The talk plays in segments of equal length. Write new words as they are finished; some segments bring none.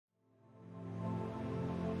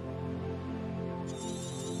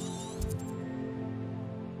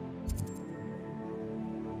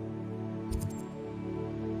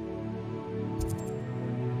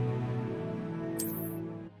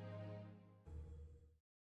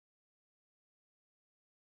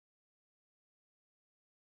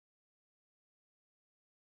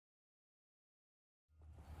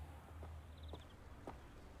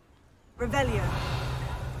Revelio.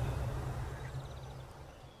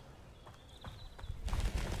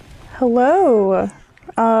 Hello,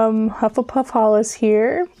 Hufflepuff Hollis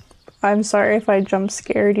here. I'm sorry if I jump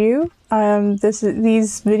scared you.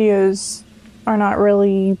 These videos are not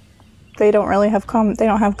really, they don't have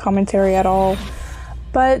commentary at all.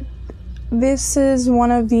 But this is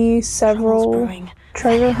one of the several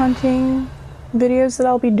treasure hunting videos that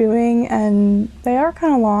I'll be doing, and they are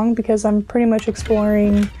kind of long because I'm pretty much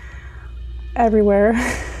exploring everywhere.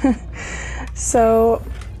 So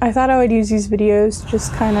I thought I would use these videos to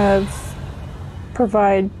just kind of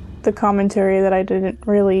provide the commentary that I didn't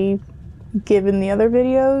really give in the other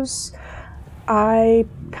videos. I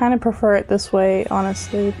kind of prefer it this way,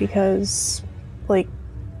 honestly, because, like,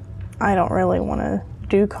 I don't really want to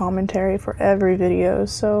do commentary for every video.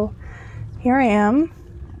 So here I am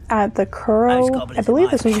at the Kuro, I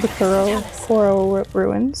believe this was the Kuro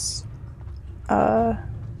Ruins.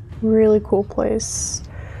 Really cool place.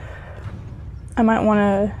 I might want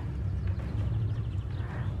to,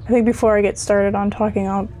 I think before I get started on talking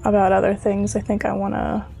about other things, I think I want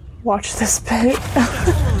to watch this bit.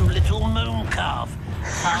 Little moon calf.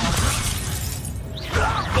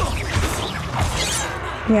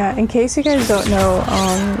 Yeah, in case you guys don't know,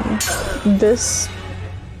 this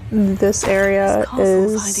area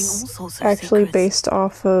is actually based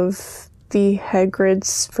off of the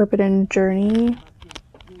Hagrid's Forbidden Journey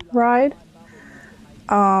ride.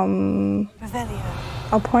 I'll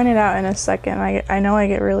point it out in a second. I know I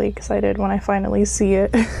get really excited when I finally see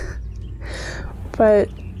it. But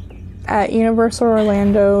at Universal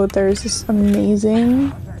Orlando, there's this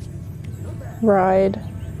amazing ride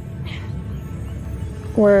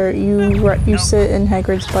where you sit in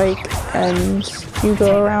Hagrid's bike and you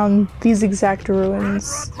go around these exact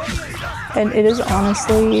ruins. And it is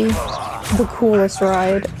honestly the coolest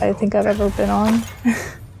ride I think I've ever been on.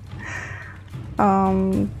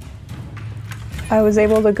 I was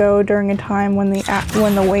able to go during a time when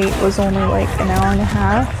the wait was only like an hour and a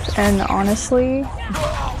half, and honestly,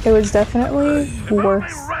 it was definitely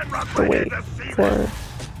worth the wait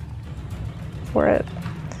for it.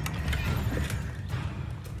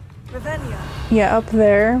 Yeah, up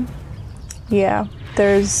there. Yeah,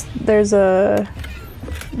 there's a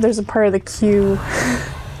part of the queue.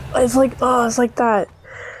 It's like that.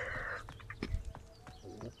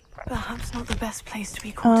 Perhaps not the best place to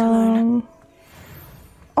be caught alone.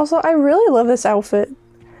 Also, I really love this outfit.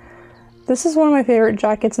 This is one of my favorite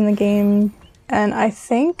jackets in the game, and I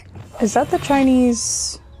think, is that the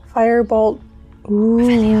Chinese firebolt?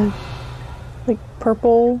 Ooh, like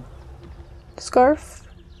purple scarf?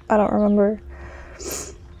 I don't remember.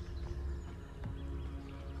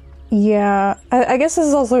 Yeah, I guess this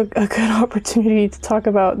is also a good opportunity to talk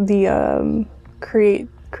about the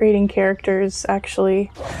creating characters, actually,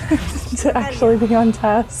 to actually be on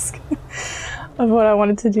task of what I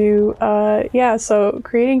wanted to do. Yeah, so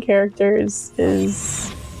creating characters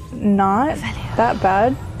is not that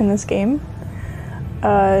bad in this game.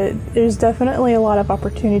 There's definitely a lot of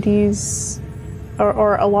opportunities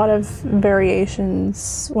or a lot of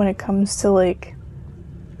variations when it comes to like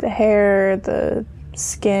the hair, the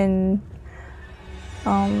skin,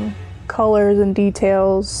 colors and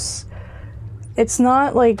details. It's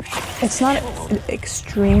not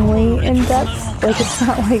extremely in-depth, like it's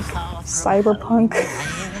not like cyberpunk,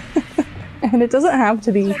 and it doesn't have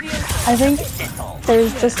to be. I think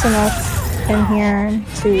there's just enough in here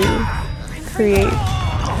to create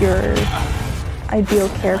your ideal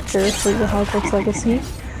character for your Hogwarts legacy.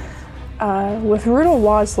 With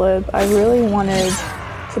Wazlib, I really wanted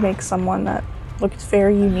to make someone that looked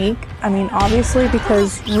very unique. I mean, obviously,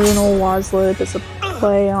 because Wazlib is a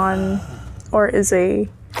play on, or is a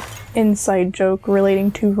inside joke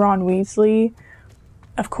relating to Ron Weasley.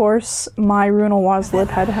 Of course, my Wazlib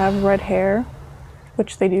had to have red hair,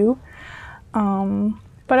 which they do.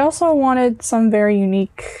 But I also wanted some very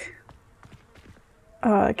unique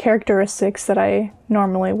characteristics that I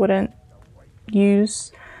normally wouldn't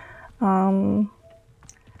use. I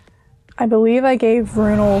believe I gave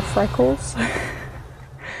Runel freckles,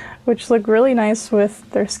 which look really nice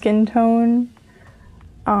with their skin tone.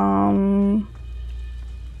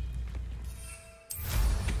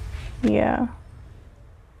 Yeah.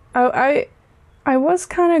 I was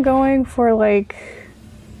kind of going for like...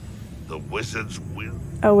 The wizards win.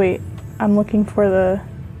 Oh wait, I'm looking for the...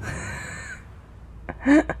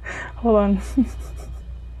 Hold on.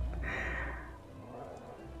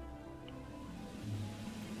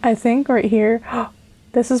 I think right here,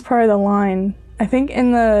 this is part of the line. I think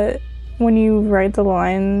when you write the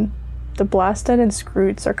line, the Blasted and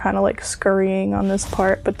Scroots are kind of like scurrying on this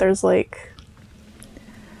part, but there's like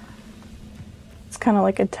It's kind of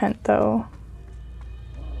like a tent though.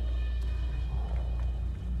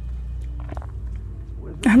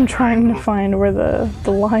 I'm trying to find where the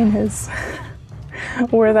line is.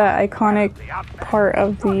 Where that iconic part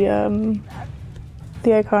of the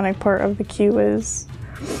iconic part of the queue is.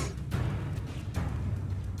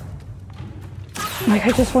 Like,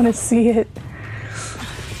 I just want to see it.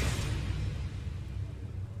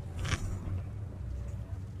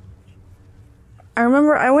 I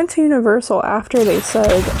remember I went to Universal after they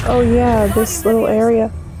said, oh yeah, this little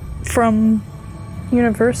area from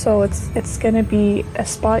Universal, it's gonna be a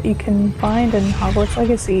spot you can find in Hogwarts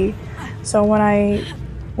Legacy. So when I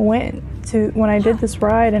did this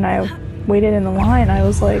ride and I waited in the line, I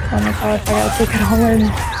was like, oh my gosh, I gotta take it all in.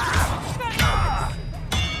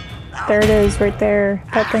 There it is, right there.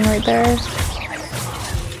 That thing right there.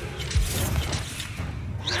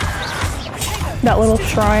 That little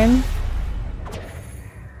shrine.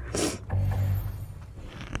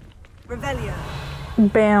 Revelio.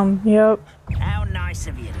 Bam, yep. How nice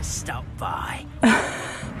of you to stop by.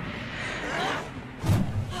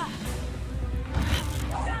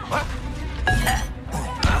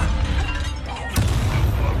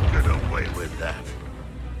 Get away with that.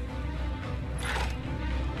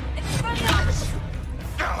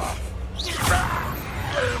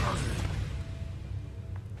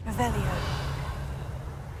 Revelio.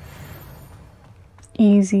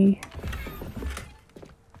 Easy.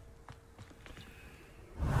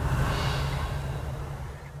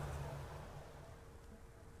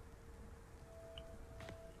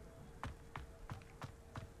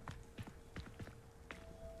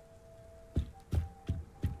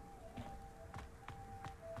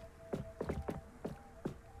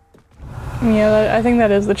 Yeah, I think that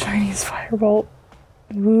is the Chinese firebolt.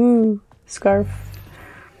 Ooh, scarf.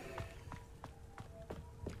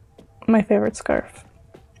 My favorite scarf.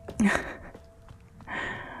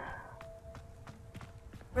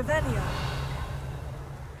 Revelio.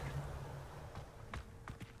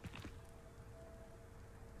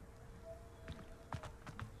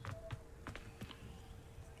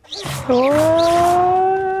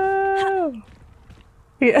 Whoa!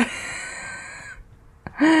 Yeah.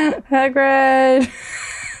 Hagrid!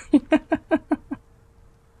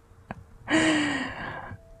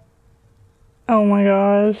 Oh my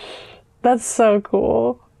gosh. That's so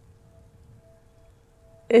cool.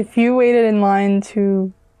 If you waited in line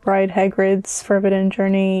to ride Hagrid's Forbidden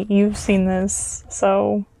Journey, you've seen this,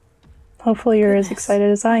 so hopefully you're as excited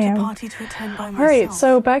as I am. Party to attend by myself. Alright,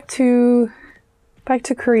 so back to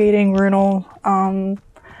creating Runel.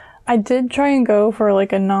 I did try and go for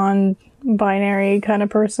like a non-binary kind of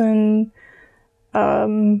person. I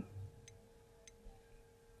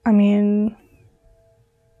mean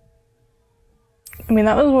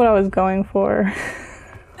that was what I was going for.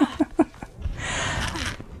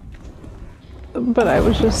 But I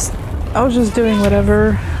was just doing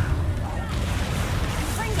whatever.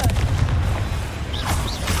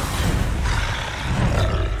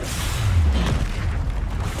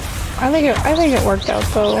 I think it worked out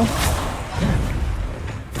though.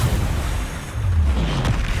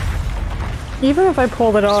 Even if I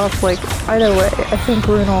pulled it off, like, either way, I think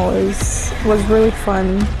Runel was really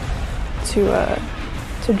fun to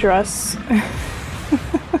dress.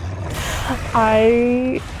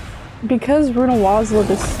 Because Runel Wazlib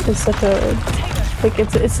is such a, like,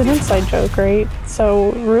 it's an inside joke, right?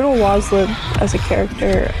 So Runel Wazlib as a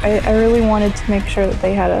character, I really wanted to make sure that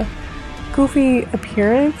they had a goofy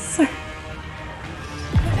appearance,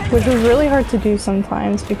 which was really hard to do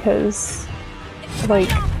sometimes because,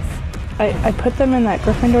 like, I put them in that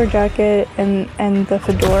Gryffindor jacket and the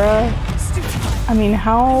fedora. I mean,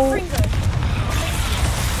 how,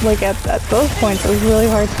 like, at those points, it was really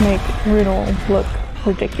hard to make Runel look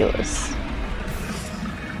ridiculous.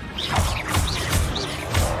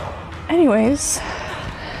 Anyways,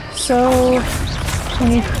 so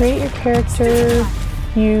when you create your character,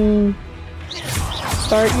 you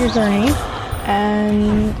start your journey,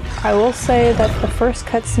 and I will say that the first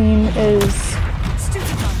cutscene is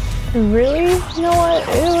really, you know what,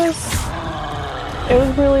 it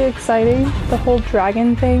was really exciting, the whole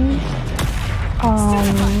dragon thing.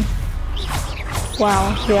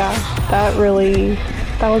 Wow, yeah, that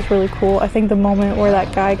was really cool. I think the moment where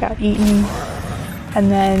that guy got eaten, and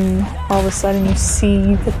then all of a sudden you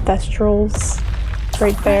see the Thestrals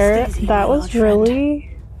right there, that was really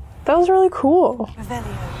cool.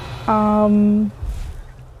 I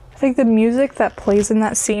think the music that plays in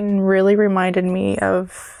that scene really reminded me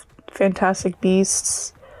of Fantastic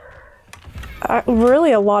Beasts.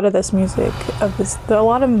 Really, a lot of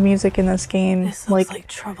music in this game, This looks like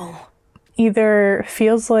trouble. either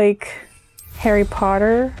feels like Harry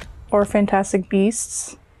Potter or Fantastic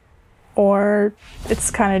Beasts, or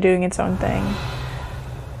it's kind of doing its own thing.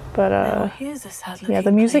 But Here's a sad yeah,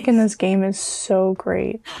 the music in this game is so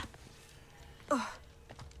great.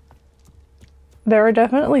 There are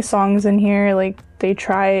definitely songs in here, like, they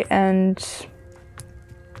try and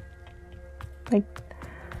like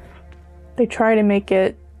they try to make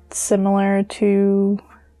it similar to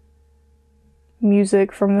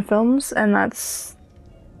music from the films, and that's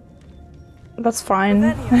fine.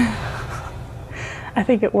 I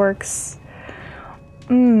think it works.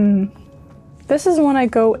 This is when I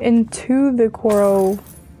go into the Koro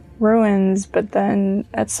ruins, but then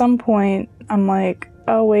at some point I'm like,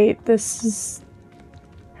 oh wait, this is...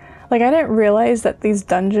 Like, I didn't realize that these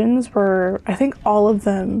dungeons were... I think all of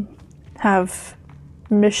them have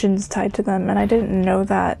missions tied to them, and I didn't know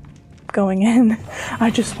that going in. I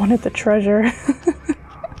just wanted the treasure.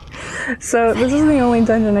 So this is the only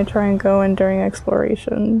dungeon I try and go in during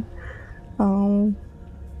exploration.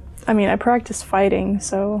 I mean, I practice fighting,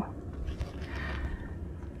 so...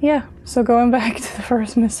 Yeah, so going back to the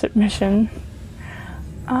first mission.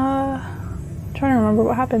 Trying to remember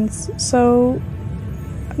what happens. So,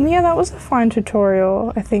 yeah, that was a fine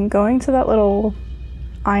tutorial. I think going to that little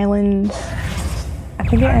island, I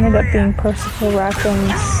think it ended up being Percival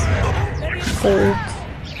Rackham's old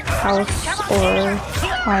house or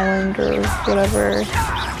island or whatever.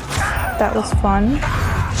 That was fun.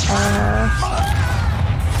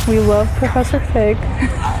 We love Professor Fig.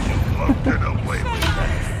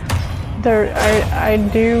 I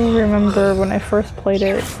do remember when I first played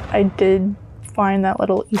it, I did find that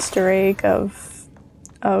little Easter egg of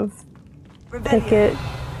Pickett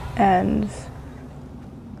and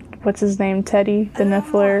what's his name, Teddy, the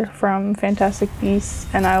Niffler from Fantastic Beasts,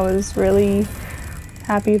 and I was really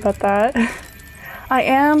happy about that. I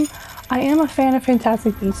am a fan of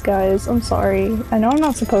Fantastic Beasts, guys. I'm sorry. I know I'm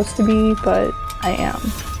not supposed to be, but I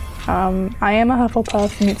am. I am a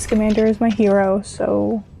Hufflepuff. Newt Scamander is my hero,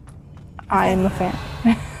 so I am a fan.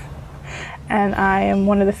 And I am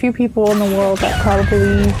one of the few people in the world that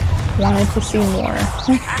probably wanted to see more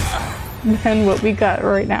than what we got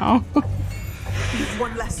right now.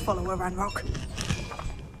 One less follower, Ranrock.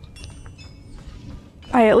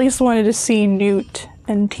 I at least wanted to see Newt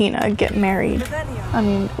and Tina get married. I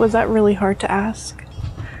mean, was that really hard to ask?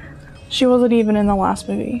 She wasn't even in the last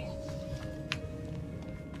movie.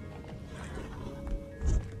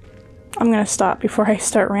 I'm gonna stop before I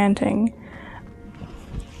start ranting.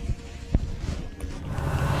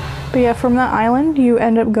 But yeah, from that island, you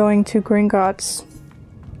end up going to Gringotts,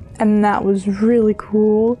 and that was really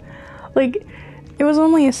cool. Like, it was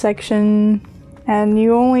only a section, and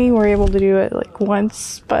you only were able to do it like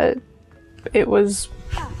once, but it was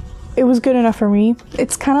good enough for me.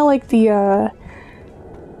 It's kind of like the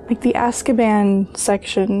Azkaban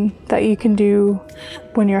section that you can do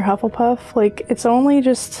when you're Hufflepuff. Like, it's only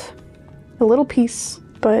just a little piece,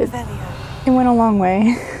 but it went a long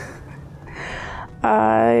way.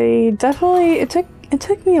 It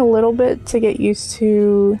took me a little bit to get used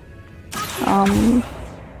to,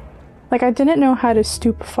 like, I didn't know how to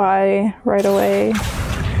stupefy right away,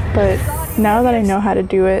 but now that I know how to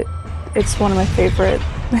do it, it's one of my favorite,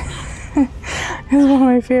 it's one of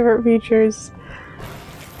my favorite features.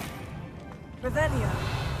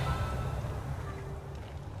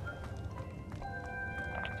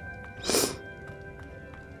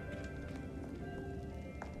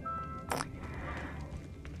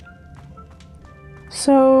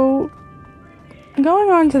 So, going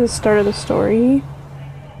on to the start of the story,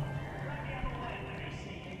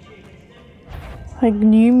 like,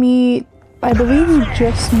 you meet, I believe you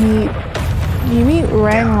meet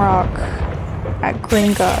Ranrock at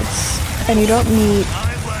Gringotts, and you don't meet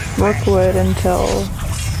Rookwood until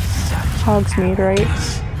Hogsmeade, right?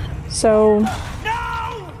 So,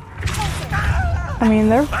 I mean,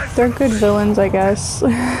 they're good villains, I guess.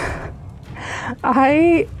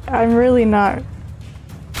 I'm really not...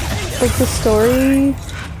 Like, the story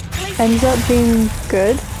ends up being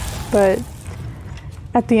good, but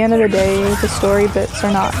at the end of the day, the story bits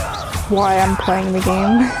are not why I'm playing the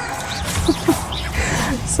game.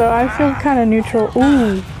 So I feel kind of neutral.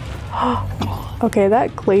 Ooh! Okay,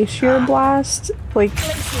 that Glacier Blast, like,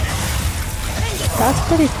 that's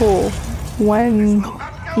pretty cool when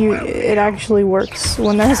it actually works,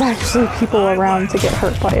 when there's actually people around to get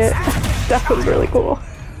hurt by it. That was really cool.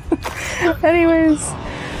 Anyways,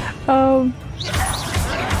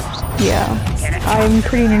 yeah, I'm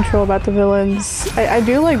pretty neutral about the villains. I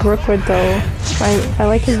do like Rookwood though. I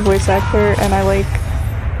like his voice actor, and I like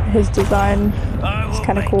his design. It's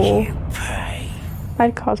kind of cool.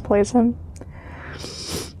 I'd cosplay as him.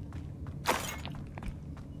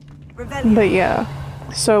 But yeah,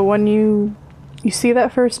 so when you see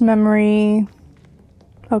that first memory,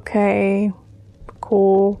 okay,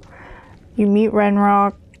 cool. You meet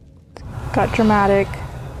Renrock, got dramatic,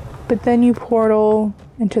 but then you portal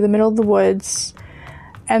into the middle of the woods,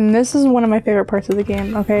 and this is one of my favorite parts of the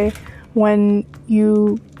game, okay? When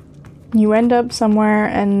you end up somewhere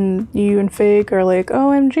and you and Fig are like,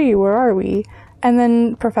 OMG, where are we? And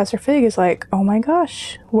then Professor Fig is like, oh my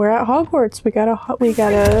gosh, we're at Hogwarts. We got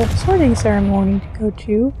a sorting ceremony to go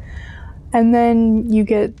to. And then you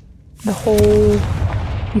get the whole,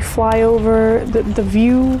 you fly over, the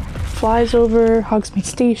view flies over Hogsmeade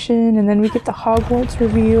Station, and then we get the Hogwarts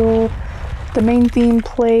reveal. The main theme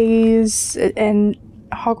plays, and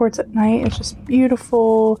Hogwarts at night is just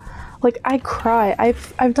beautiful. Like, I cry.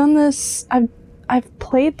 I've done this, I've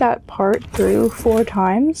played that part through 4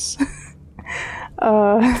 times.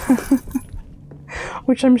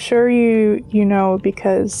 Which I'm sure you know,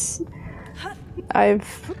 because I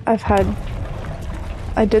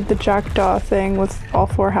did the Jackdaw thing with all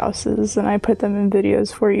 4 houses, and I put them in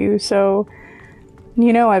videos for you, so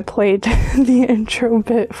you know I played the intro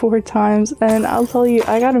bit 4 times, and I'll tell you,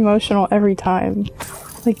 I got emotional every time.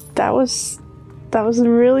 Like, that was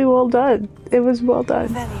really well done. It was well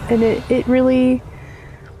done, and it really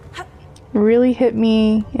hit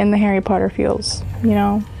me in the Harry Potter feels, you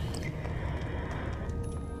know?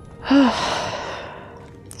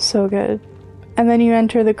 So good. And then you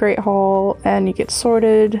enter the Great Hall and you get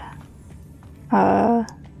sorted. I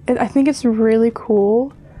think it's really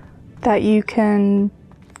cool that you can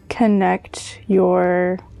connect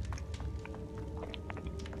your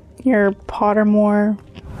Pottermore.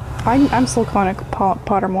 I'm still calling it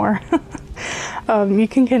Pottermore. You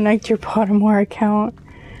can connect your Pottermore account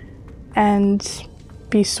and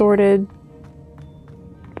be sorted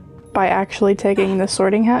by actually taking the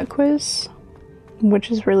sorting hat quiz,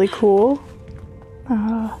 which is really cool.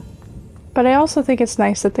 But I also think it's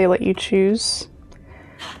nice that they let you choose.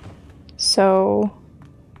 So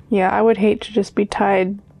yeah, I would hate to just be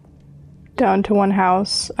tied down to one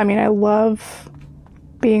house. I mean, I love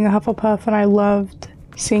being a Hufflepuff, and I loved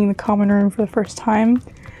seeing the common room for the first time.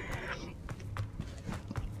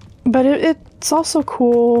 But it's also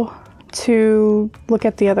cool to look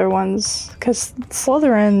at the other ones, because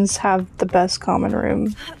Slytherins have the best common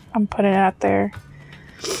room. I'm putting it out there.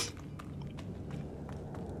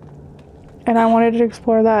 And I wanted to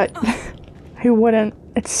explore that. Who wouldn't?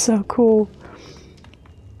 It's so cool.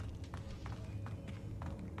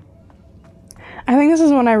 I think this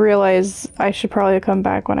is when I realized I should probably come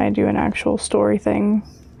back when I do an actual story thing.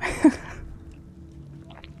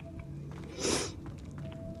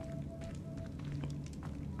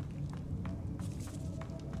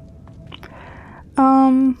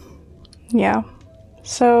 Yeah.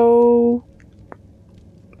 So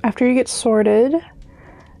after you get sorted,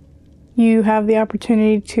 you have the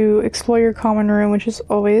opportunity to explore your common room, which is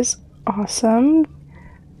always awesome.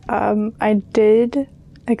 I did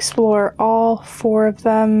explore all 4 of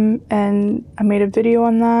them, and I made a video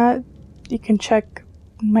on that. You can check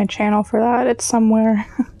my channel for that. It's somewhere.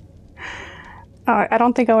 I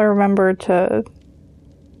don't think I'll remember to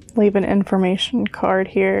leave an information card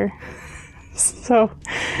here. So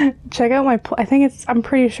check out my I'm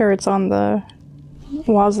pretty sure it's on the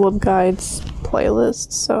Wazlib guides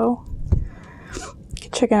playlist, so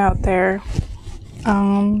check it out there.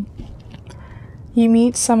 You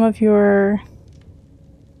meet some of the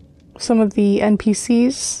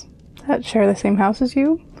NPCs that share the same house as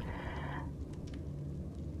you.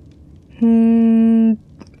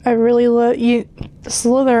 I really love you.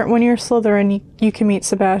 When you're Slytherin, you can meet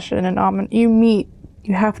Sebastian and Ominous. You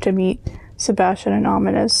have to meet Sebastian and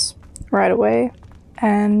Ominous right away,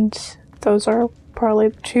 and those are probably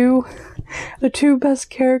the two best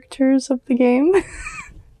characters of the game.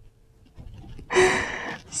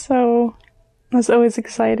 So that's always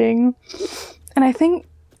exciting. And I think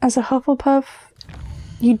as a Hufflepuff,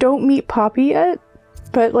 you don't meet Poppy yet,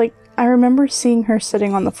 but like I remember seeing her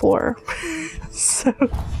sitting on the floor. So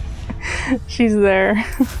she's there.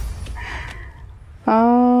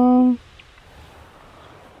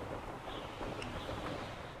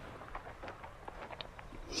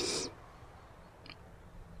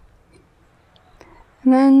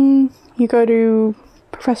 And then you go to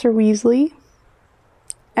Professor Weasley,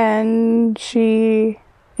 and she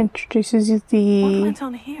introduces you What went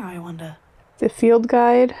on here, I wonder? the field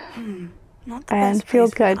guide Not the and best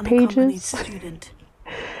field place for guide an unaccompanied pages. student.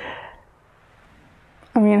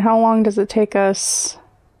 I mean, how long does it take us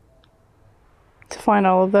to find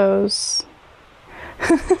all of those?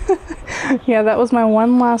 Yeah, that was my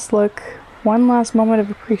one last look one last moment of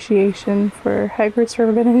appreciation for Hogwarts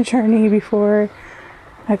Forbidden Journey before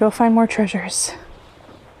I go find more treasures.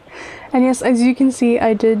 And yes, as you can see,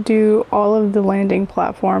 I did do all of the landing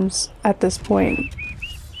platforms at this point.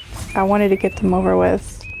 I wanted to get them over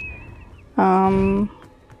with. Some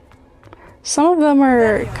of them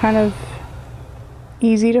are kind of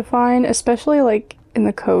easy to find, especially like in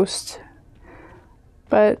the coast.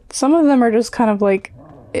 But some of them are just kind of like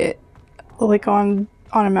on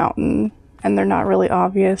a mountain, and they're not really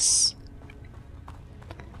obvious.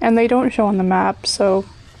 And they don't show on the map, so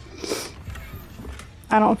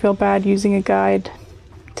I don't feel bad using a guide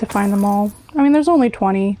to find them all. I mean, there's only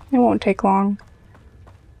 20. It won't take long.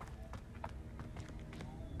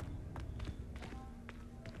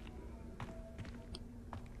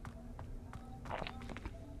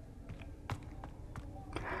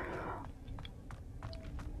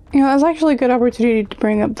 You know, that's actually a good opportunity to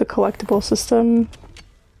bring up the collectible system,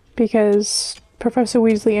 because Professor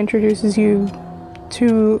Weasley introduces you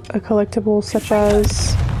to a collectible such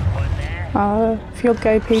as field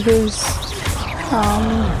guide pages.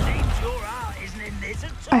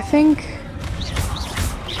 I think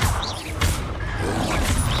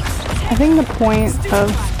the point of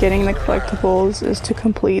getting the collectibles is to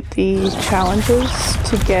complete the challenges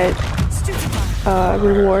to get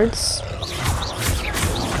rewards,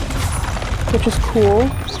 which is cool.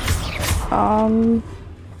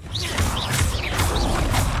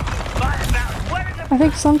 I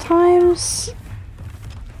think sometimes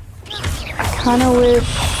I kind of wish...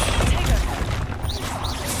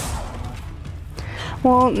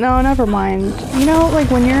 Well, no, never mind. You know, like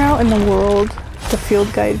when you're out in the world, the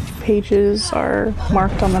field guide pages are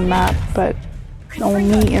marked on the map, but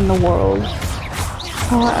only in the world.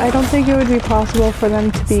 I don't think it would be possible for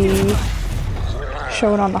them to be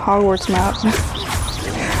shown on the Hogwarts map.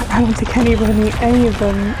 I don't think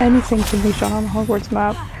anything can be shown on the Hogwarts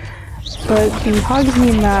map. But the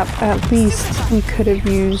Hogsmeade map, at least, we could have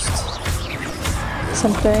used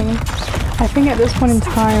something. I think at this point in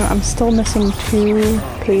time, I'm still missing 2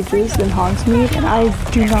 pages in Hogsmeade, and I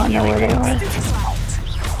do not know where they are.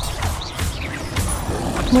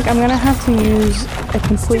 Look, I'm gonna have to use a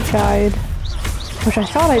complete guide, which I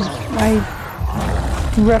thought I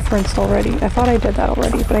referenced already. I thought I did that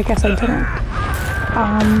already, but I guess I didn't.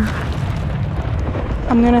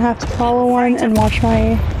 I'm gonna have to follow one and watch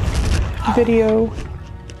my video.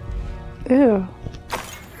 Ew.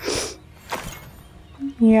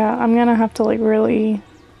 Yeah, I'm gonna have to like really...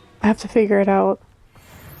 I have to figure it out.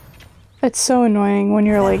 It's so annoying when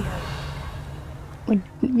you're like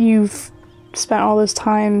you've spent all this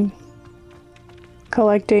time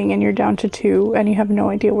collecting and you're down to 2 and you have no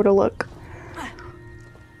idea where to look.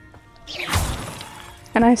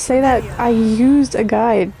 And I say that I used a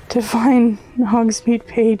guide to find Hogsmeade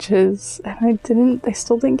pages, and I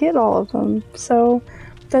still didn't get all of them, so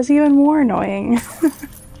that's even more annoying.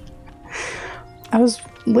 I was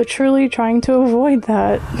literally trying to avoid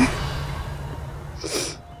that.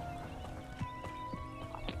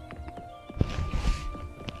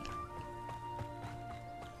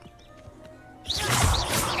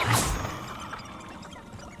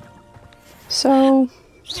 So,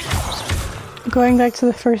 going back to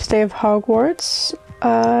the first day of Hogwarts,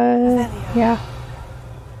 yeah.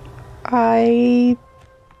 I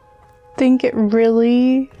think it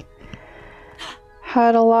really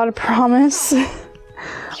had a lot of promise.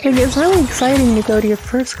 Like, it's really exciting to go to your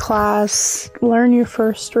first class, learn your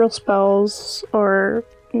first real spells, or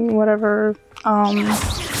whatever.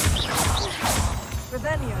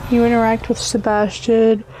 You interact with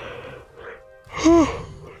Sebastian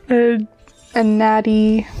and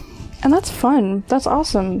Natty, and that's fun. That's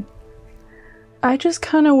awesome. I just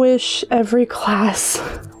kind of wish every class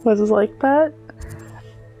was like that.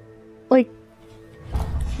 Like,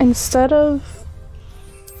 instead of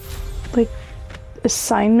like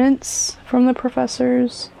assignments from the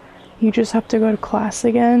professors, you just have to go to class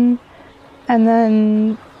again. And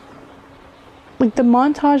then like the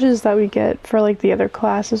montages that we get for like the other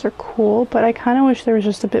classes are cool, but I kind of wish there was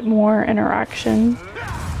just a bit more interaction.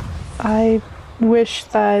 I wish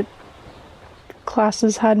that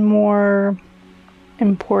classes had more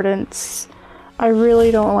importance. I really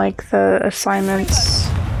don't like the assignments.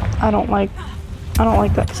 I don't like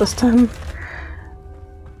that system.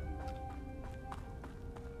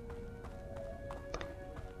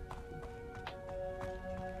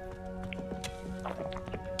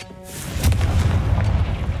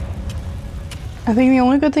 I think the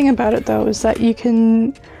only good thing about it though is that you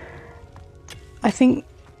can, I think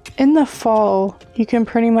in the fall you can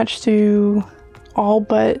pretty much do all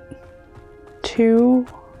but 2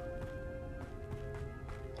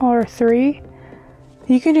 or 3.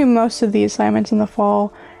 You can do most of the assignments in the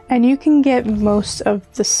fall, and you can get most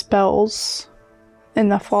of the spells in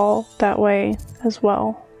the fall that way as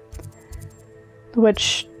well.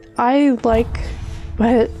 Which I like,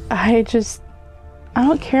 but I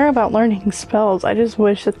don't care about learning spells. I just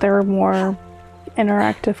wish that there were more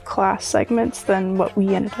interactive class segments than what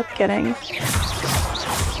we ended up getting.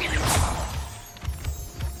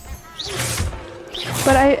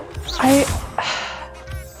 But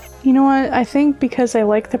you know what? I think because I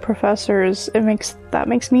like the professors, that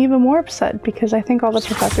makes me even more upset because I think all the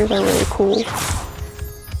professors are really cool.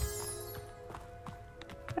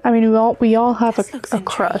 I mean, we all have a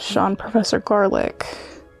crush on Professor Garlic.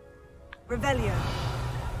 Revelio.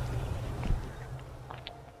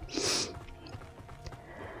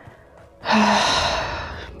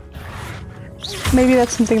 Maybe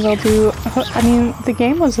that's something they'll do. I mean, the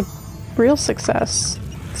game was a real success,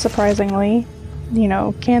 surprisingly. You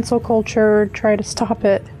know, cancel culture, try to stop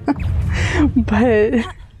it. But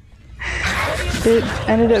it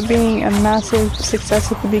ended up being a massive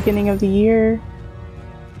success at the beginning of the year.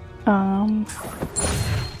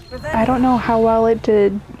 I don't know how well it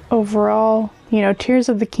did overall. You know, Tears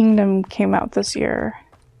of the Kingdom came out this year.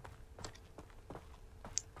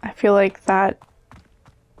 I feel like that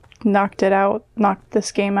knocked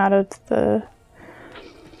this game out of the...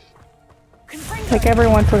 Like,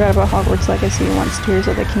 everyone forgot about Hogwarts Legacy once Tears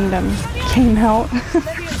of the Kingdom came out.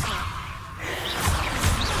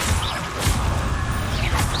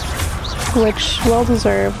 Which, well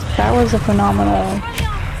deserved. That was a phenomenal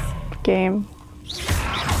game.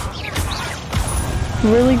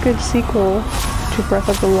 Really good sequel to Breath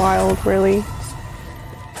of the Wild, really.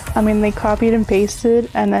 I mean, they copied and pasted,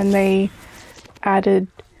 and then they added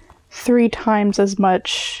 3 times as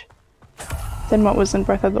much than what was in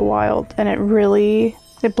Breath of the Wild, and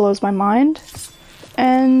it blows my mind.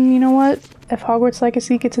 And you know what? If Hogwarts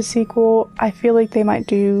Legacy gets a sequel, I feel like they might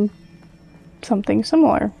do something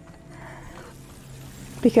similar.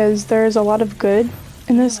 Because there's a lot of good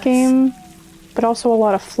in this game, but also a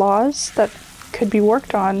lot of flaws that could be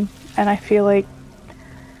worked on, and I feel like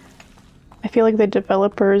the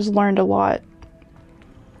developers learned a lot.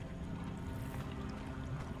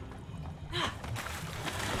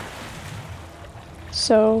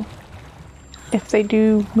 So, if they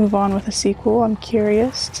do move on with a sequel, I'm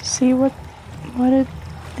curious to see what it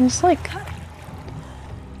is like.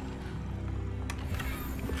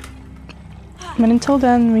 But until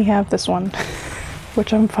then, we have this one,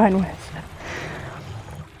 which I'm fine with.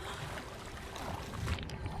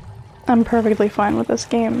 I'm perfectly fine with this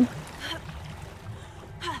game.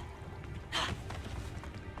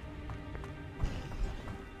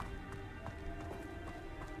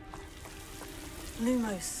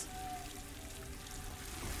 Lumos.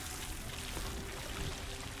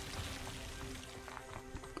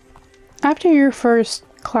 After your first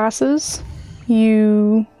classes,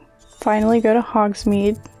 you finally go to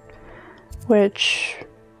Hogsmeade, which,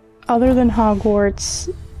 other than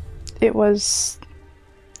Hogwarts, it was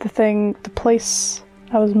the place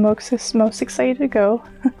I was most excited to go.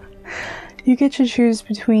 You get to choose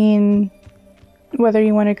between whether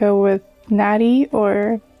you want to go with Natty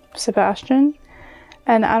or Sebastian,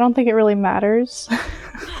 and I don't think it really matters.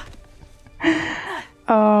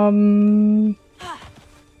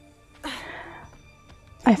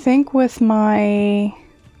 I think with my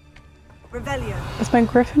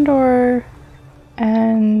Gryffindor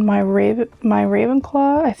and my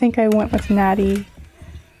Ravenclaw, I think I went with Natty,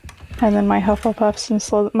 and then my Hufflepuff and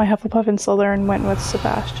Slytherin went with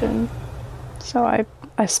Sebastian. So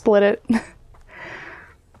I split it.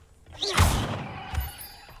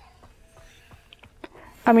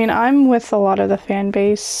 I mean, I'm with a lot of the fan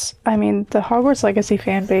base. I mean, the Hogwarts Legacy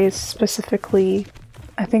fan base specifically,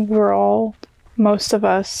 I think most of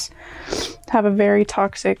us have a very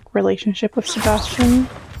toxic relationship with Sebastian.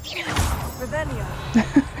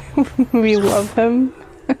 We love him.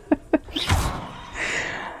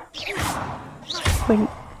 Like,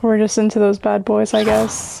 we're just into those bad boys, I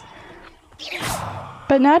guess.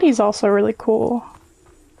 But Natty's also really cool.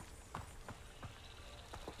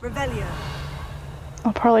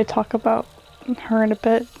 I'll probably talk about her in a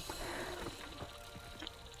bit.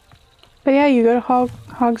 But yeah, you go to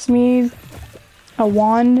Hogsmeade. A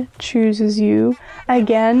wand chooses you.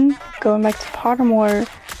 Again, going back to Pottermore,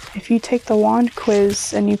 if you take the wand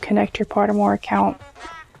quiz and you connect your Pottermore account,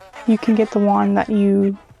 you can get the wand that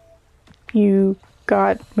you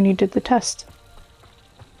got when you did the test.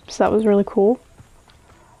 So that was really cool.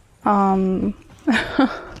 I'm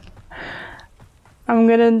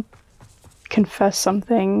gonna confess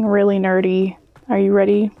something really nerdy. Are you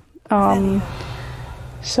ready?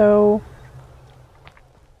 So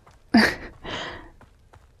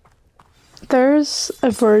there's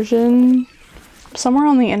a version somewhere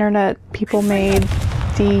on the internet. People made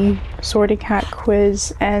the sorting hat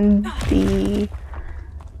quiz and the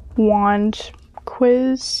wand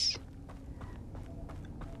quiz,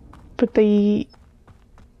 but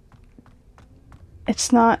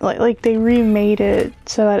it's not like they remade it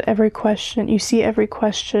so that every question, you see every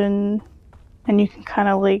question and you can kind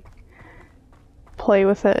of like play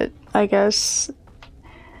with it, I guess.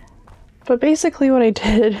 But basically what I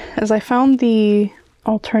did is I found the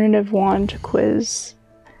alternative wand quiz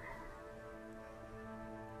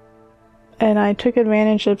and I took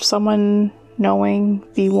advantage of someone knowing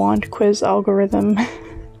the wand quiz algorithm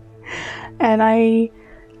and I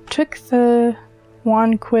took the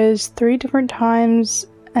wand quiz 3 different times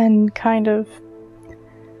and kind of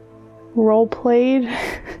role-played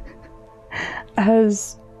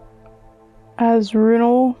as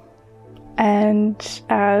Runel and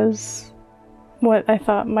as what I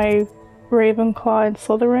thought my Ravenclaw and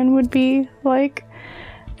Slytherin would be like,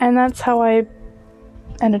 and that's how I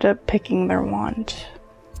ended up picking their wand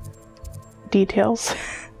details.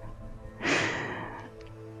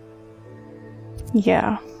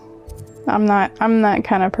 Yeah, I'm that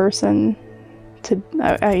kind of person to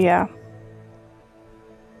yeah.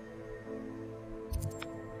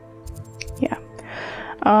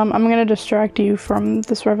 I'm gonna distract you from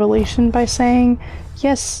this revelation by saying,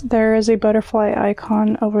 yes, there is a butterfly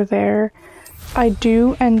icon over there. I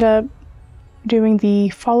do end up doing the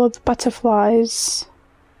Follow the Butterflies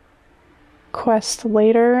quest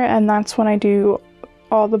later, and that's when I do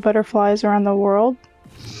all the butterflies around the world.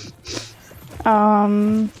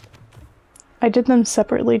 I did them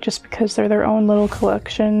separately just because they're their own little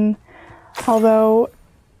collection, although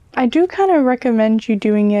I do kind of recommend you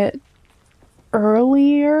doing it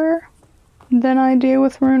earlier than I do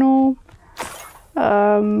with Runel.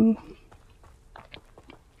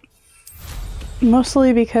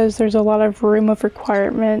 Mostly because there's a lot of room of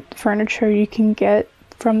requirement furniture you can get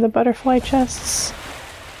from the butterfly chests,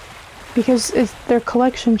 because they're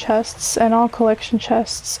collection chests, and all collection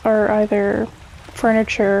chests are either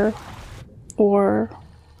furniture or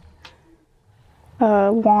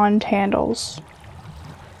wand handles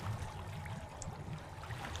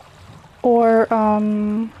or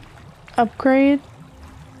upgrade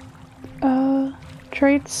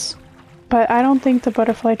traits, but I don't think the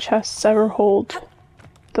butterfly chests ever hold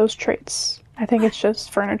those traits. I think it's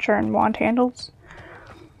just furniture and wand handles.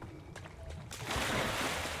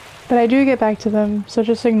 But I do get back to them, so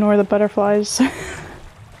just ignore the butterflies.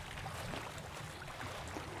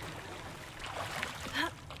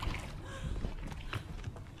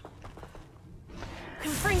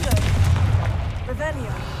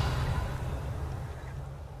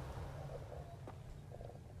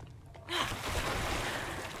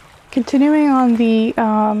 Continuing on the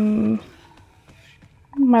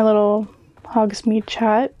my little Hogsmeade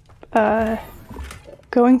chat,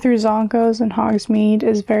 going through Zonkos and Hogsmeade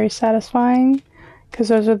is very satisfying because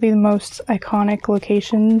those are the most iconic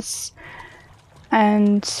locations,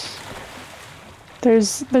 and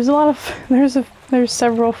there's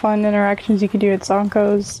several fun interactions you can do at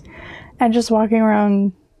Zonkos, and just walking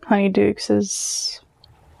around Honeydukes is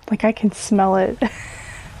like, I can smell it.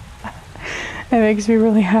 It makes me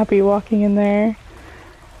really happy walking in there.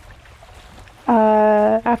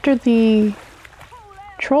 After the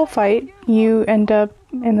troll fight, you end up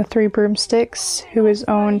in the Three Broomsticks, who is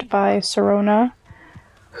owned by Serona,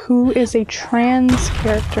 who is a trans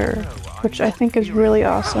character, which I think is really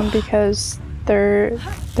awesome because they're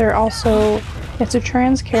also, it's a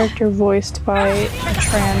trans character voiced by a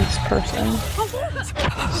trans person.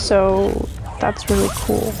 So that's really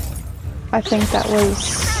cool. I think that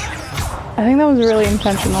was really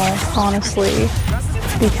intentional, honestly,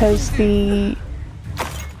 because the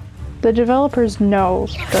developers know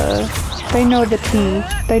they know the tea,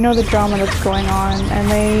 they know the drama that's going on,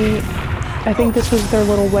 and I think this was their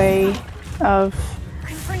little way of,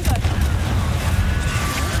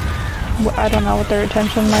 I don't know what their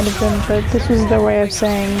intention might have been, but this was their way of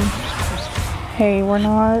saying, hey,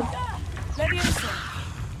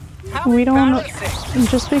 we don't,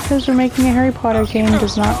 just because we're making a Harry Potter game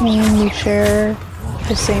does not mean we share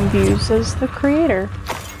the same views as the creator.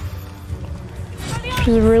 Which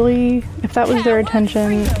is really, if that was their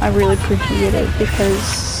intention, I really appreciate it,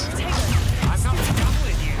 because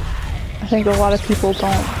I think a lot of people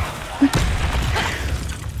don't.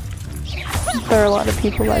 There are a lot of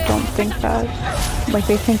people that don't think that. Like,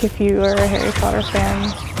 they think if you are a Harry Potter fan,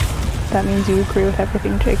 that means you agree with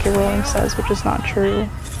everything J.K. Rowling says, which is not true.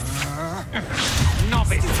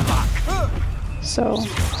 so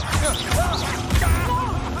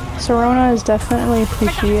Serona is definitely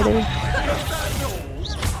appreciated.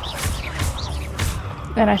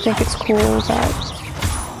 And I think it's cool that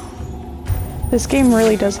this game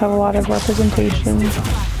really does have a lot of representation.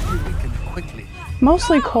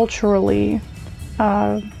 Mostly culturally.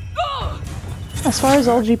 As far as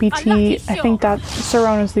LGBT, I think that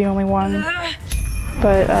Serona's the only one.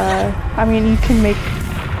 But, I mean, you can make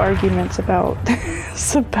arguments about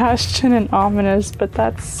Sebastian and Ominous, but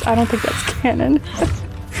I don't think that's canon.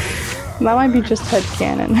 That might be just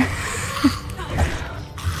headcanon.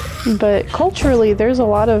 But culturally, there's a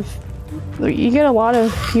lot of, you get a lot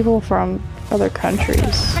of people from other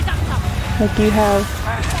countries. Like you have,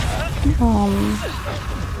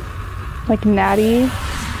 like Natty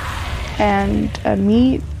and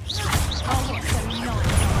Meat.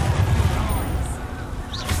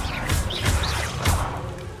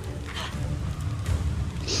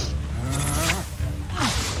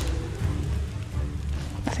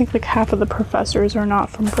 I think like half of the professors are not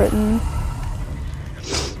from Britain.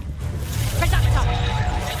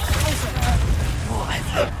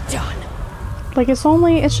 Like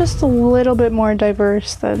it's just a little bit more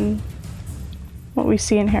diverse than what we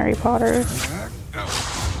see in Harry Potter.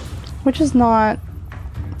 Which is not...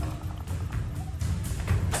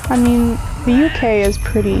 I mean, the UK is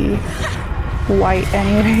pretty white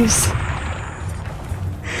anyways.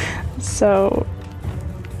 So,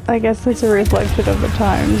 I guess it's a reflection of the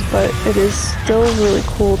times, but it is still really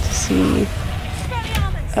cool to see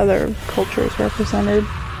other cultures represented.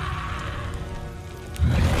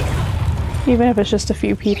 Even if it's just a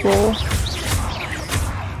few people.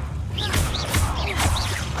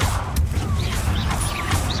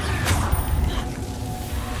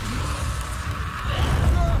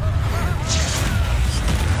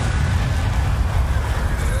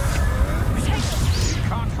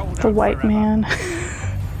 The white man.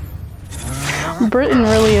 Britain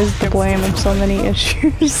really is the blame of so many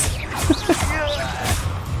issues.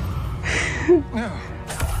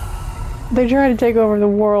 They tried to take over the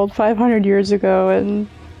world 500 years ago and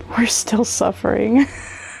we're still suffering.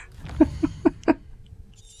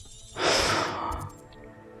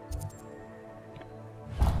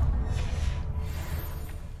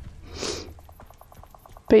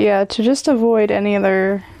 But yeah, to just avoid any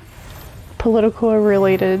other political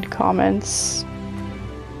related comments,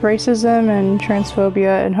 racism and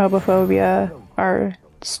transphobia and homophobia are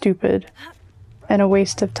stupid and a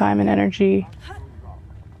waste of time and energy.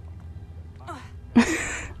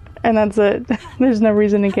 And that's it. There's no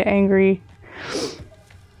reason to get angry.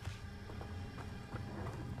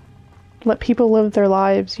 Let people live their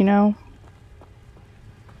lives, you know?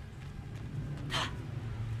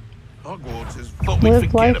 Hogwarts is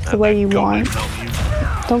Live life the way you want.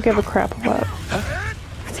 Don't give a crap about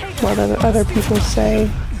what other people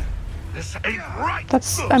say.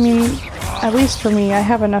 That's, I mean, at least for me, I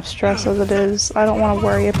have enough stress as it is. I don't want to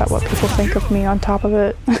worry about what people think of me on top of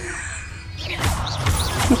it.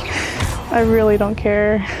 I really don't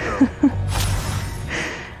care.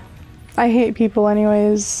 I hate people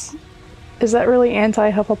anyways. Is that really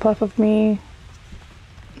anti-Hufflepuff of me?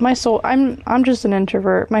 I'm just an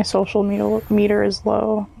introvert. My social meter is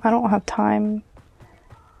low. I don't have time.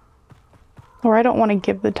 Or I don't want to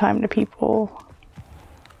give the time to people.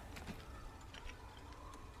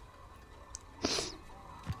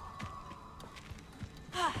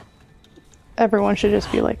 Everyone should just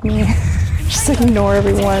be like me. Just ignore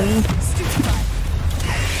everyone.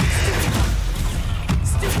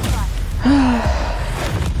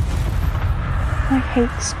 I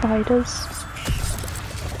hate spiders.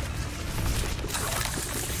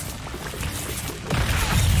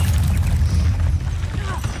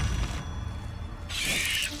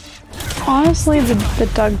 Honestly, the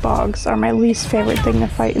Dug Bogs are my least favorite thing to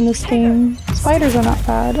fight in this game. Spiders are not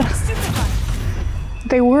bad.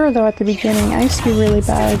 They were, though, at the beginning. I used to be really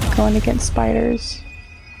bad going against spiders.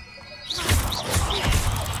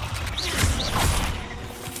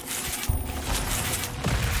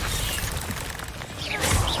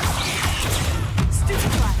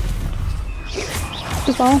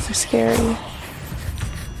 It's honestly scary.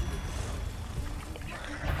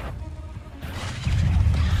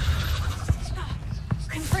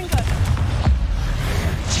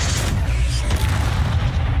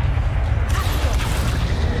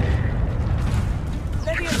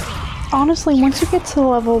 Honestly, once you get to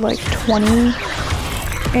level like 20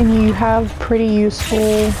 and you have pretty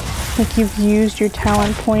useful, like you've used your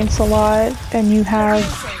talent points a lot and you have,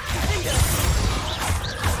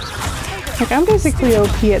 like I'm basically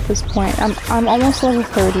OP at this point. I'm almost level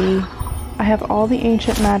 30. I have all the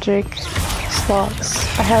ancient magic slots.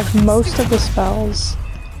 I have most of the spells.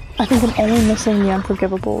 I think I'm only missing the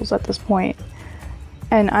Unforgivables at this point.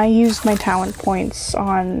 And I used my talent points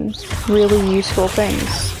on really useful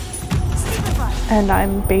things. And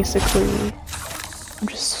I'm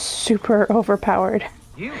just super overpowered.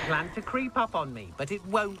 You plan to creep up on me, but it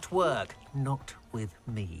won't work. Not with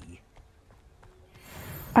me.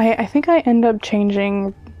 I think I end up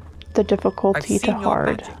changing the difficulty I've to seen your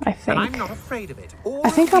hard, magic, I think. and I'm not afraid of it.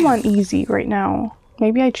 I think I'm on easy right now.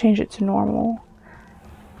 Maybe I change it to normal.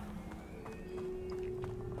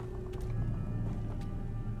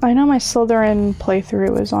 I know my Slytherin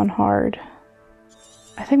playthrough is on hard.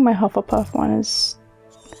 I think my Hufflepuff one is...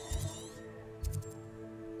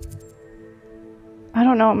 I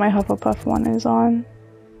don't know what my Hufflepuff one is on.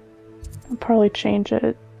 I'll probably change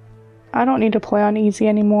it. I don't need to play on easy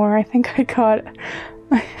anymore. I think I got...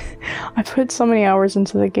 I put so many hours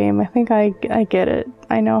into the game. I think I get it.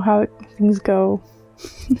 I know how things go.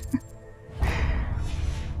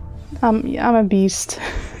 I'm a beast.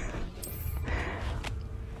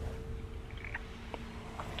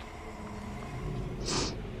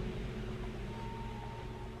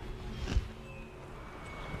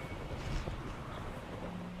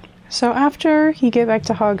 So after you get back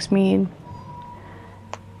to Hogsmeade,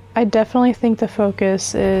 I definitely think the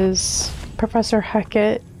focus is Professor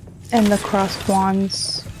Hecat and the Crossed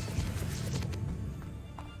Wands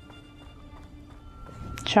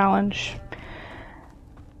challenge.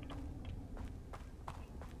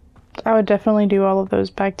 I would definitely do all of those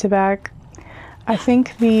back to back. I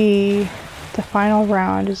think the final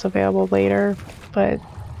round is available later, but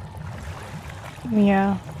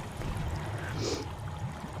yeah.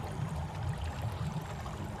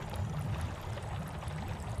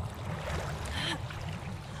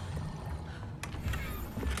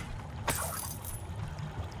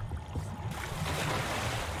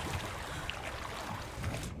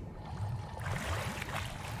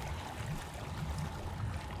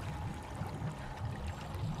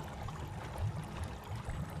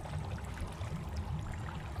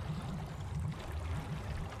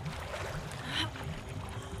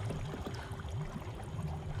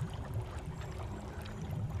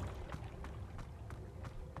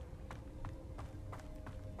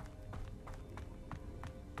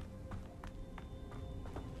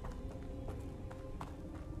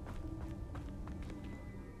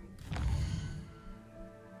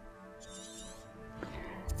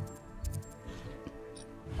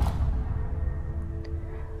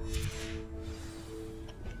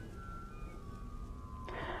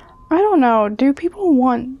 I don't know, did people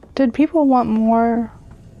want more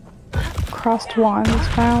Crossed Wands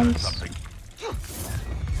rounds?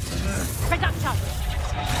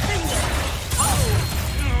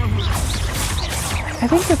 I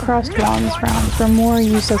think the Crossed Wands rounds were more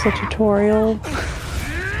used as a tutorial.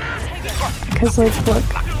 Because like, look,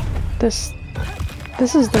 this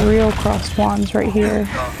is the real Crossed Wands right here.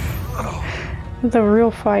 The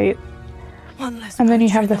real fight. And then you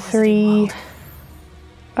have the three...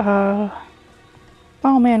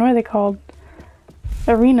 oh man, what are they called?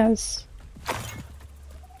 Arenas.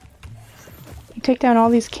 You take down all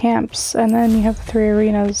these camps, and then you have the 3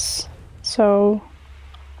 arenas. So...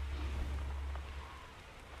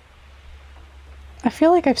 I feel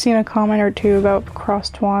like I've seen a comment or two about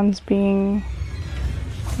Crossed Wands being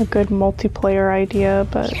a good multiplayer idea,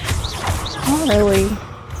 but not really.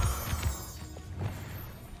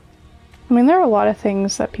 I mean, there are a lot of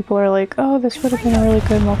things that people are like, oh, this would have been a really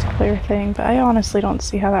good multiplayer thing, but I honestly don't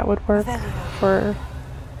see how that would work for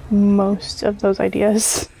most of those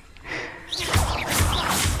ideas.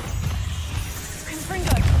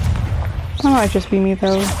 That might just be me,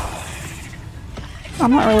 though.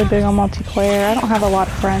 I'm not really big on multiplayer. I don't have a lot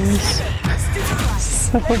of friends.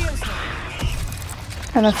 So...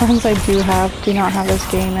 And the friends I do have do not have this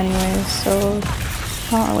game anyways, so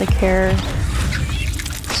I don't really care.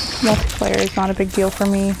 Multiplayer is not a big deal for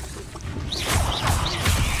me.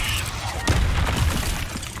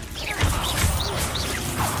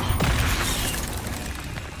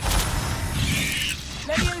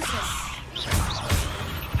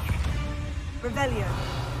 Revelio.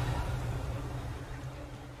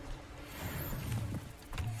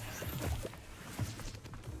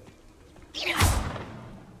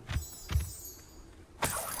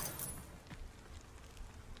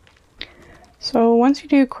 So once you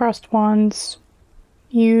do Crossed Wands,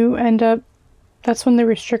 you end up, that's when the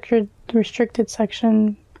restricted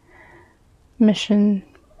section mission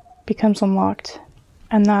becomes unlocked.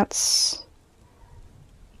 And that's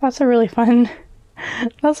a really fun,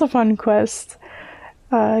 that's a fun quest.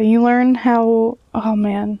 You learn how, oh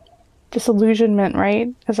man, disillusionment,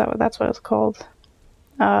 right? That's what it's called.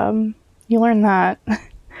 You learn that.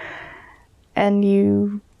 And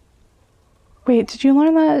you... Wait, did you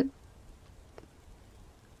learn that?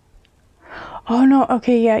 Oh no,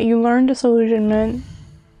 okay, yeah, you learn disillusionment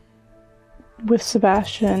with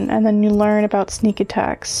Sebastian, and then you learn about sneak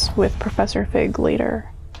attacks with Professor Fig later.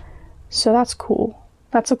 So that's cool.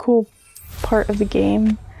 That's a cool part of the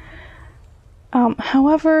game.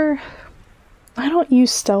 However, I don't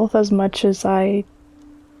use stealth as much as I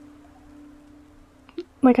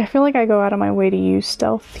feel like I go out of my way to use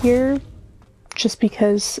stealth here, just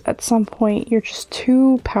because at some point you're just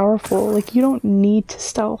too powerful. Like, you don't need to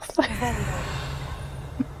stealth.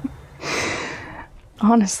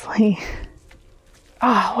 Honestly.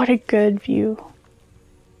 Ah, what a good view.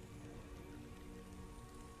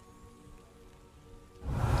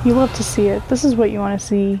 You love to see it. This is what you want to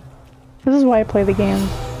see. This is why I play the game.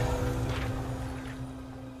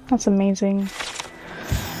 That's amazing.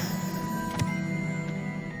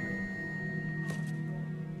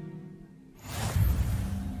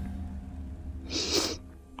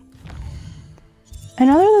 And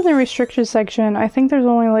other than the restricted section, I think there's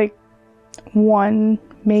only like one,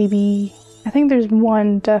 maybe, I think there's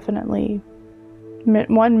one definitely,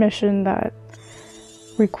 one mission that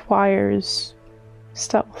requires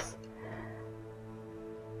stealth.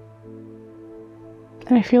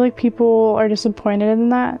 And I feel like people are disappointed in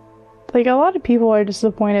that. Like, a lot of people are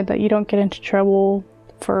disappointed that you don't get into trouble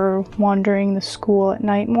for wandering the school at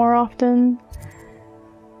night more often.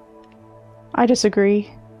 I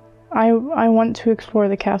disagree. I want to explore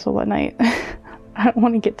the castle at night. I don't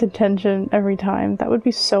want to get detention every time. That would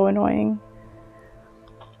be so annoying.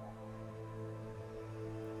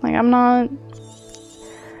 Like, I'm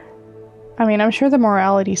sure the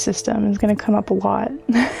morality system is going to come up a lot.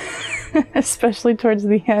 Especially towards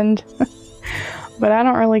the end. But I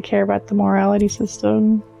don't really care about the morality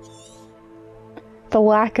system. The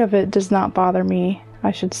lack of it does not bother me,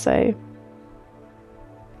 I should say.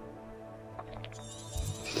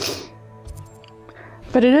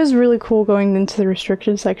 But it is really cool going into the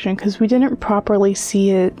restricted section because we didn't properly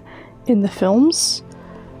see it in the films.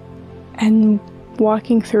 And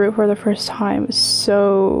walking through it for the first time is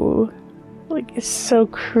so... like, it's so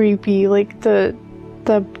creepy. Like, the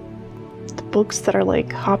books that are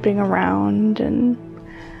like hopping around and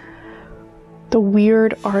the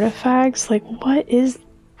weird artifacts. Like, what is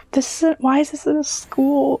this? Why is this in a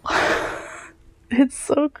school? It's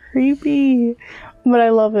so creepy, but I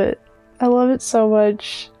love it. I love it so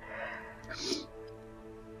much.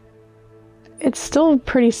 It's still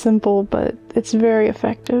pretty simple, but it's very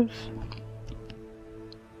effective.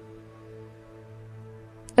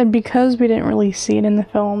 And because we didn't really see it in the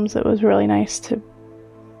films, it was really nice to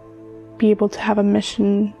be able to have a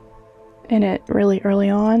mission in it really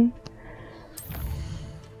early on.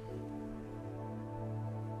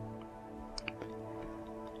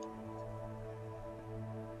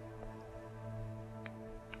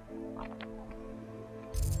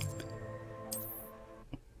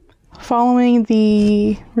 Following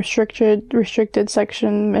the restricted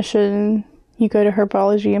section mission, you go to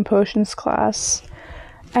herbology and potions class,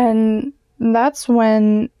 and that's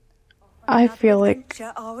when I feel like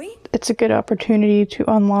it's a good opportunity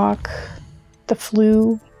to unlock the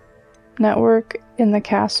flu network in the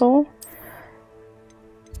castle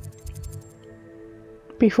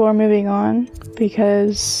before moving on,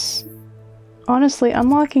 because honestly,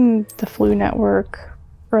 unlocking the flu network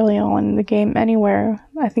early on in the game anywhere,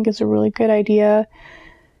 I think is a really good idea.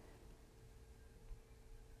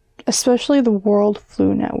 Especially the World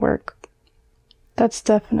Flu Network. That's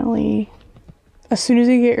definitely... As soon as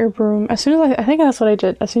you get your broom... I think that's what I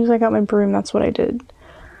did. As soon as I got my broom, that's what I did.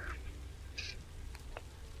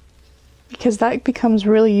 Because that becomes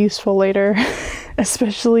really useful later.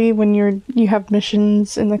 Especially when you have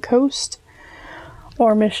missions in the coast.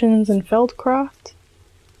 Or missions in Feldcroft.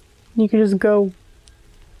 You can just go...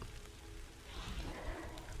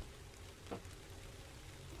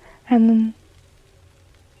 And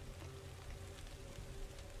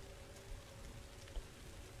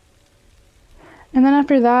then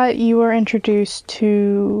after that, you are introduced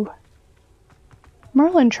to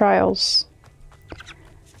Merlin trials.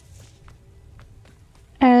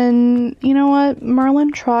 And you know what?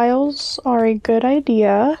 Merlin trials are a good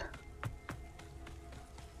idea.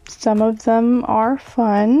 Some of them are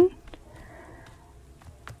fun.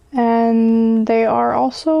 And they are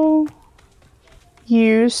also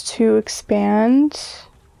used to expand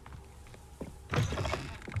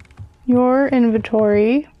your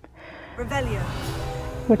inventory,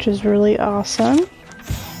 which is really awesome.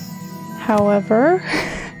 However,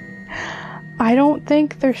 I don't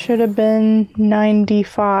think there should have been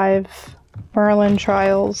 95 Merlin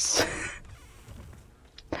trials.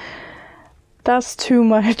 That's too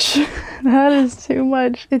much. That is too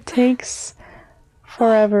much. It takes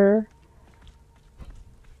forever.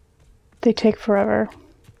 They take forever.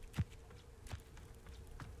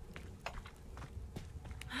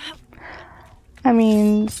 I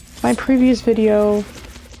mean, my previous video,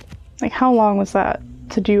 like how long was that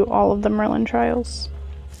to do all of the Merlin trials?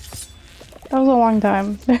 That was a long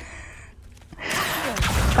time.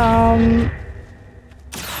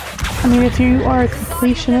 I mean, if you are a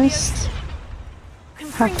completionist,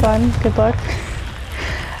 have fun, good luck.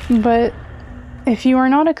 But if you are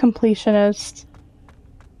not a completionist,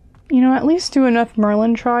 you know, at least do enough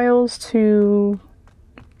Merlin trials to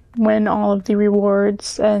win all of the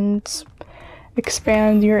rewards and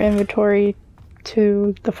expand your inventory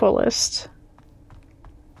to the fullest.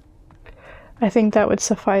 I think that would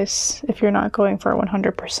suffice if you're not going for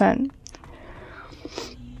 100%.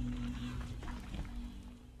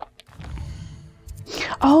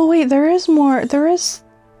 Oh wait, there is more. There is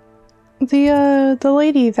the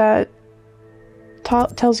lady that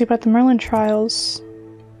tells you about the Merlin trials.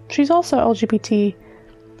 She's also LGBT.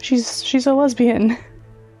 She's a lesbian.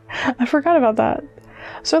 I forgot about that.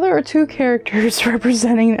 So there are two characters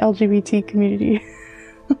representing the LGBT community.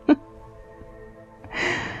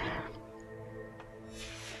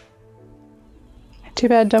 Too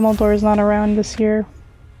bad Dumbledore's not around this year.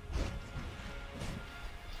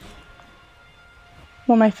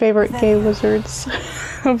 One of my favorite gay wizards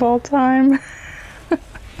of all time.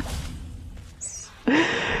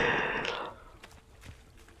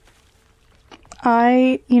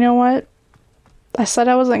 You know what? I said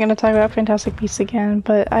I wasn't going to talk about Fantastic Beasts again,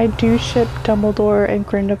 but I do ship Dumbledore and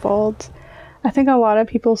Grindelwald. I think a lot of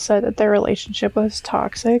people said that their relationship was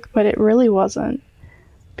toxic, but it really wasn't.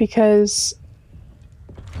 Because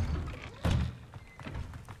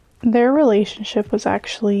their relationship was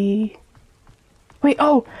actually... Wait,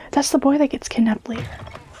 oh! That's the boy that gets kidnapped later.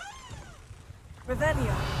 That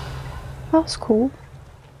was cool.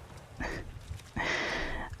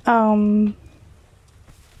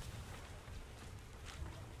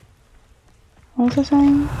 What was I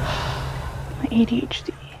saying? My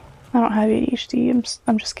ADHD. I don't have ADHD,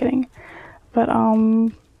 I'm just kidding. But,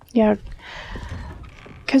 yeah.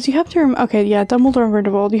 Because you have to okay, yeah, Dumbledore and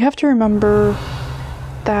Grindelwald, you have to remember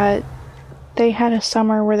that they had a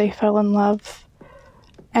summer where they fell in love.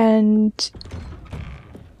 And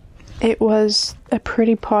it was a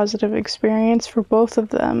pretty positive experience for both of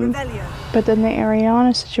them. But then the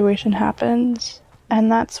Ariana situation happened,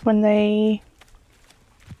 and that's when they...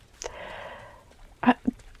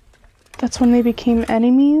 that's when they became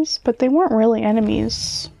enemies, but they weren't really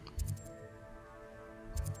enemies.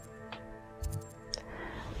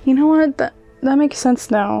 You know what? That makes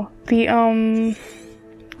sense now. The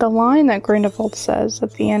line that Grindelwald says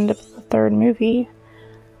at the end of the third movie,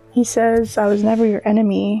 he says, "I was never your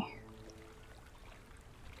enemy."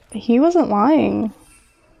 He wasn't lying.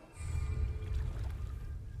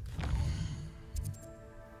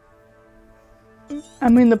 I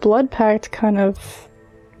mean, the Blood Pact kind of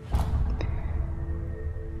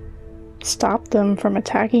stopped them from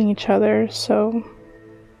attacking each other, so...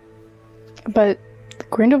 But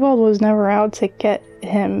Grindelwald was never out to get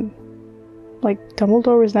him. Like,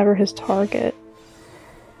 Dumbledore was never his target.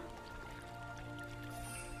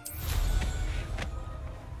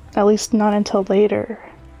 At least not until later.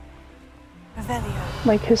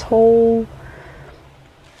 Like, his whole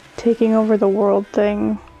taking over the world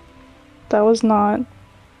thing, that was not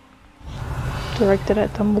directed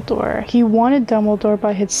at Dumbledore. He wanted Dumbledore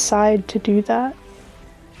by his side to do that.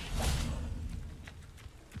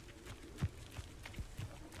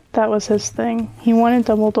 That was his thing. He wanted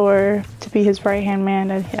Dumbledore to be his right-hand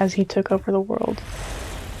man as he took over the world.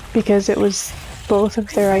 Because it was both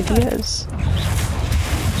of their ideas.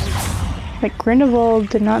 Like, Grindelwald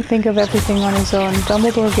did not think of everything on his own.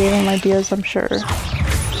 Dumbledore gave him ideas, I'm sure.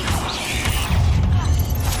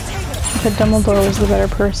 But Dumbledore was the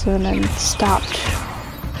better person and stopped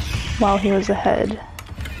while he was ahead.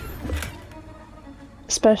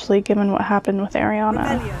 Especially given what happened with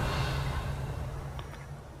Ariana.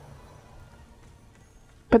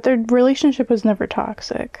 But their relationship was never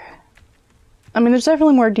toxic. I mean, there's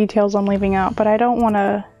definitely more details I'm leaving out, but I don't want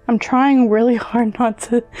to... I'm trying really hard not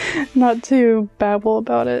to babble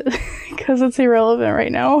about it, because it's irrelevant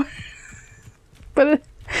right now. But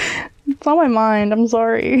it's on my mind, I'm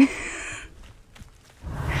sorry.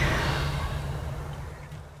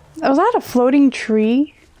 Was that a floating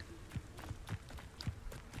tree?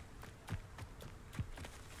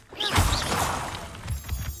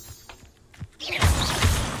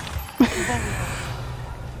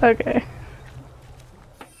 Okay.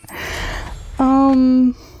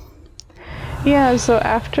 Yeah, so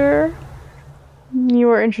after you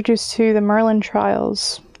were introduced to the Merlin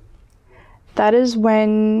trials, that is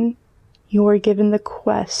when you were given the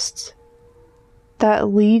quest that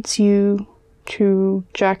leads you to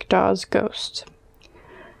Jackdaw's ghost.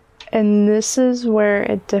 And this is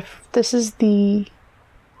where this is the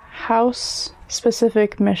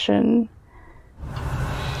house-specific mission.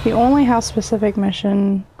 The only house-specific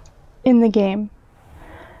mission in the game.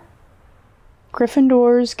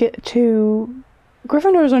 Gryffindors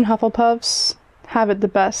and Hufflepuffs have it the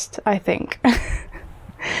best, I think.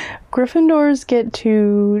 Gryffindors get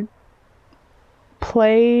to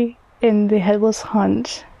play in the Headless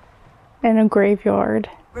Hunt in a graveyard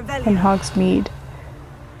in Hogsmeade.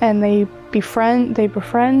 And they befriend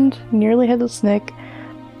Nearly Headless Nick.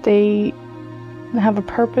 They have a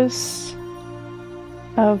purpose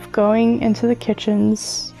of going into the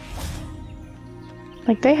kitchens.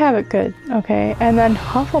 Like, they have it good, okay? And then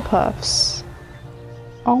Hufflepuffs,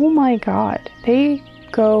 oh my god, they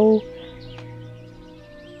go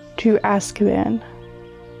to Azkaban.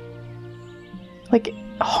 Like,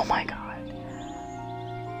 oh my god.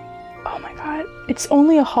 Oh my god. It's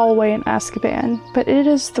only a hallway in Azkaban, but it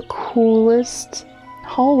is the coolest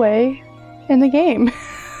hallway in the game.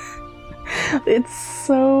 It's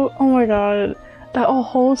so, oh my god. That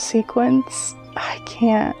whole sequence, I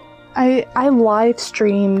can't. I live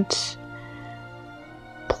streamed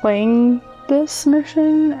playing this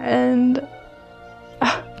mission, and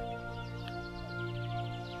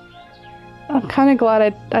I'm kind of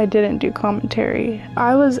glad I didn't do commentary.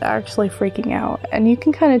 I was actually freaking out, and you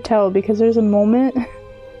can kind of tell because there's a moment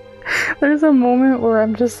where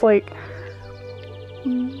I'm just like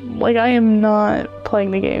I am not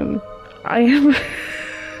playing the game. I am.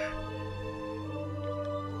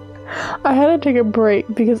 I had to take a break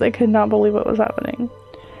because I could not believe what was happening.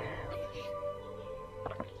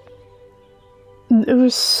 It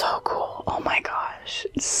was so cool. Oh my gosh.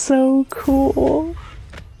 It's so cool.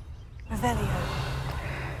 Revelio.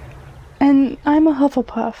 And I'm a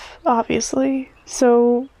Hufflepuff, obviously.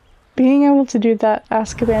 So being able to do that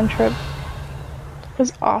Azkaban trip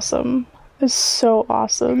was awesome. It was so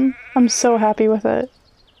awesome. I'm so happy with it.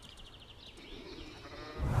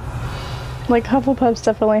 Like, Hufflepuffs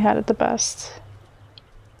definitely had it the best.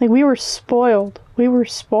 Like, we were spoiled. We were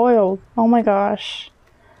spoiled. Oh my gosh.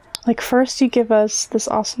 Like, first you give us this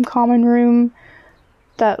awesome common room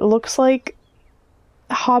that looks like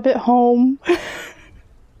Hobbit home.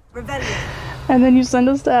 And then you send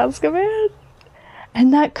us to Azkaban.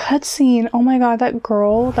 And that cutscene, oh my god, that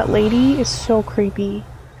girl, that lady is so creepy.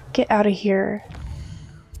 Get out of here.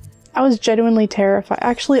 I was genuinely terrified.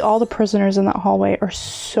 Actually, all the prisoners in that hallway are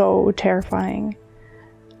so terrifying.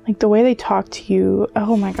 Like, the way they talk to you,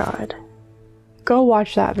 oh my god. Go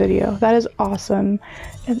watch that video. That is awesome.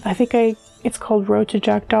 And I think it's called Road to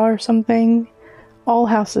Jackdaw or something. All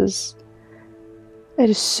houses. It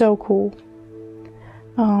is so cool.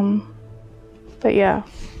 But yeah.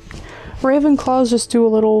 Ravenclaws just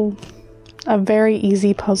do a very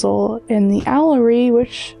easy puzzle in the Owlery,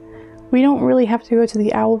 which we don't really have to go to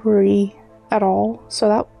the Owlery at all,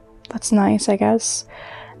 so that's nice, I guess.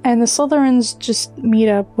 And the Slytherins just meet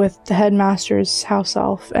up with the headmaster's house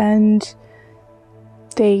elf, and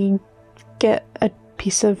they get a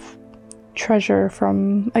piece of treasure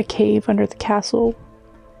from a cave under the castle.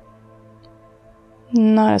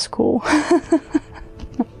 Not as cool.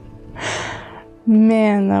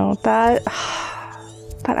 Man, though, that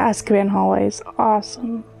Azkaban hallway is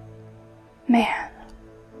awesome. Man.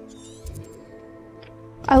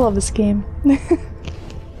 I love this game.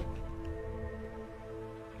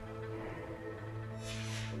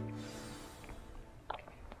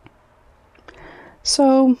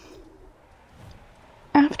 So,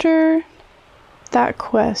 after that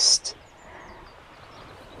quest,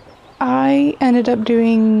 I ended up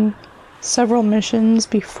doing several missions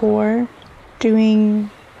before doing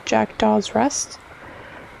Jackdaw's Rest.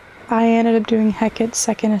 I ended up doing Hecate's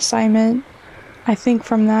second assignment. I think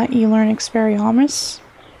from that you learn Expelliarmus,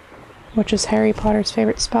 which is Harry Potter's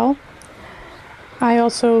favorite spell. I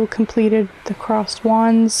also completed the Crossed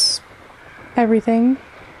Wands, everything.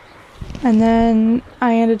 And then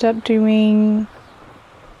I ended up doing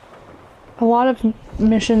a lot of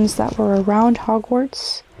missions that were around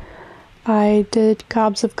Hogwarts. I did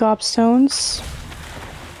Gobs of Gobstones,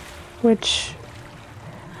 which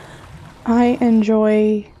I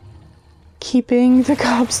enjoy keeping the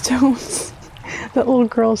gobstones. That little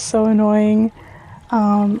girl's so annoying.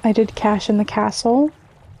 I did Cash in the Castle,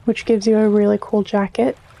 which gives you a really cool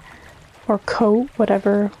jacket, or coat,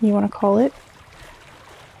 whatever you want to call it.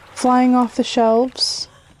 Flying off the shelves,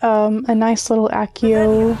 a nice little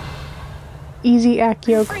Accio easy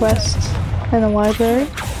Accio quest in the library.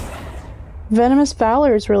 Venomous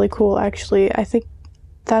Valor is really cool, actually. I think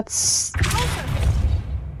that's...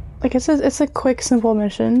 like it says, it's a quick, simple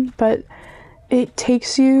mission, but it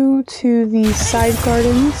takes you to the side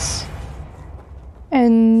gardens,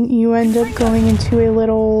 and you end up going into a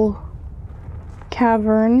little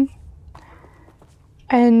cavern.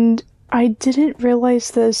 And I didn't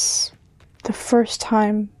realize this the first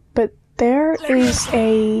time, but there is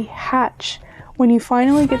a hatch when you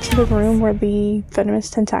finally get to the room where the venomous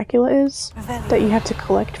tentacula is that you have to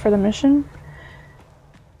collect for the mission.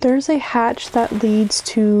 There's a hatch that leads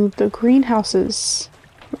to the greenhouses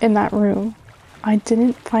in that room. I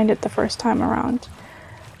didn't find it the first time around,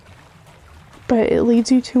 but it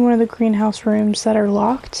leads you to one of the greenhouse rooms that are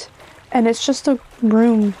locked, and it's just a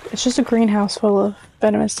room, it's just a greenhouse full of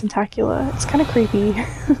venomous tentacula. It's kind of creepy.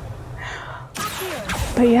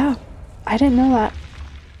 But yeah, I didn't know that.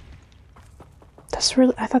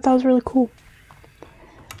 I thought that was really cool.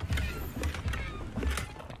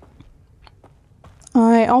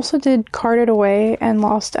 I also did Carted Away and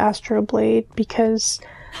Lost Astro Blade because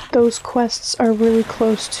those quests are really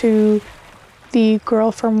close to the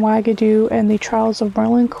Girl from Wagadu and the Trials of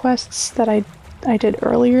Merlin quests that I did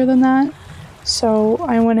earlier than that. So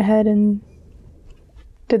I went ahead and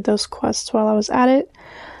did those quests while I was at it.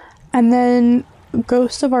 And then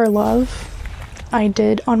Ghost of Our Love I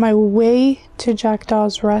did on my way to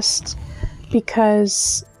Jackdaw's Rest,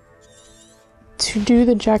 because to do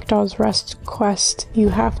the Jackdaw's Rest quest you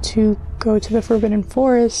have to go to the Forbidden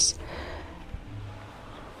Forest,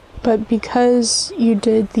 but because you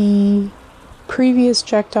did the previous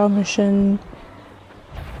Jackdaw mission,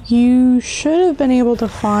 you should have been able to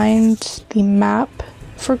find the map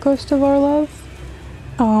for Ghost of Our Love.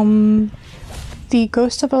 The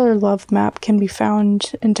Ghost of Our Love map can be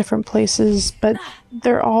found in different places, but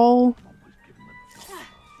they're all,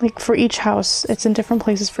 like, for each house. It's in different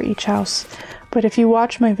places for each house. But if you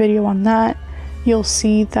watch my video on that, you'll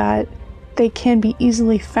see that they can be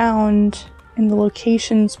easily found in the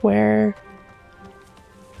locations where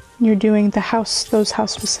you're doing the those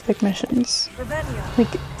house-specific missions.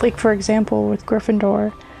 Like for example, with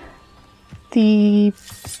Gryffindor, the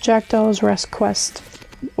Jackdaw's Rest quest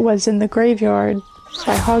was in the graveyard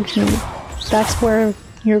by Hogsmeade. That's where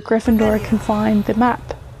your Gryffindor can find the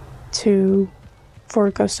map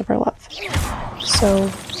for Ghost of Our Love. So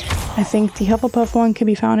I think the Hufflepuff one can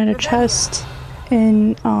be found in a chest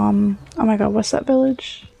in oh my god, what's that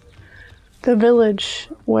village? The village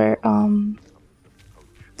where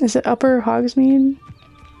is it Upper Hogsmeade?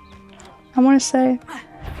 I want to say.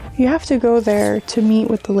 You have to go there to meet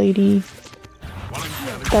with the lady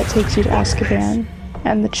that takes you to Azkaban,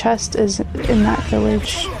 and the chest is in that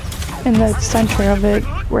village, in the center of it,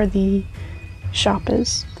 where the shop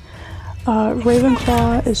is.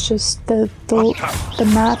 Ravenclaw is just the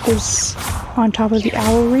map is on top of the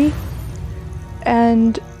Owlery,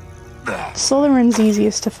 and Slytherin's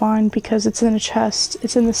easiest to find because it's in a chest.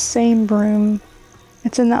 It's in the same room.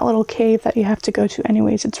 It's in that little cave that you have to go to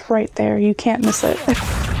anyways. It's right there. You can't miss it.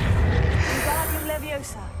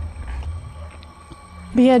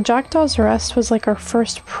 But yeah, Jackdaw's Rest was like our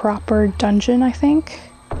first proper dungeon, I think.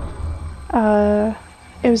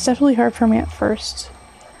 It was definitely hard for me at first,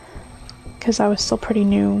 because I was still pretty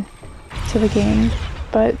new to the game.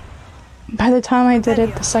 But by the time I did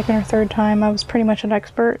it the second or third time, I was pretty much an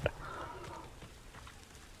expert.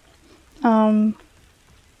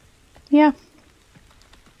 Yeah.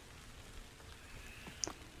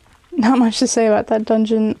 Not much to say about that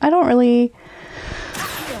dungeon. I don't really...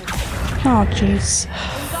 Oh, jeez.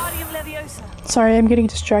 Sorry, I'm getting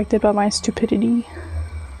distracted by my stupidity.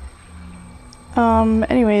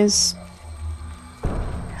 Anyways.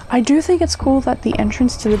 I do think it's cool that the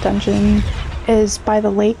entrance to the dungeon is by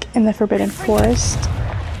the lake in the Forbidden Forest.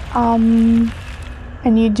 And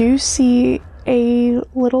you do see a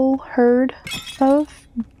little herd of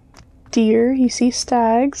deer. You see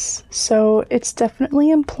stags. So it's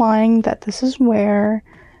definitely implying that this is where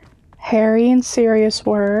Harry and Sirius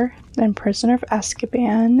were in Prisoner of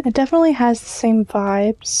Azkaban. It definitely has the same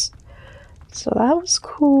vibes. So that was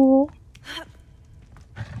cool.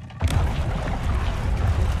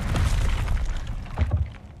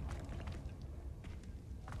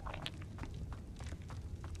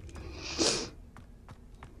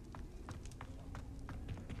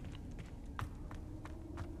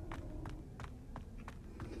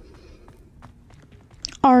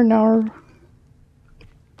 Arnar.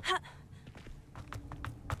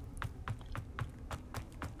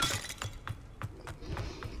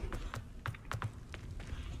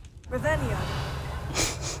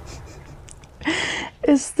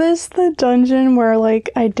 Is this the dungeon where, like,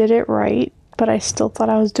 I did it right, but I still thought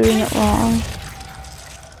I was doing it wrong?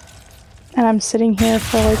 And I'm sitting here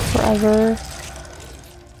for, like, forever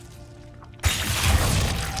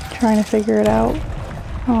trying to figure it out.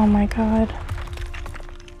 Oh my god.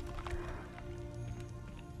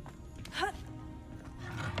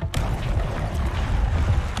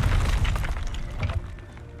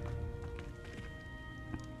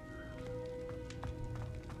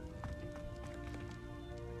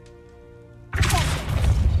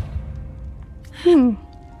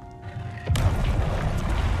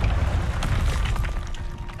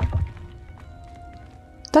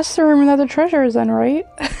 That's the room that the treasure is in, right?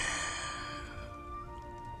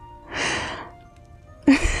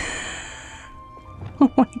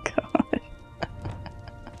 Oh my god.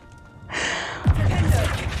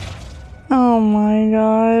 Oh my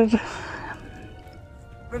god.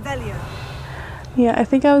 Revelio. Yeah, I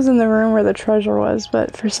think I was in the room where the treasure was,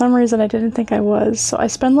 but for some reason I didn't think I was, so I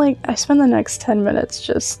spend the next 10 minutes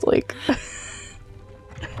just like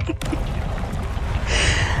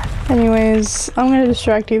Anyways, I'm gonna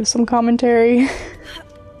distract you with some commentary.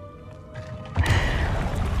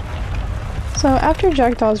 So after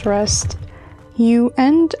Jackdaw's Rest, you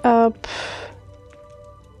end up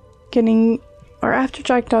getting, or after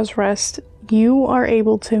Jackdaw's Rest, you are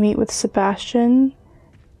able to meet with Sebastian.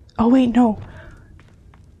 Oh wait, no.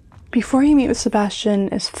 Before you meet with Sebastian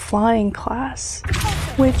is flying class,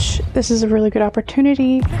 which this is a really good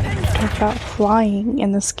opportunity to talk about flying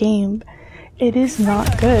in this game. It is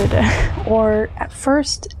not good, or at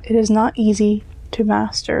first it is not easy to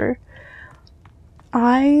master.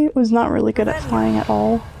 I was not really good at flying at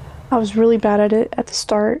all. I was really bad at it at the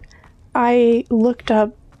start. I looked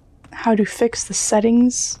up how to fix the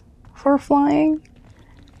settings for flying,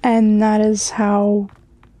 and that is how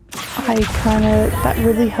that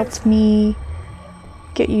really helped me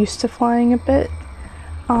get used to flying a bit.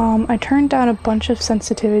 I turned down a bunch of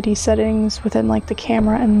sensitivity settings within like the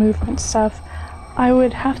camera and movement stuff. I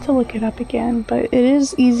would have to look it up again, but it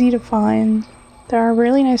is easy to find. There are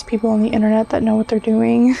really nice people on the internet that know what they're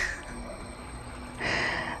doing.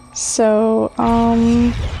 So,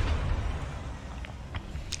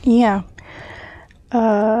 yeah.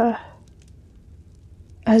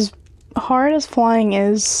 As hard as flying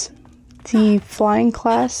is, the flying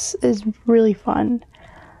class is really fun.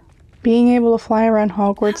 Being able to fly around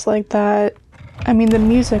Hogwarts like that, I mean, the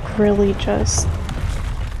music really just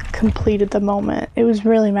completed the moment. It was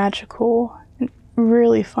really magical and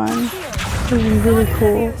really fun. It was really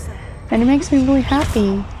cool. And it makes me really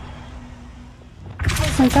happy.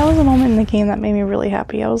 Like, that was a moment in the game that made me really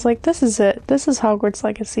happy. I was like, this is it. This is Hogwarts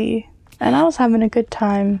Legacy. And I was having a good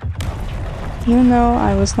time, even though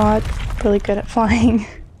I was not really good at flying.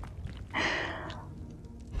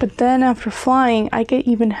 But then after flying, I get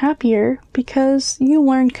even happier because you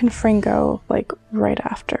learn Confringo, like, right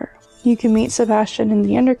after. You can meet Sebastian in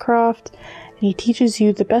the Undercroft, and he teaches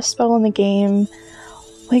you the best spell in the game.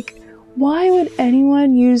 Like, why would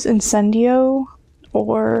anyone use Incendio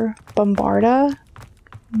or Bombarda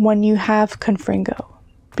when you have Confringo?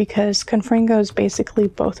 Because Confringo is basically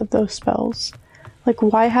both of those spells. Like,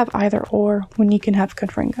 why have either or when you can have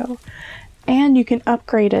Confringo? And you can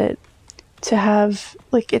upgrade it to have,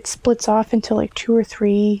 like, it splits off into like 2 or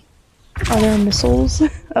 3 other missiles,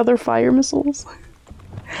 other fire missiles.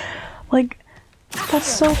 Like, that's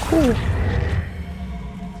so cool.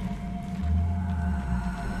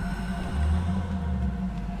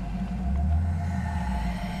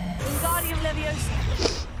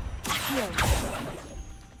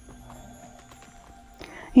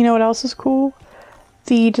 You know what else is cool?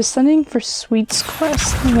 The Descending for Sweets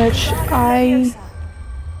quest, which I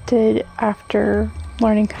did after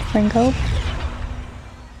learning Confringo.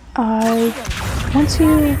 Once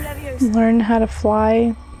you learn how to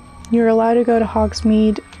fly, you're allowed to go to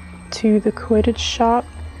Hogsmeade to the Quidditch shop,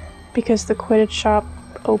 because the Quidditch shop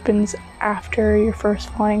opens after your first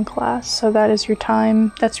flying class, so that is your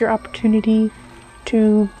time, that's your opportunity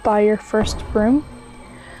to buy your first broom.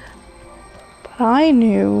 But I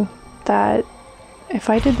knew that if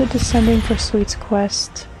I did the Descending for Sweets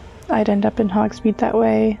quest, I'd end up in Hogsmeade that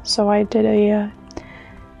way, so I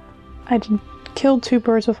killed 2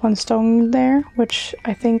 birds with 1 stone there, which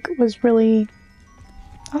I think was really,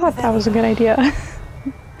 I thought that was a good idea.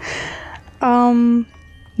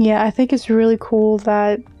 Yeah, I think it's really cool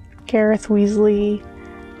that Gareth Weasley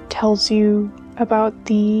tells you about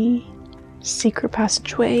the secret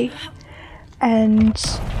passageway, and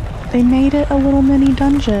they made it a little mini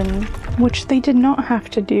dungeon, which they did not have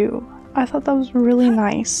to do. I thought that was really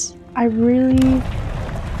nice. I really,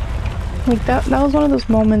 like, that was one of those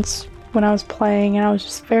moments when I was playing, and I was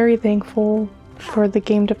just very thankful for the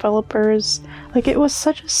game developers. Like, it was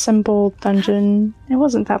such a simple dungeon. It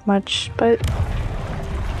wasn't that much, but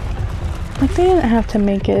like, they didn't have to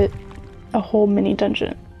make it a whole mini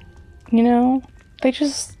dungeon, you know? They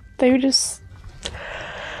were just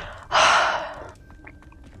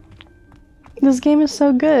this game is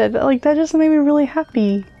so good. Like, that just made me really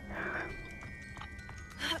happy.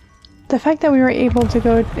 The fact that we were able to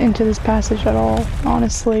go into this passage at all,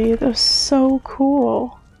 honestly, it was so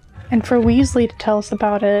cool. And for Weasley to tell us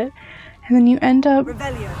about it, and then you end up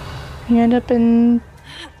in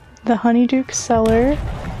the Honeyduke cellar,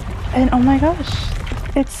 and oh my gosh,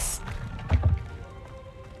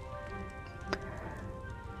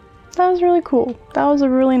 that was really cool. That was a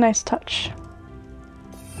really nice touch.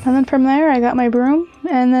 And then from there, I got my broom,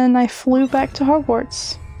 and then I flew back to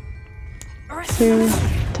Hogwarts to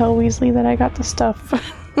tell Weasley that I got the stuff.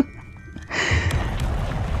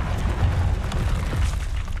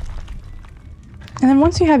 And then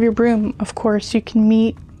once you have your broom, of course, you can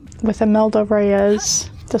meet with Imelda Reyes,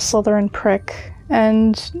 the Slytherin prick,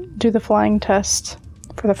 and do the flying test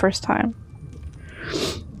for the first time.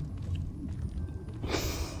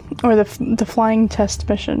 Or the flying test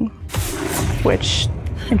mission, which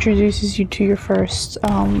introduces you to your first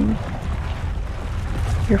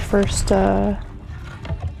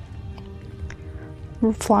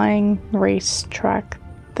flying race track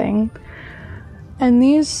thing. And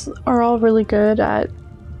these are all really good at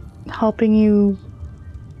helping you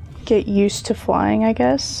get used to flying, I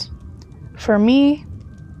guess. For me,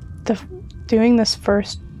 doing this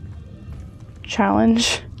first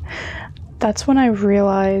challenge, that's when I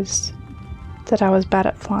realized that I was bad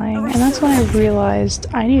at flying, and that's when I realized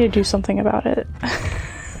I need to do something about it.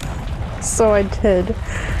 So I did,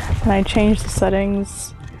 and I changed the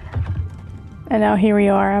settings, and now here we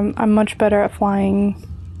are. I'm much better at flying,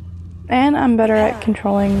 and I'm better at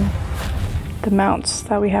controlling the mounts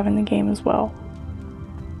that we have in the game as well.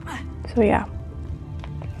 So yeah.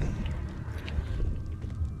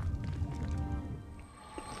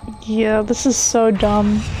 Yeah, this is so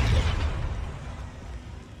dumb.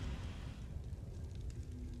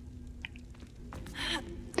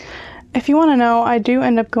 If you want to know, I do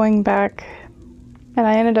end up going back, and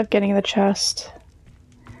I ended up getting the chest.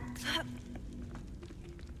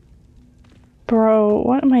 Bro,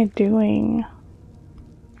 what am I doing?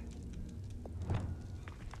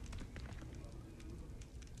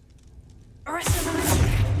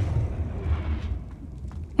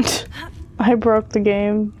 I broke the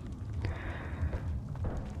game.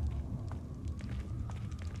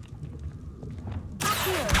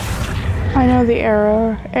 I know the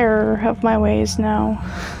error of my ways now.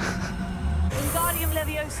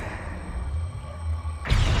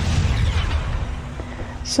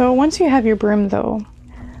 So once you have your broom though,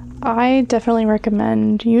 I definitely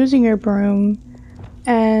recommend using your broom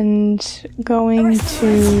and going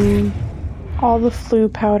to all the flue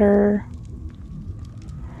powder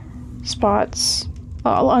spots,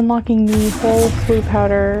 unlocking the whole flue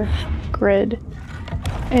powder grid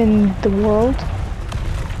in the world.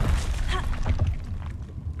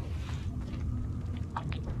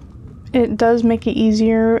 It does make it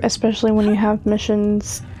easier, especially when you have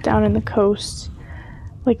missions down in the coast.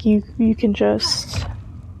 Like you can just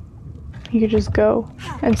go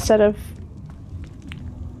instead of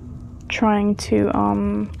trying to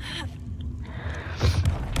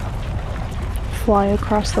fly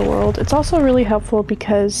across the world. It's also really helpful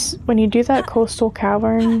because when you do that coastal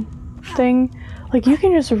cavern thing, like you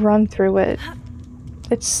can just run through it.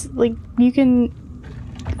 It's like you can,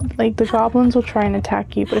 like the goblins will try and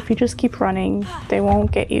attack you, but if you just keep running, they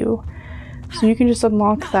won't get you. So you can just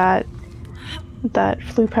unlock that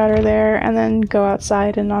flue powder there and then go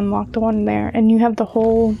outside and unlock the one there, and you have the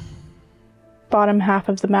whole bottom half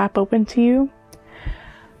of the map open to you.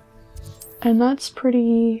 And that's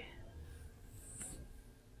pretty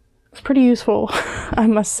useful, I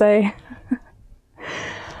must say.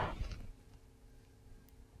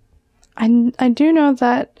 I do know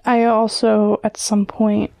that I also, at some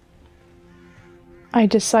point, I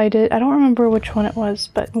decided, I don't remember which one it was,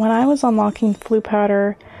 but when I was unlocking flue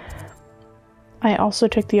powder, I also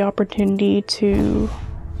took the opportunity to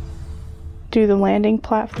do the landing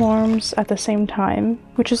platforms at the same time,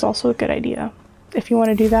 which is also a good idea. If you want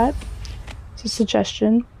to do that, it's a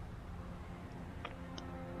suggestion.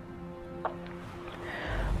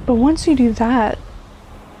 But once you do that,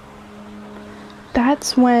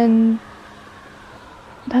 that's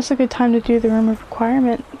a good time to do the Room of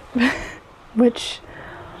Requirement. Which,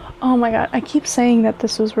 oh my god, I keep saying that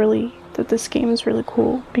this game is really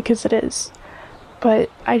cool, because it is. But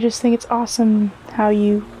I just think it's awesome how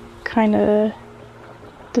you kind of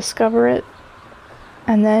discover it,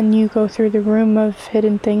 and then you go through the room of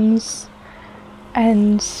hidden things,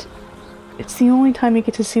 and it's the only time you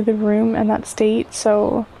get to see the room in that state,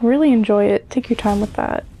 so really enjoy it. Take your time with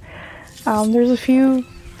that. There's a few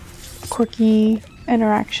quirky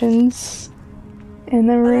interactions in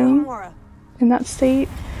the room in that state,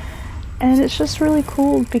 and it's just really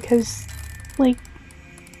cool because, like,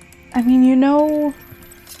 I mean, you know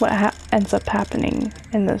what ends up happening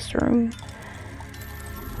in this room,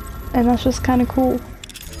 and that's just kind of cool.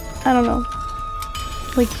 I don't know,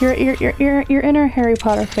 like your inner Harry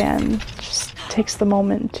Potter fan just takes the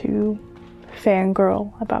moment to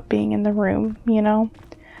fangirl about being in the room, you know?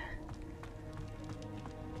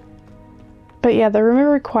 But yeah, the room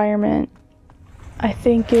of requirement, I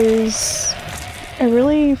think, is a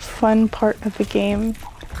really fun part of the game.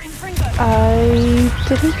 I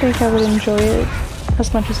didn't think I would enjoy it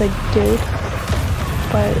as much as I did,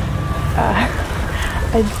 but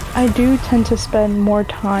I do tend to spend more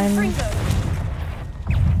time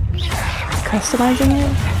customizing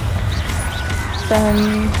it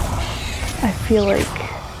than I feel like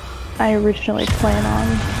I originally planned on,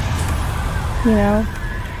 you know?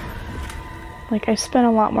 Like, I spent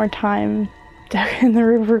a lot more time in the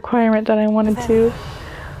room of requirement than I wanted to.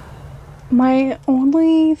 My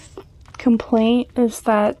only complaint is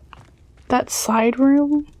that that side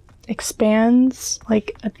room expands,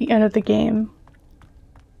 like, at the end of the game.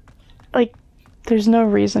 Like, there's no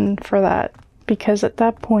reason for that, because at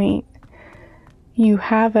that point, you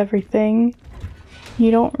have everything.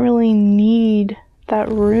 You don't really need that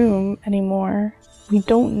room anymore. We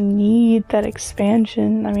don't need that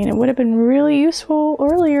expansion. I mean, it would have been really useful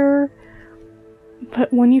earlier,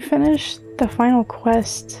 but when you finish the final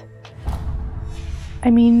quest, I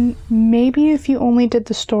mean, maybe if you only did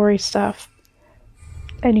the story stuff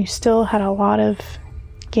and you still had a lot of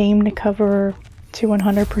game to cover to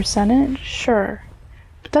 100% it, sure.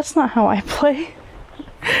 But that's not how I play.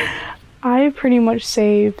 I pretty much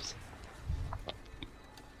saved...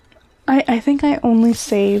 I think I only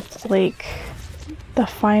saved, like, the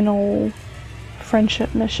final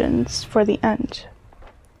friendship missions for the end.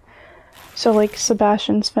 So, like,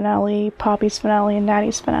 Sebastian's finale, Poppy's finale, and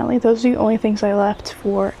Natty's finale, those are the only things I left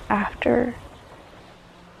for after.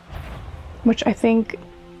 Which I think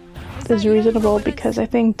is reasonable, because I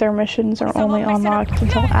think their missions are only unlocked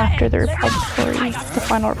until after the repository, the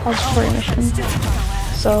final repository mission.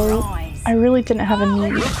 So I really didn't have a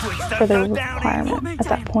need for the requirement at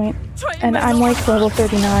that point. And I'm like level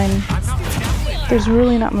 39. There's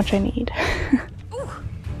really not much I need.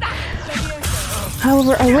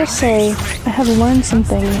 However, I will say, I have learned some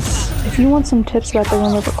things. If you want some tips about the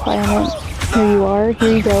room of requirement, here you are,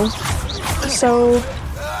 here you go. So,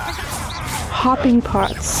 hopping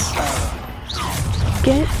pots.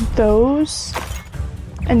 Get those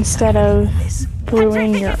instead of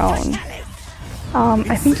brewing your own.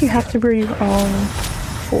 I think you have to brew your own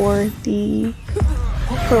for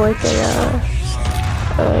like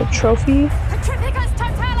a trophy.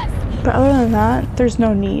 But other than that, there's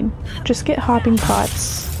no need. Just get hopping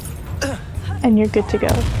pots, and you're good to go.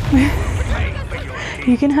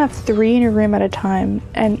 You can have 3 in your room at a time,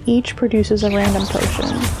 and each produces a random potion.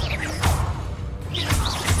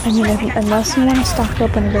 I mean, unless you want to stock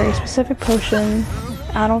up on a very specific potion,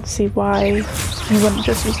 I don't see why you wouldn't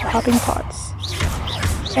just use hopping pots.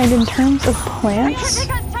 And in terms of plants,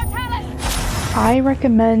 I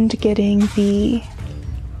recommend getting the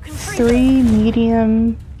 3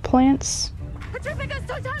 medium plants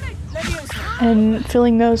and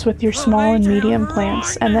filling those with your small and medium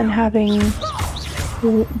plants, and then having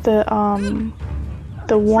the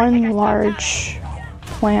 1 large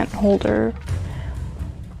plant holder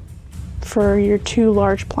for your 2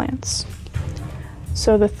 large plants.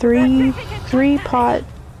 So the 3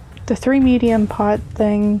 medium pot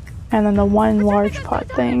thing, and then the 1 large pot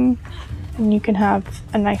thing, and you can have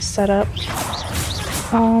a nice setup.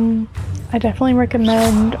 I definitely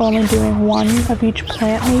recommend only doing 1 of each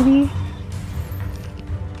plant, maybe.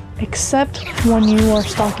 Except when you are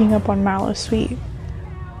stocking up on mallow sweet.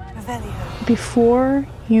 Before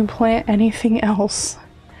you plant anything else,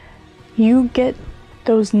 you get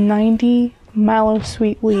those 90 mallow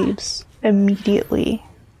sweet leaves immediately.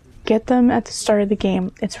 Get them at the start of the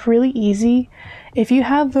game. It's really easy. If you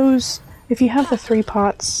have the 3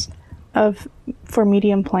 pots for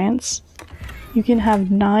medium plants, you can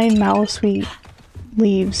have 9 mallow sweet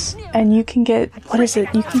leaves, and you can get, what is it?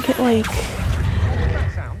 You can get like,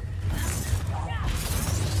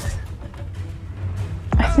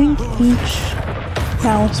 I think each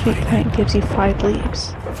mallow sweet plant gives you 5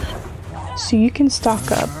 leaves. So you can stock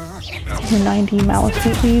up your 90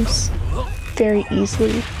 Malachite leaves very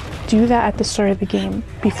easily. Do that at the start of the game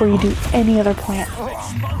before you do any other plant.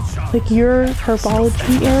 Like your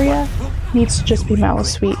herbology area needs to just be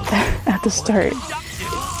Malasuite at the start,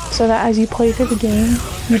 so that as you play through the game,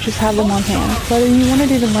 you just have them on hand. Whether you want to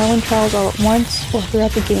do the Merlin trials all at once or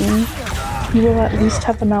throughout the game, you will at least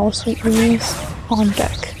have the Malasuite leaves on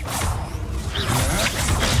deck.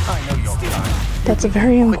 That's a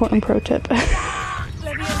very important pro tip.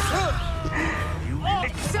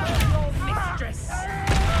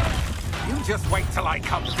 You just wait till I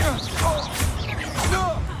come.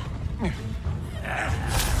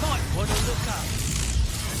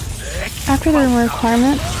 After the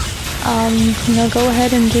requirement, you know, go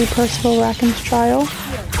ahead and do Percival Rackham's trial.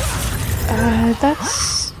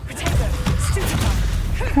 That's...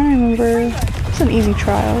 I'm trying to remember. It's an easy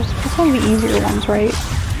trial. It's one of the easier ones, right?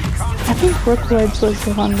 I think Brookwood's was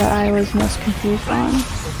the one that I was most confused on,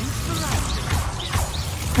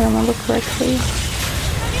 if I remember correctly.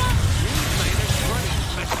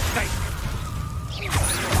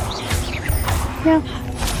 Yeah.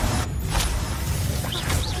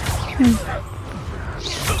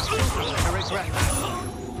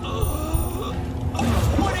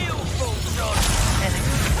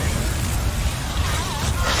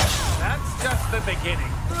 That's just the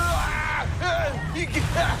beginning.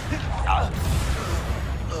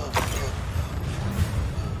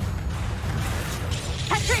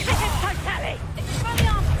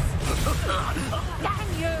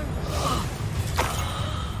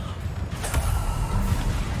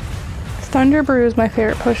 Thunder Brew is my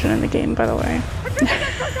favorite potion in the game, by the way.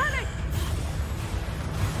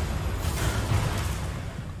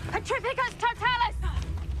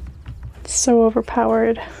 It's so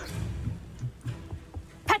overpowered.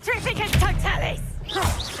 Petrificus totalis!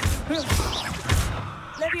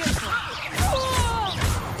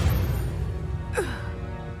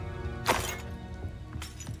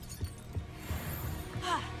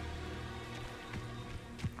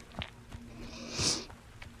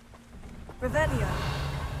 Revelio.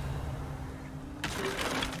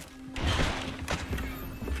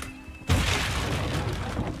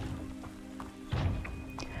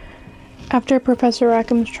 After Professor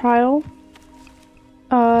Rackham's trial,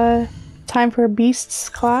 time for a Beasts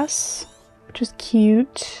class, which is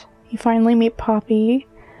cute. You finally meet Poppy,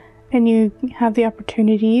 and you have the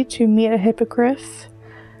opportunity to meet a hippogriff.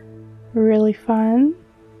 Really fun.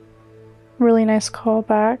 Really nice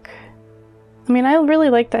callback. I mean, I really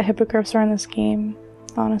like that hippogriffs are in this game,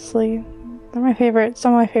 honestly. They're my favorite,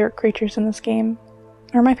 some of my favorite creatures in this game.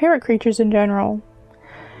 Or my favorite creatures in general.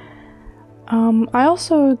 I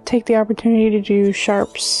also take the opportunity to do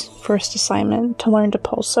Sharp's first assignment to learn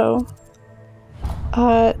Depulso.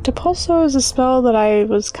 Depulso is a spell that I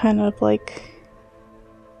was kind of like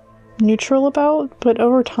neutral about, but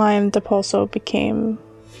over time Depulso became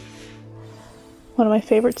one of my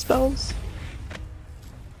favorite spells.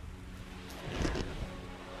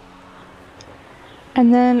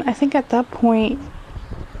 And then I think at that point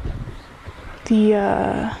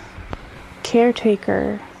the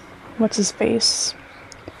caretaker, what's his face,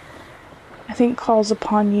 I think calls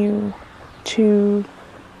upon you to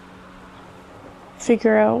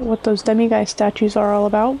figure out what those demiguise statues are all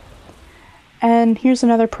about. And here's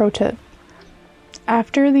another pro tip.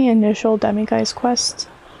 After the initial demiguise quest,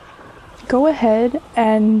 go ahead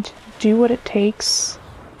and do what it takes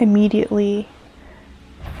immediately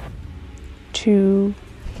to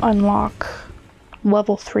unlock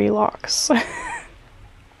level 3 locks.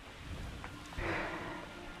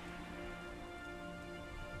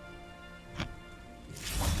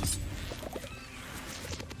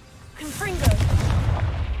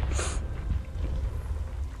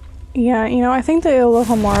 Yeah, you know, I think the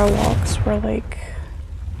Ilohomara locks were like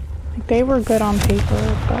they were good on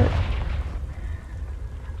paper, but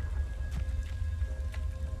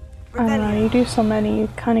I don't know, you do so many, you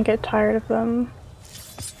kind of get tired of them.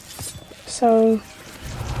 So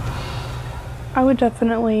I would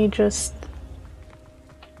definitely just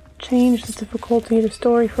change the difficulty to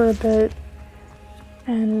story for a bit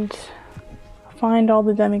and find all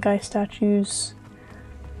the demiguise statues.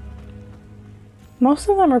 Most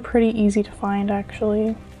of them are pretty easy to find,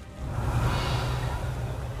 actually.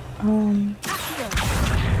 I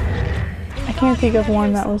can't think of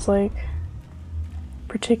one that was like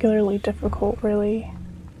particularly difficult, really.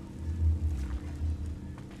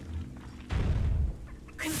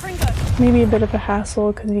 Maybe a bit of a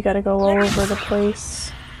hassle because you gotta go all over the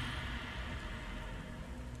place.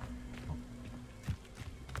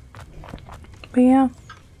 But yeah.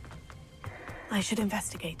 I should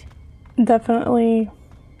investigate. Definitely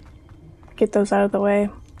get those out of the way.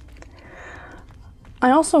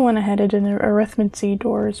 I also went ahead and did arithmancy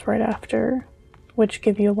doors right after, which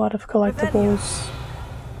give you a lot of collectibles.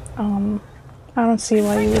 I don't see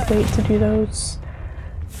why you would wait to do those.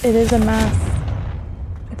 It's a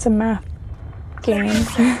math game.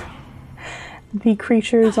 The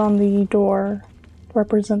creatures on the door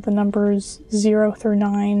represent the numbers 0 through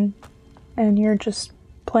 9, and you're just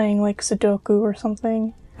playing like Sudoku or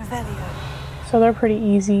something. So they're pretty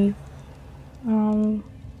easy.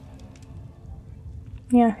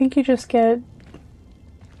 Yeah, I think you just get...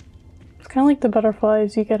 It's kind of like the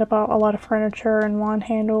butterflies. You get about a lot of furniture and wand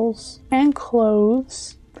handles and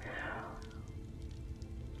clothes.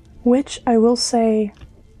 Which I will say,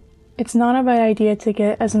 it's not a bad idea to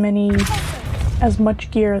get as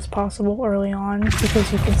much gear as possible early on,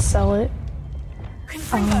 because you can sell it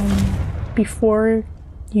before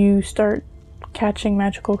you start catching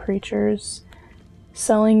magical creatures.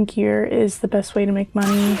 Selling gear is the best way to make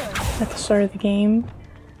money at the start of the game.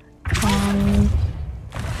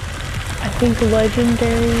 I think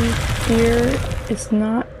legendary gear is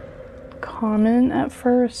not common at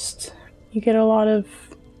first. You get a lot of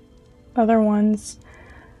other ones,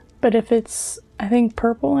 but if it's, I think,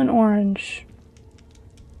 purple and orange,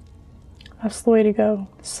 that's the way to go.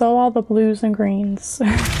 Sell all the blues and greens.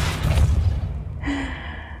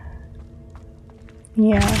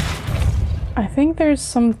 Yeah. I think there's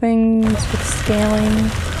some things with scaling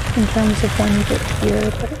in terms of when you get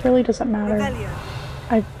gear, but it really doesn't matter.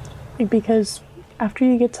 Because after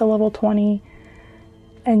you get to level 20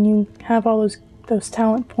 and you have all those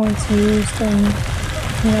talent points used, and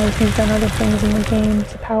you know, if you've done other things in the game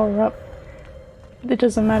to power up, it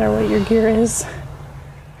doesn't matter what your gear is.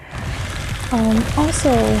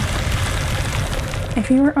 Also, if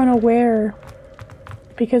you were unaware,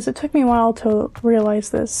 because it took me a while to realize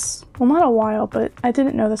this, well, not a while, but I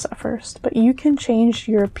didn't know this at first, but you can change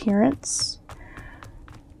your appearance.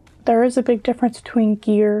 There is a big difference between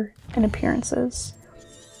gear and appearances.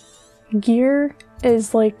 Gear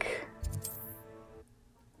is like...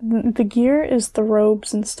 The gear is the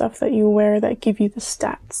robes and stuff that you wear that give you the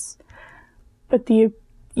stats. But you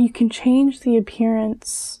can change the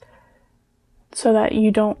appearance so that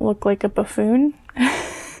you don't look like a buffoon.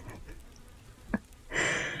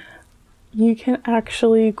 You can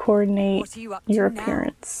actually coordinate your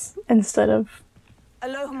appearance instead of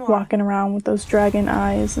walking around with those dragon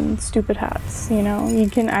eyes and stupid hats, you know? You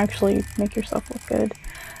can actually make yourself look good.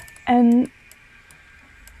 And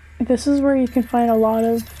this is where you can find a lot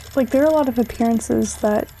of, like, there are a lot of appearances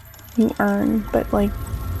that you earn, but like,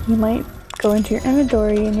 you might go into your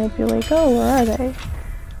inventory and you'll be like, oh, where are they?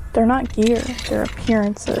 They're not gear, they're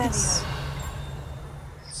appearances.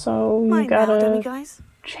 So you gotta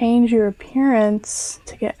change your appearance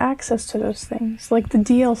to get access to those things. Like the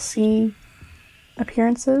DLC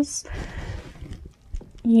appearances,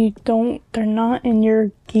 they're not in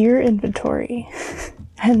your gear inventory.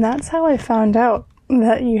 And that's how I found out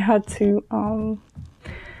that you had to,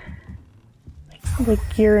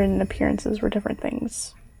 like gear and appearances were different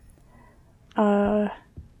things.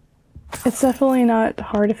 It's definitely not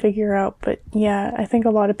hard to figure out, but yeah, I think a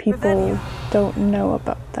lot of people don't know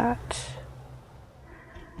about that.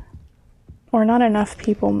 Or not enough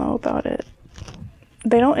people know about it.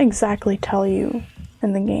 They don't exactly tell you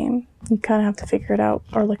in the game. You kind of have to figure it out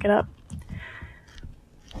or look it up.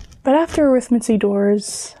 But after arithmancy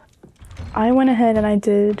doors, I went ahead and I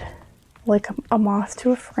did like a moth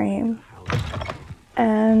to a frame,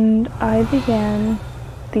 and I began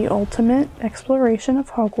the ultimate exploration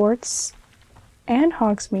of Hogwarts and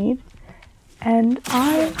Hogsmeade, and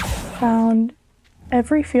I found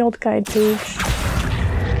every field guide page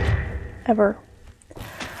ever.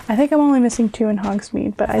 I think I'm only missing 2 in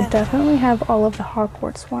Hogsmeade, but I definitely have all of the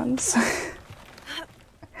Hogwarts ones.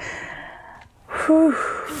 Whew.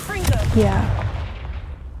 Yeah.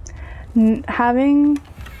 Having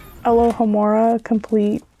Alohomora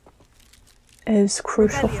complete is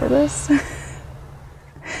crucial for this.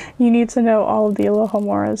 You need to know all of the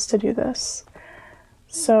Alohomoras to do this.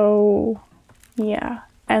 So, yeah.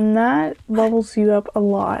 And that levels you up a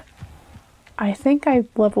lot. I think I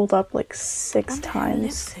leveled up like 6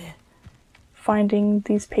 times finding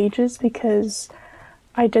these pages because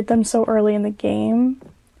I did them so early in the game,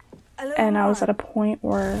 and I was at a point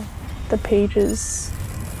where the pages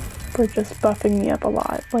were just buffing me up a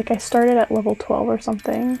lot. Like I started at level 12 or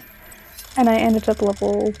something, and I ended up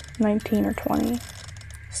level 19 or 20.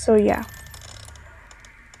 So yeah.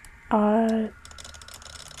 And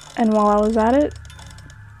while I was at it,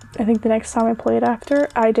 I think the next time I played after,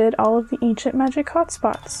 I did all of the ancient magic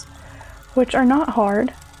hotspots, which are not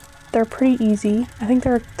hard. They're pretty easy. I think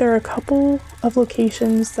there are a couple of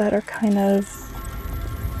locations that are kind of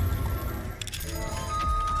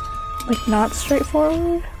like not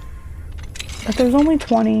straightforward, but there's only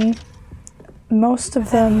 20. Most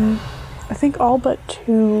of them, I think all but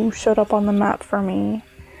 2 showed up on the map for me.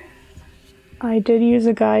 I did use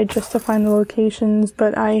a guide just to find the locations,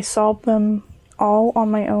 but I solved them all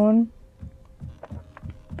on my own.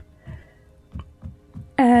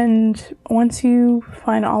 And once you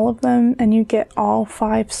find all of them and you get all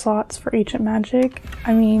 5 slots for ancient magic,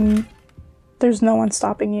 I mean, there's no one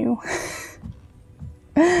stopping you.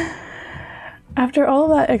 After all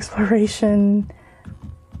of that exploration,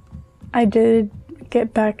 I did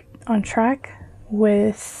get back on track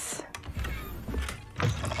with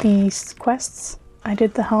these quests. I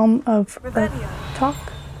did the Helm of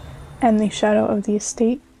Talk and the Shadow of the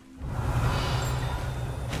Estate,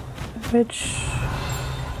 which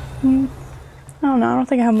I don't know, I don't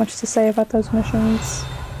think I have much to say about those missions.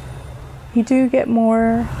 You do get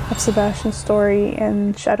more of Sebastian's story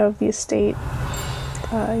in Shadow of the Estate.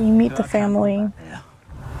 You meet the family,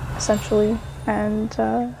 essentially, and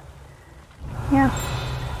yeah.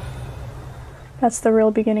 That's the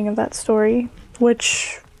real beginning of that story,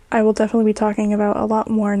 which I will definitely be talking about a lot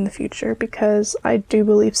more in the future, because I do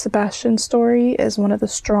believe Sebastian's story is one of the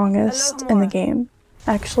strongest in the game.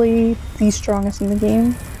 Actually, the strongest in the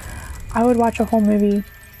game. I would watch a whole movie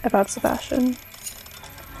about Sebastian.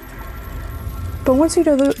 But once you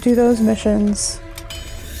do those missions,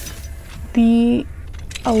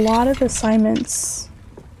 a lot of assignments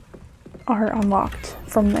are unlocked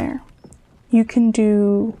from there. You can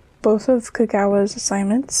do both of Kagawa's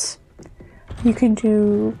assignments. You can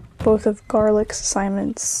do both of Garlic's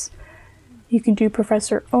assignments. You can do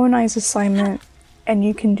Professor Onai's assignment, and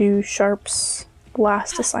you can do Sharp's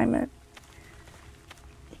last assignment.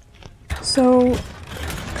 So,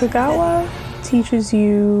 Kagawa teaches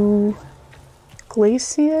you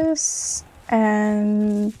Glacius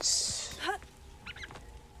and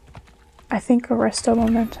I think Arresto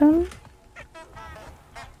Momentum,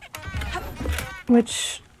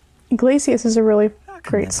 which Glacius is a really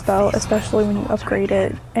great spell, especially when you upgrade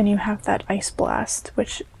it and you have that Ice Blast,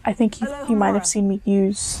 which I think you might have seen me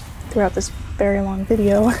use throughout this very long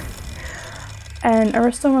video. And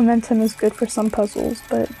Arresto Momentum is good for some puzzles,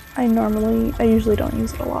 but I usually don't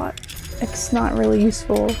use it a lot. It's not really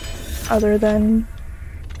useful other than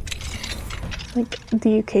like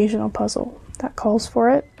the occasional puzzle that calls for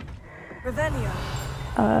it.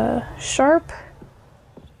 Sharp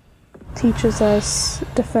teaches us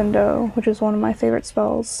Defendo, which is one of my favorite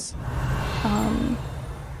spells.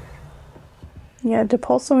 Yeah,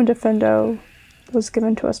 Depulso and Defendo was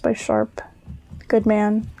given to us by Sharp. Good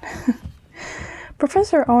man.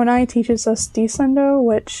 Professor Onai teaches us Descendo,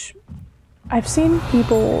 which I've seen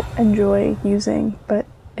people enjoy using, but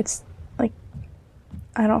it's like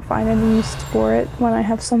I don't find any use for it when I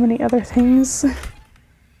have so many other things.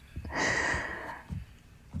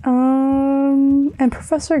 And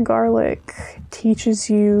Professor Garlic teaches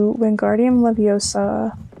you Wingardium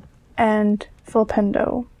Leviosa and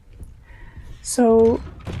Flipendo. So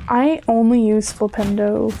I only use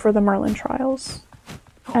Flipendo for the Merlin trials.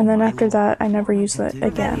 And then after that, I never use it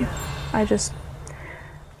again. I don't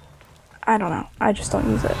know. I just don't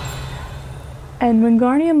use it. And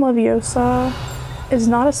Wingardium Leviosa is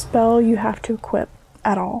not a spell you have to equip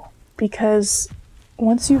at all, because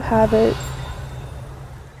once you have it,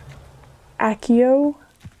 Accio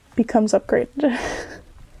becomes upgraded.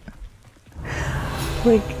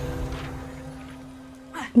 Like,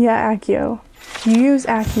 yeah, Accio. You use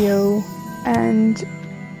Accio, and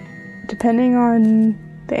depending on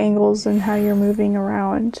the angles and how you're moving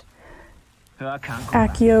around,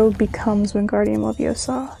 Accio becomes Wingardium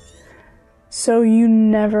Leviosa. So you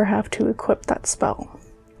never have to equip that spell.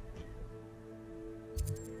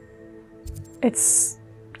 It's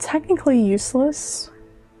technically useless,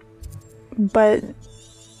 but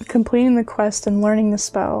completing the quest and learning the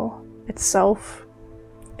spell itself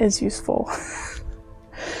is useful.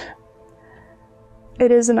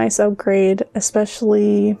 It is a nice upgrade,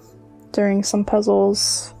 especially during some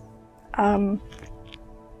puzzles.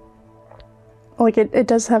 Like it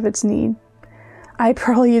does have its need. I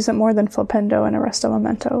probably use it more than Flipendo and Arresto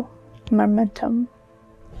Momentum.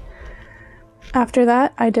 After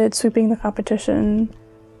that, I did Sweeping the Competition,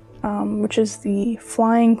 which is the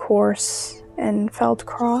flying course in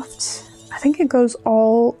Feldcroft. I think it goes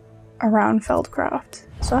all around Feldcroft,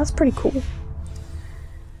 so that's pretty cool.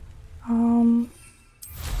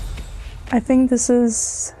 I think this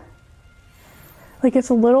is, like, it's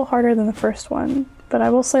a little harder than the first one, but I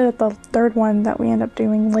will say that the third one that we end up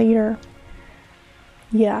doing later,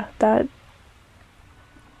 yeah,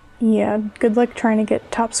 good luck trying to get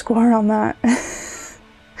top score on that.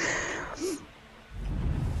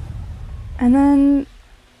 And then,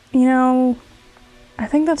 you know, I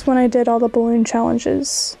think that's when I did all the balloon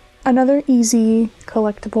challenges. Another easy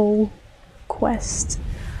collectible quest.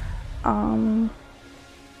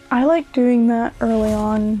 I like doing that early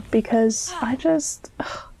on because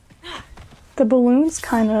the balloons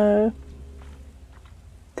kind of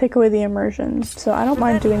take away the immersion, so I don't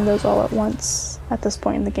mind doing those all at once at this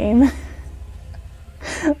point in the game.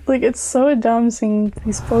 Like, it's so dumb seeing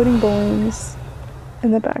these floating balloons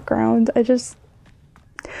in the background. I just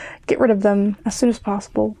get rid of them as soon as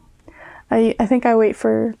possible. I think I wait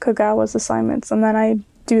for Kogawa's assignments and then I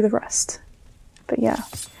do the rest. But yeah.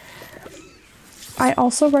 I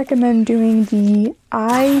also recommend doing the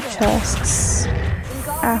eye chests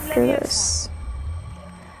after this.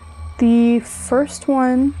 The first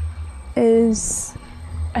one is,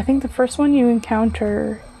 I think the first one you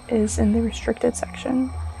encounter is in the restricted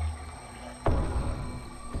section.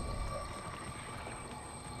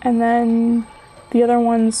 And then the other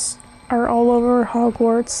ones are all over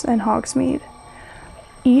Hogwarts and Hogsmeade.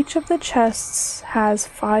 Each of the chests has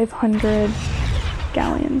 500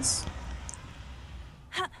 galleons.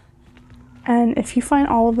 And if you find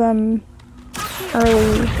all of them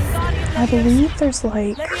early, I believe there's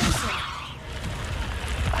like,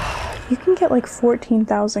 you can get like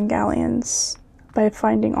 14,000 galleons by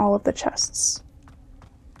finding all of the chests.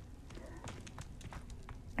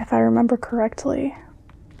 If I remember correctly.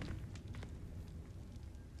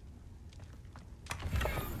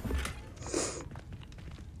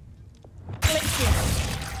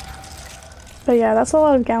 But yeah, that's a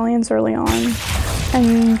lot of galleons early on.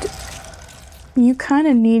 And you kind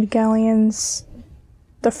of need galleons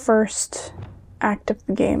the first act of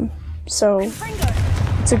the game, so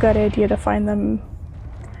it's a good idea to find them.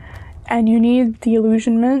 And you need the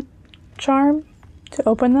illusionment charm to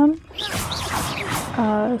open them.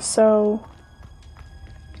 So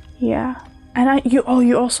yeah, and you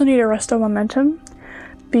also need Arresto Momentum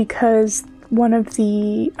because one of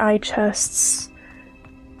the eye chests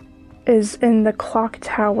is in the clock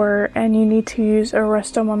tower, and you need to use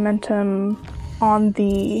Arresto Momentum on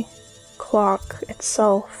the clock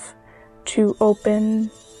itself to open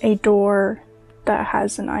a door that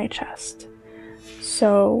has an eye chest.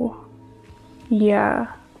 So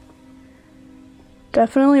yeah,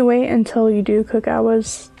 definitely wait until you do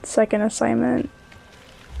Kogawa's second assignment.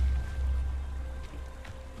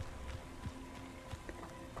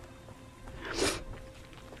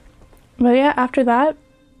 But yeah, after that,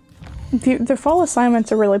 the fall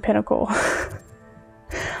assignments are really pinnacle.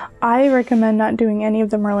 I recommend not doing any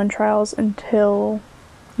of the Merlin trials until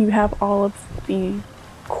you have all of the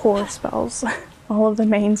core spells, all of the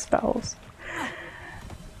main spells.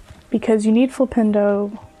 Because you need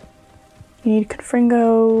Flipendo, you need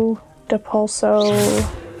Confringo, Depulso.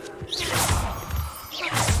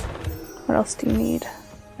 What else do you need?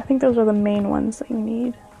 I think those are the main ones that you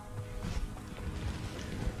need.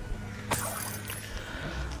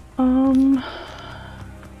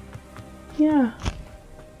 Yeah.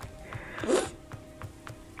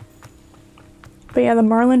 But yeah, the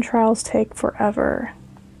Merlin trials take forever.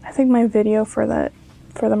 I think my video for the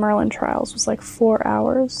Merlin trials was like 4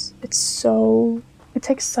 hours. It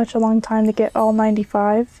takes such a long time to get all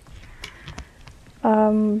 95.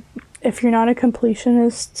 If you're not a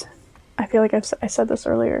completionist, I feel like I said this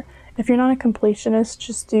earlier. If you're not a completionist,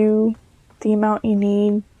 just do the amount you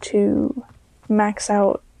need to max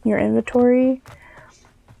out your inventory.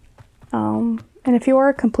 And if you are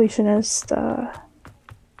a completionist,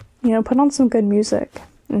 you know, put on some good music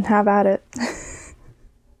and have at it.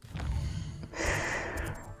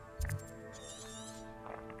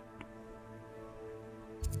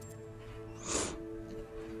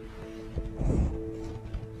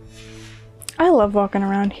 I love walking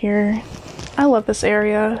around here. I love this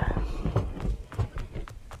area.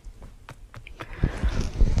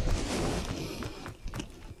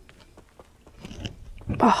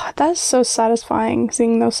 Oh, that's so satisfying,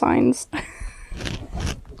 seeing those signs.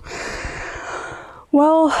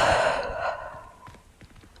 Well,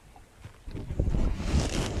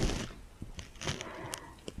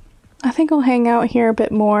 I think I'll hang out here a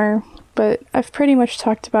bit more, but I've pretty much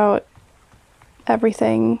talked about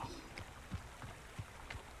everything.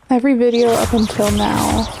 Every video up until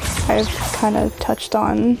now, I've kind of touched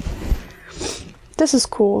on. This is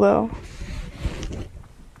cool, though.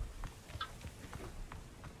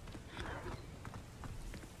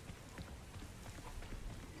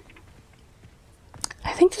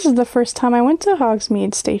 I think this is the first time I went to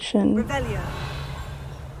Hogsmeade Station. Revelio.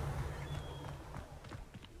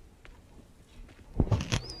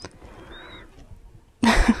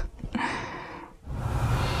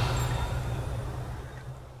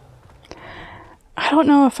 don't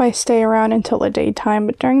know if I stay around until the daytime,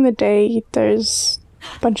 but during the day, there's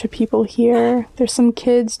a bunch of people here. There's some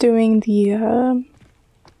kids doing the,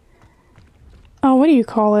 oh, what do you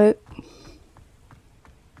call it?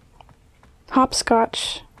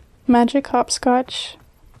 Hopscotch. Magic hopscotch.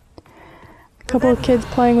 A couple of kids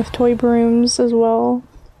playing with toy brooms as well.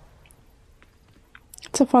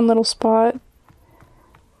 It's a fun little spot.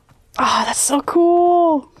 Ah, that's so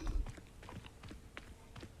cool!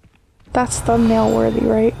 That's thumbnail worthy,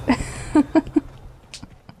 right?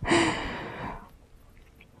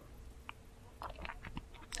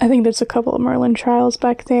 I think there's a couple of Merlin trials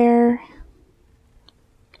back there.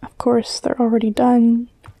 Of course, they're already done.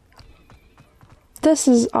 This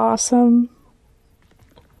is awesome.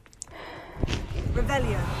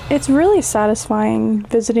 It's really satisfying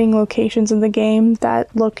visiting locations in the game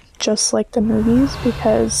that look just like the movies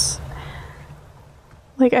because,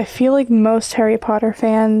 like, I feel like most Harry Potter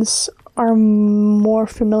fans are more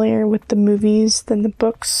familiar with the movies than the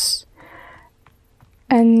books.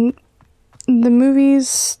 And the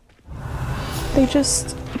movies, they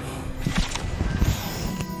just,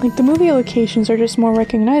 like, the movie locations are just more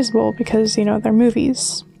recognizable because, you know, they're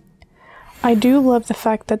movies. I do love the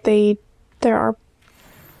fact that there are,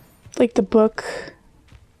 like, the books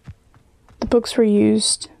were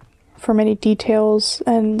used for many details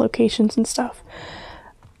and locations and stuff.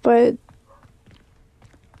 But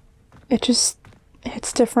it's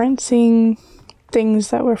different seeing things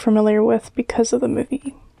that we're familiar with because of the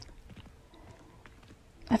movie.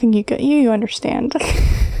 I think you understand.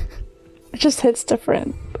 It just hits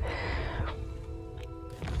different.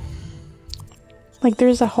 Like,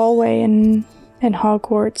 there's a hallway in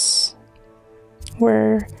Hogwarts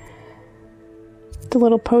where the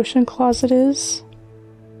little potion closet is,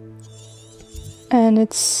 and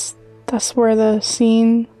that's where a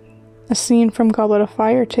scene from Goblet of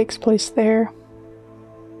Fire takes place there.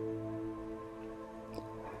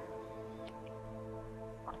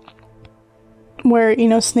 Where, you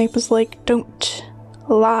know, Snape was like, "Don't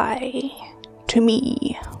lie to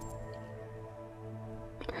me."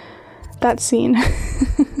 That scene.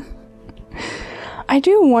 I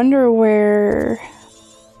do wonder where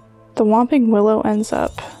the Whomping Willow ends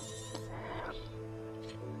up.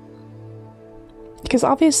 Because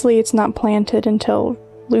obviously it's not planted until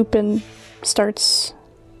Lupin starts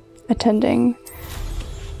attending.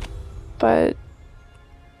 But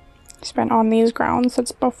he's been on these grounds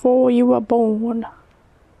since before you were born.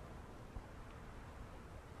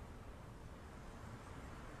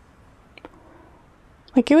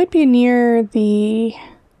 Like, it would be near the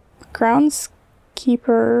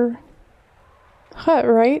groundskeeper hut,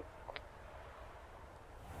 right?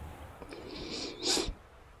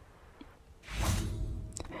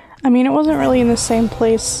 I mean, it wasn't really in the same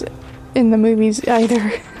place in the movies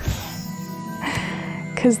either.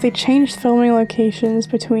 Because they changed filming locations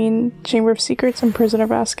between Chamber of Secrets and Prisoner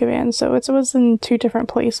of Azkaban, so it was in two different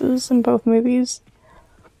places in both movies.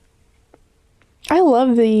 I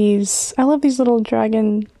love these. I love these little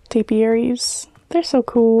dragon topiaries. They're so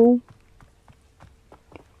cool.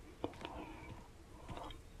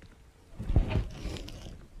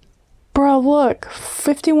 Bro, look.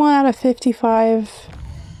 51 out of 55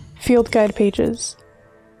 field guide pages.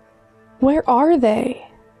 Where are they?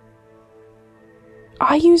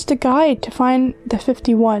 I used a guide to find the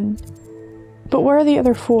 51. But where are the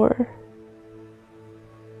other 4?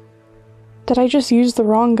 Did I just use the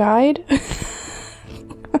wrong guide?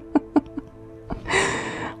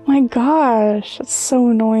 My gosh, that's so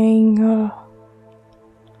annoying.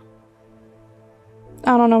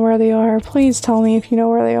 I don't know where they are. Please tell me if you know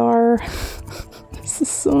where they are. This is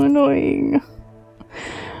so annoying.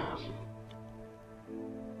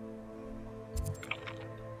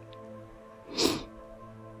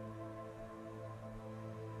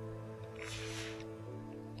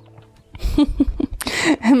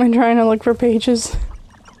 Am I trying to look for pages?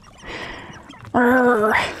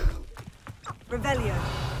 Arrgh. Revelio.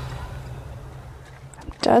 I'm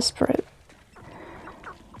desperate.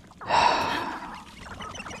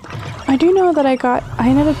 I do know that I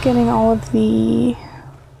ended up getting all of the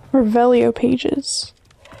Revelio pages.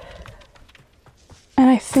 And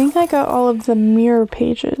I think I got all of the mirror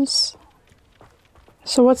pages.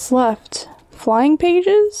 So what's left? Flying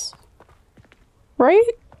pages? Right?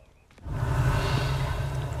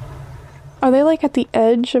 Are they like at the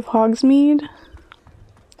edge of Hogsmeade?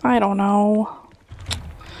 I don't know.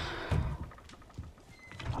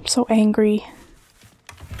 I'm so angry.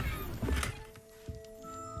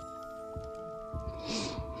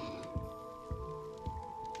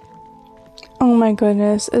 Oh my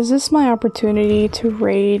goodness, is this my opportunity to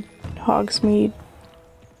raid Hogsmeade?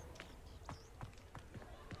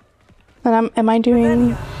 am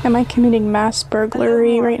I committing mass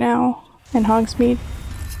burglary right now in Hogsmeade?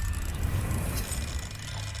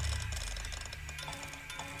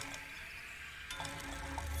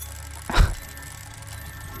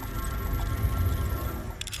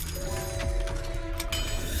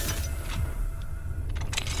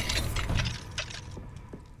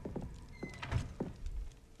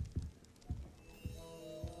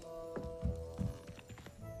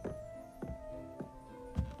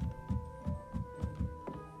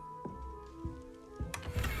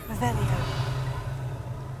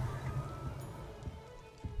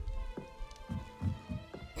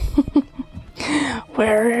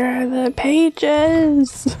 Where are the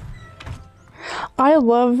pages? I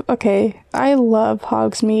love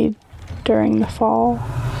Hogsmeade during the fall.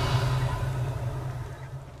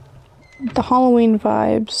 The Halloween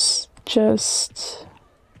vibes, just...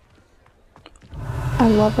 I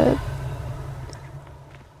love it.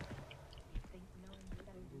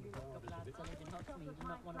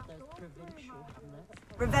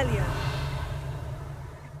 Revelio.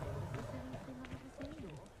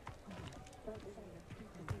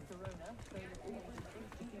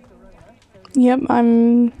 Yep,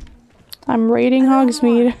 I'm raiding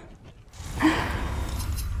Hogsmeade.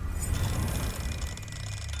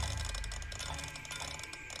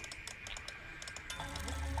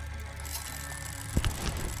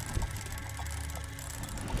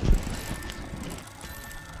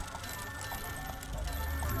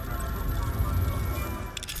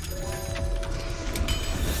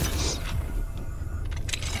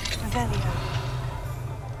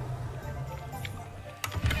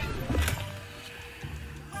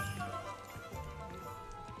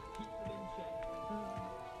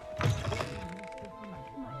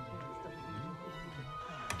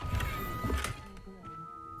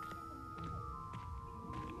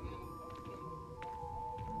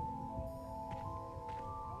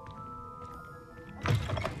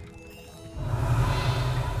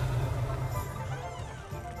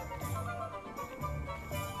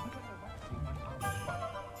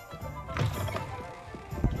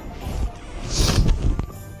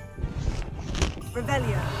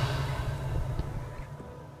 Revelio.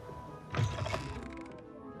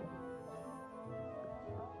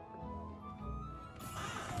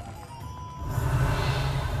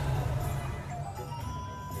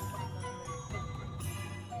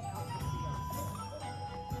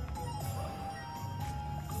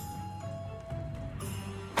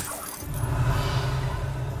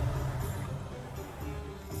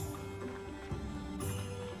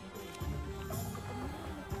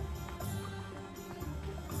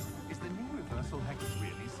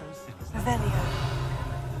 Revelio.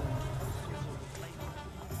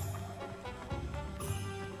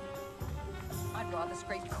 I'd rather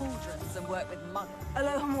scrape cauldrons than work with monks.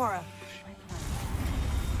 Alohomora.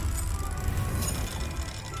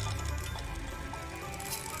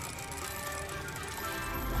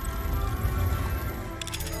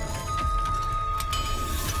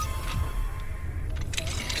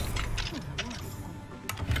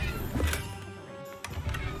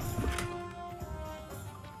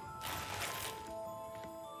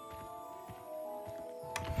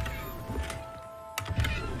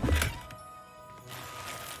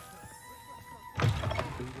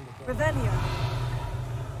 Revelio.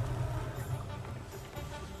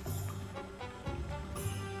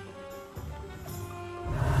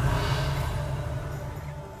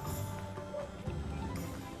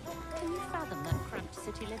 Can you fathom that cramped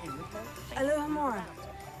city living with no space? Alohomora.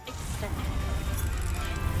 Extend.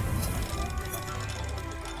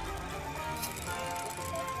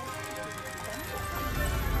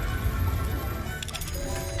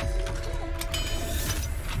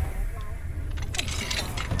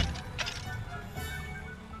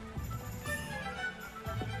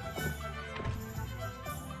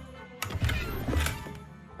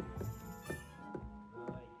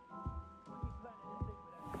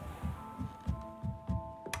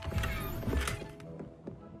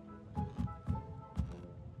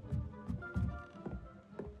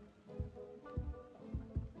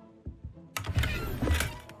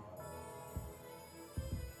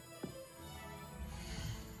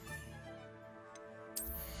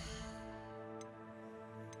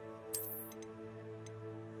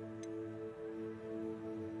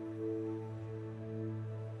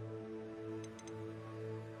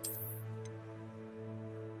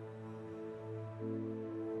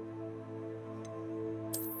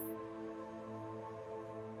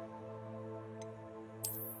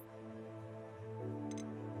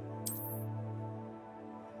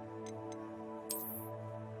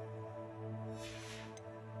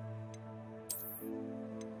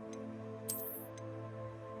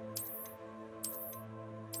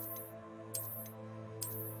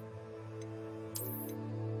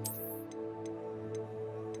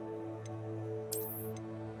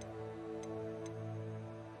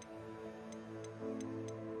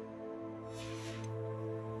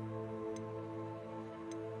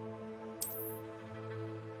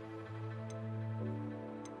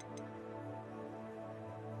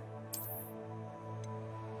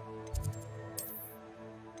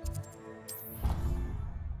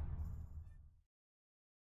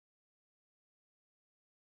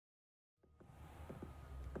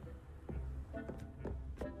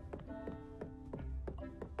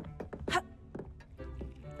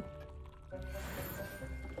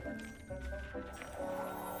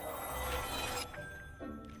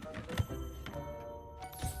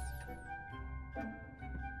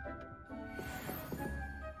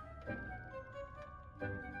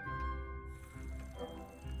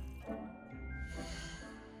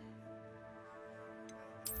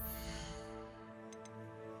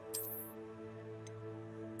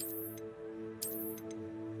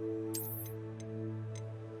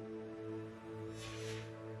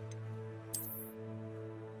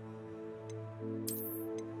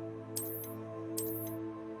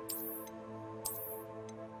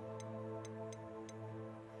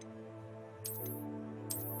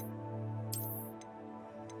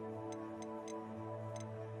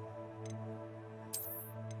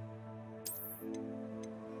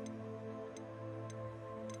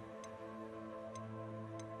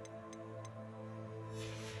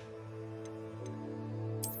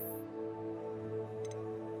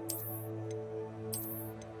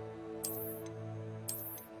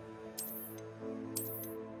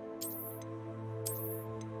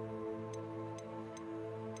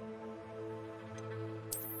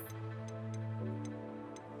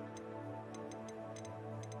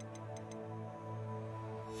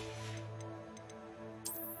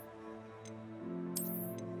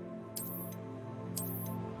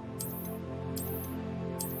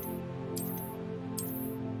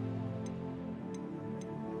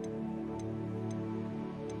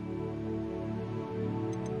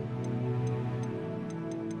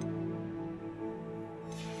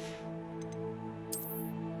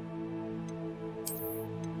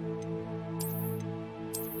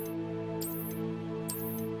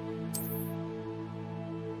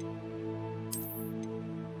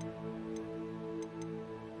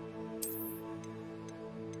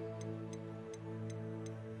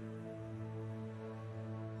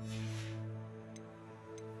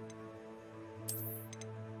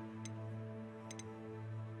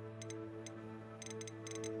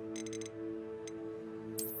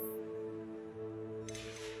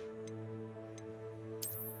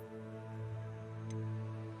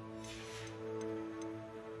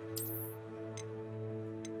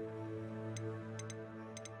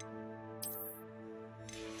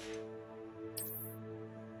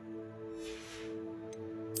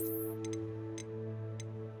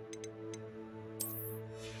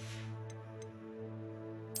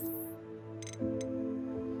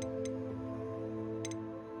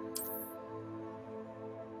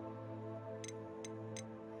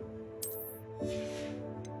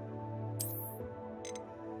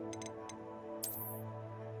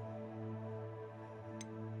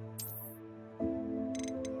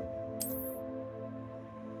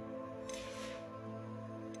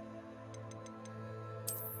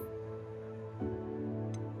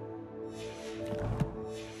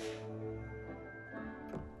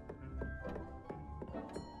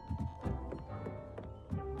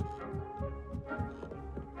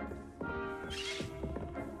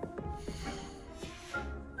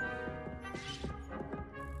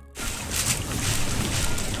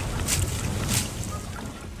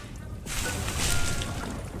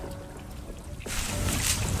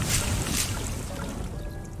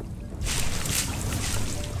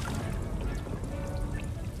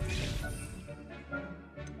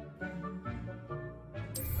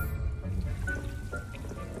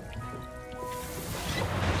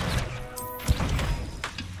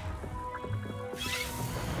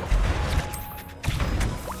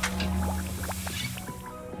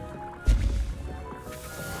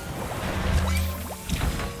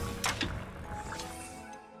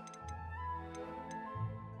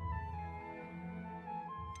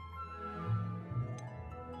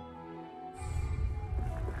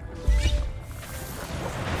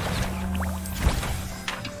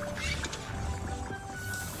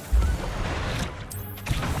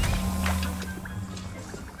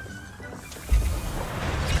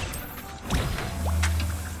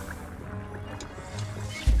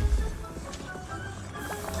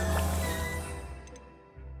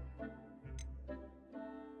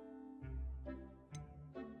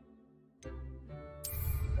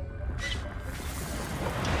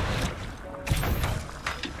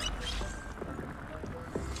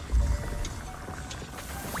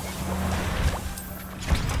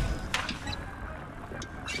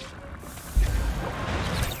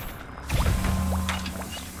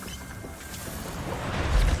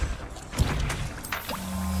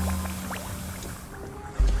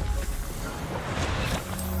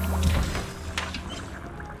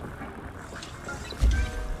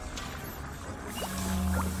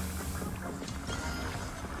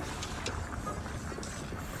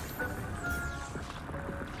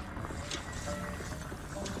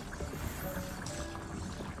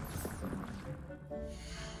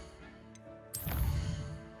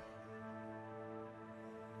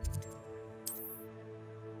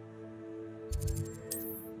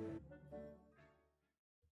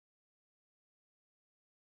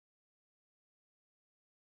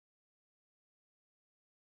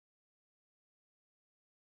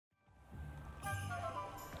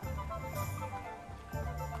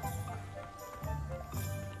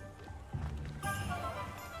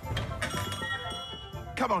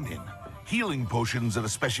 Come on in. Healing potions are a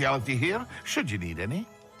speciality here, should you need any.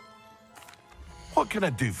 What can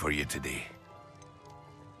I do for you today?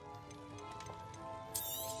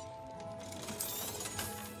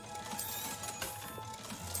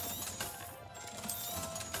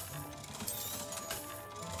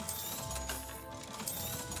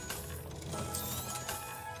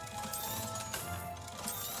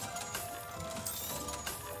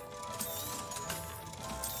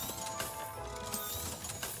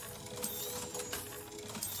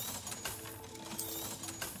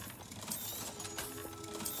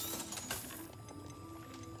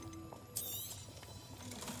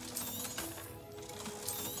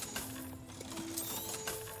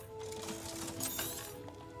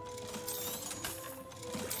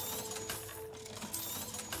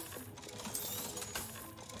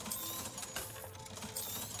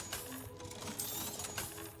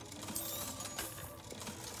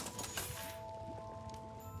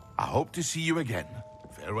 I hope to see you again.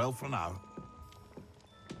 Farewell for now.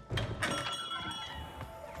 I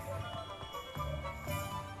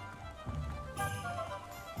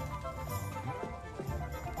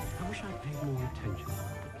wish I'd paid more attention.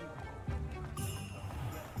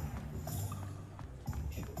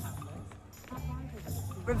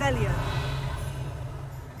 Revelio.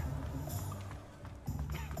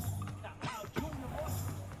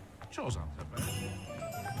 Chores aren't so bad.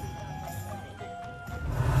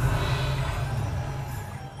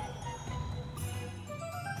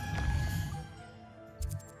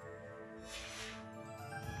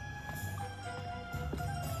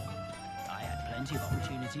 I had plenty of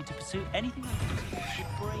opportunity to pursue anything I wanted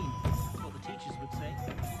with brain. That's what the teachers would say.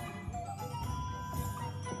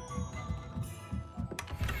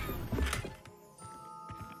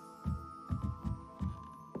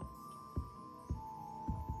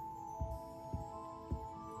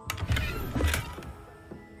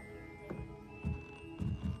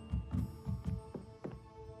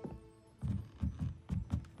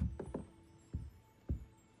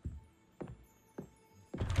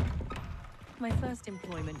 My first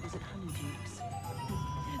employment was at Honeydews.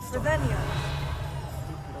 Revelio.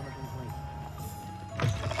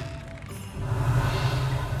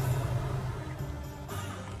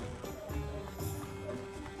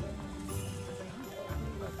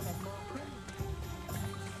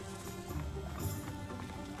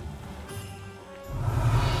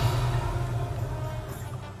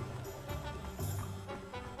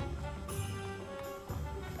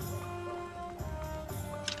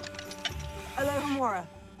 Alohomora.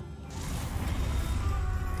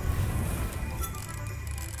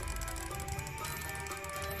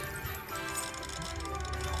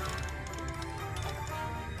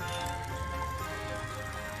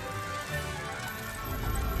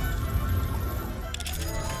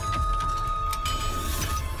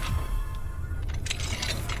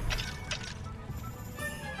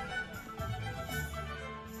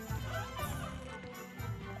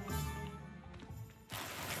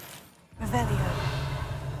 Revelio.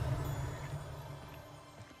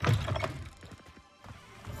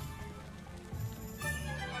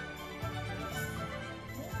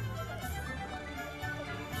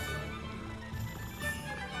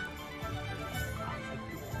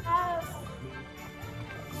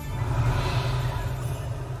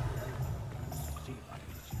 See if I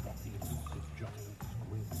can spot the elusive giant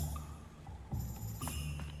squid.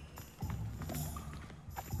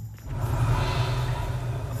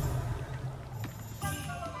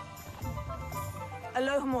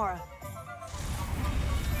 Alohomora.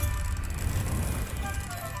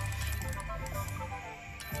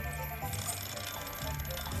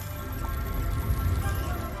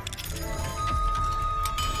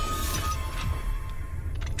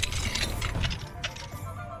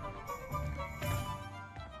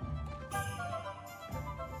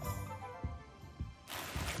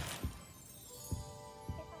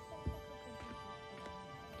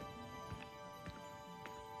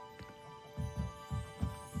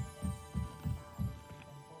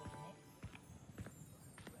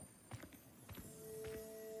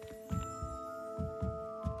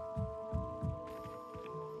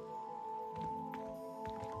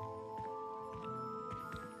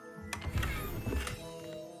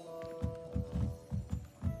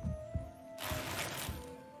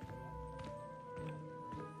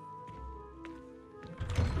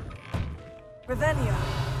 Revelio.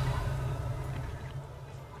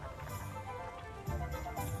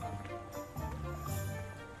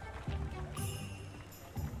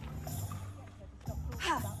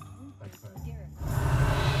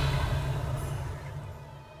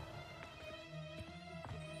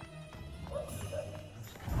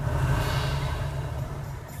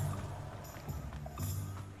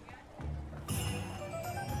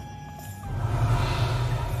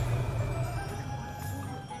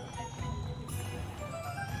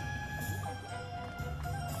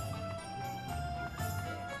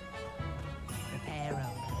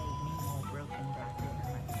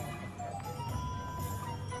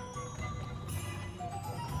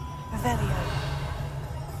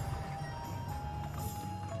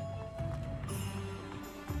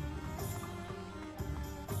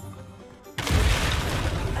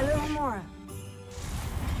 Alohomora.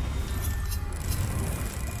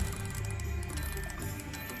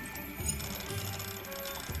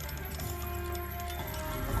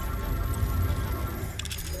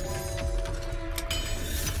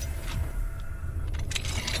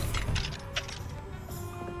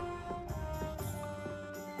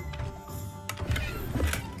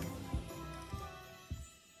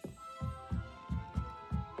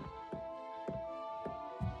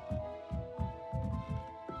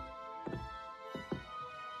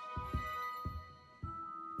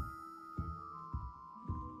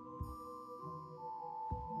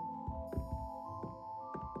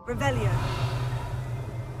 Revelio.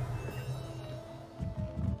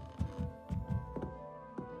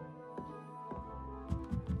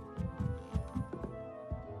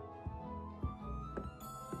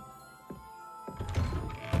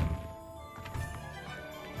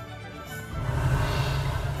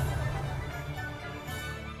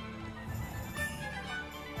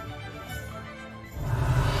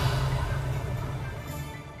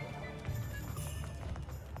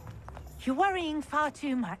 You're worrying far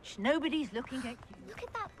too much. Nobody's looking at you. Look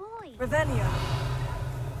at that boy. Revelio.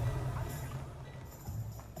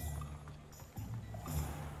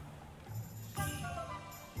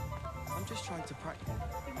 I'm just trying to practice.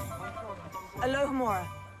 Alohomora.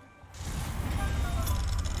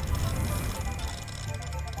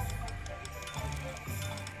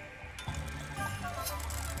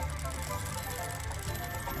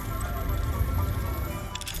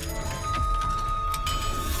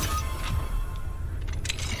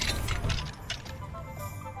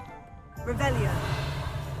 Revelio.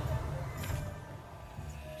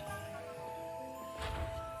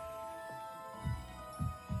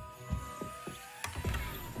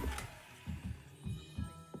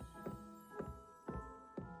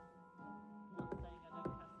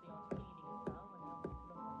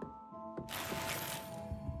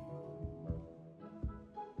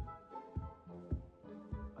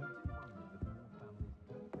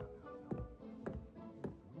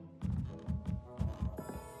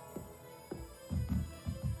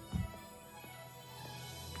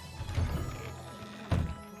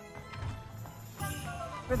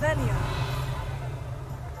 Revelio.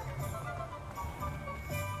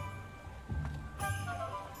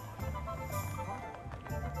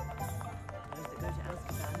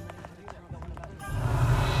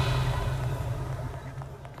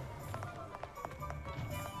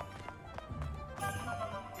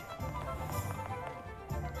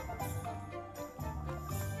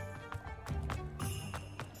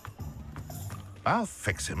 I'll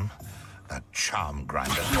fix him, that charm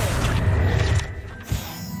grinder.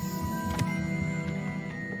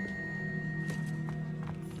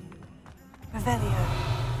 Revelio.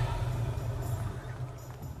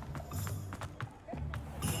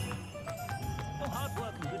 Well, hard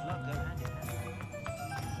work and good luck go hand in hand.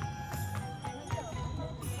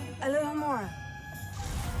 Alohomora.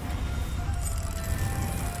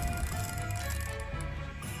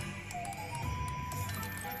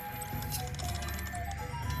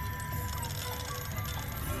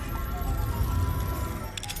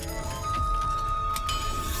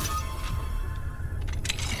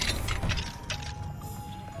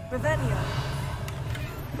 Revelio.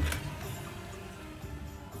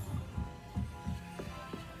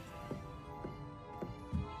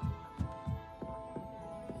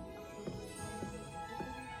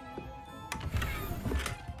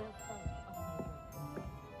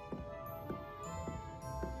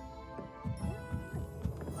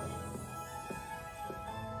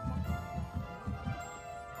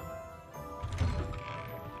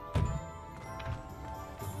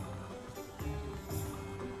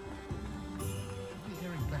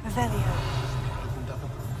 Revelio.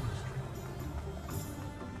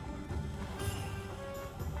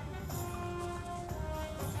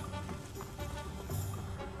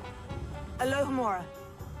 Alohomora.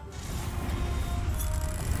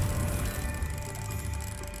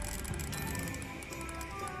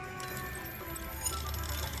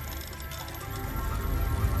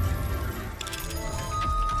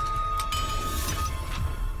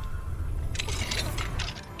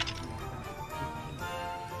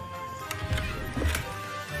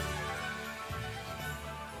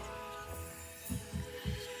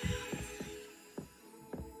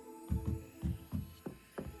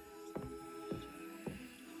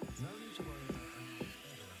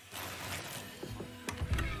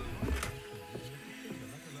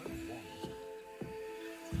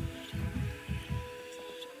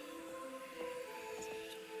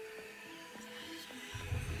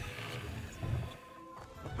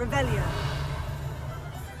 Revelio.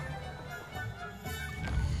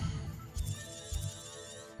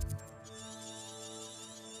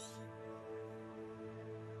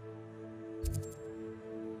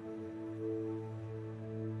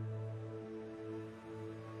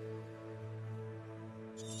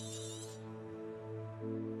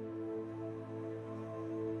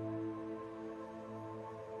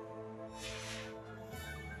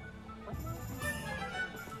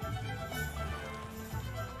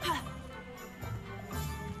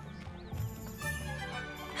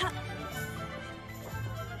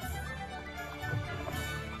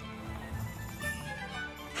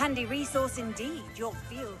 handy resource indeed, your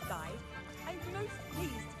field guide. I'm most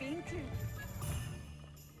pleased to be included.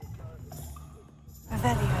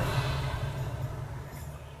 Revelio.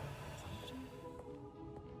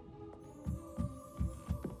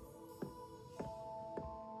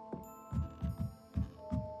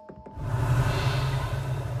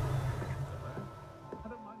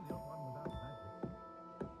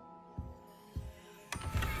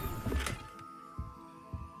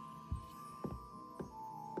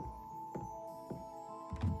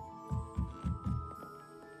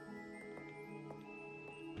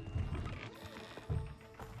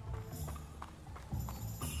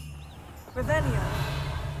 Revelio.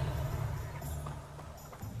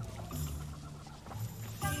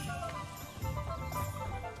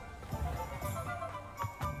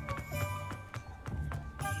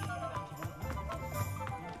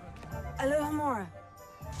 Alohomora.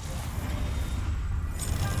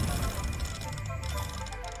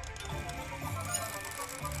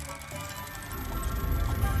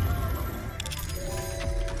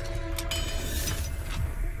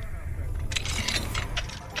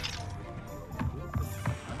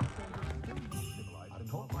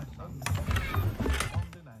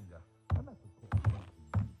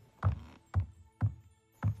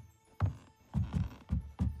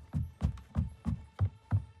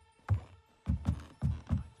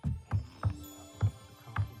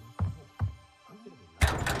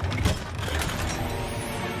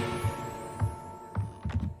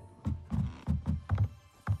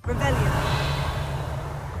 Revelio.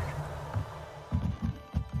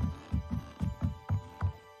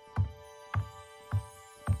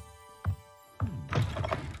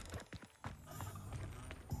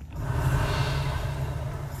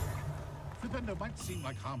 Fidendo might seem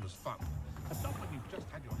like harmless fun, but not when you've just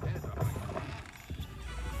had your hair done.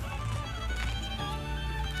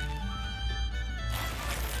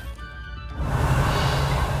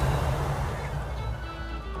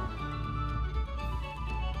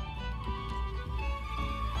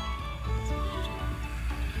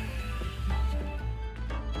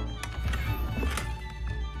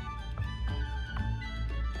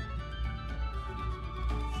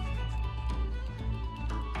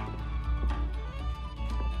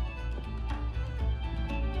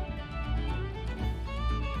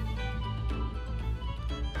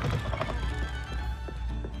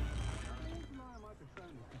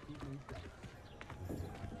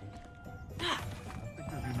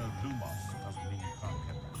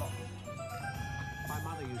 My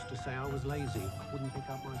mother used to say I was lazy, wouldn't pick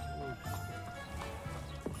up my tools.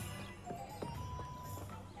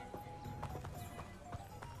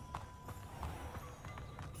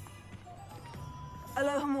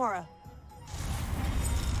 Alohomora.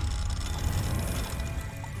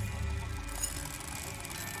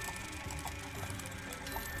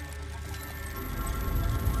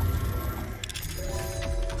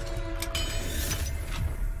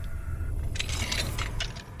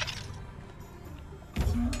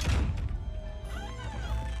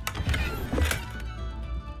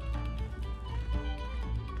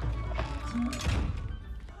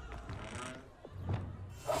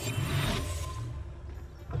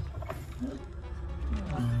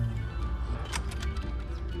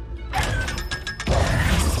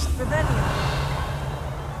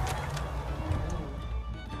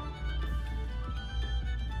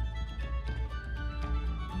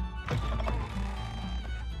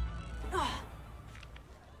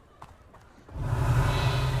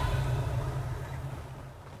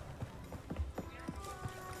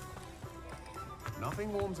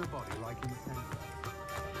 Nothing warms a body like incense.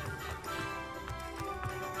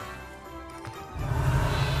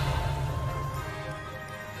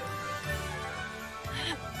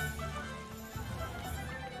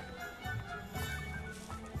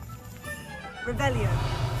 Revelio.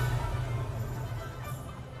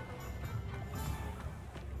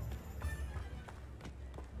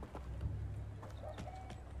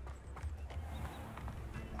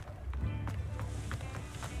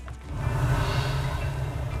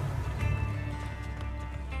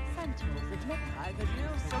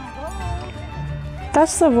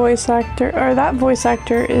 That's the voice actor, or that voice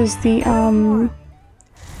actor is the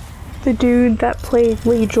dude that played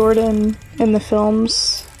Lee Jordan in the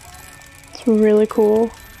films. It's really cool.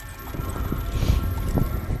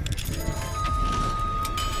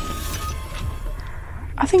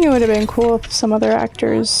 I think it would have been cool if some other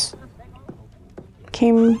actors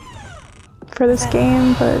came for this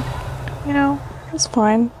game, but you know, it's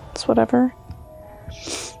fine. It's whatever.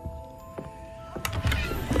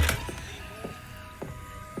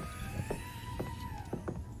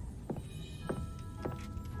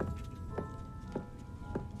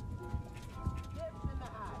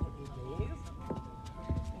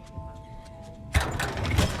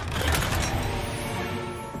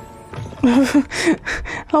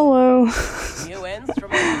 Hello. New ends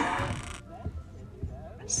from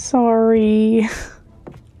Sorry.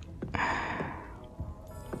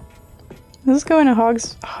 Is this going to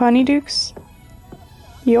Honeydukes?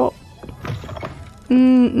 Yup.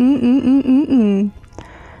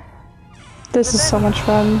 This is so much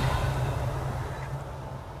fun.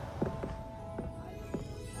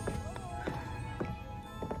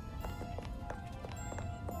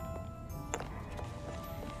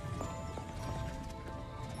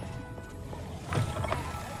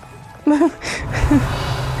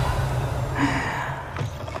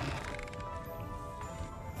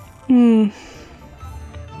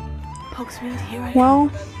 Hogsmeade, here I am.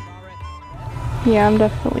 Well, yeah, I'm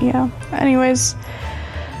definitely, yeah. Anyways,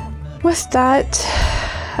 with that,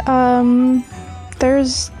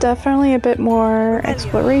 there's definitely a bit more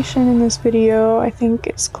exploration in this video. I think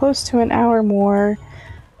it's close to an hour more,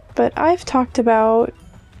 but I've talked about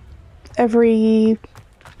every,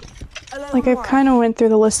 like, I've kind of went through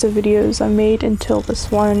the list of videos I made until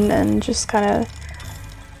this one and just kind of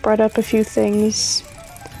brought up a few things.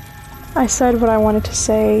 I said what I wanted to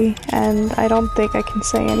say, and I don't think I can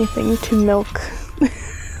say anything to milk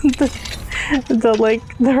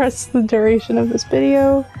the rest of the duration of this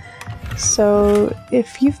video. So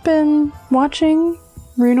if you've been watching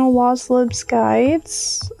Runal Wazlib's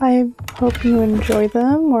guides, I hope you enjoy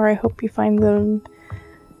them, or I hope you find them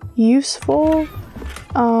useful.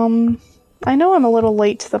 I know I'm a little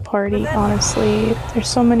late to the party, honestly. There's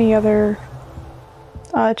so many other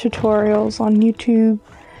tutorials on YouTube,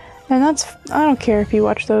 and I don't care if you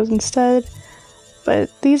watch those instead, but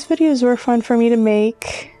these videos were fun for me to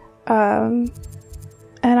make, and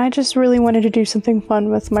I just really wanted to do something fun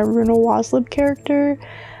with my Runal Wazlib character,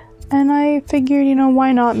 and I figured, you know,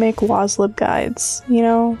 why not make Wazlib guides, you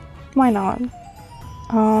know? Why not?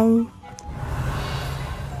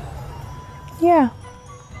 Yeah.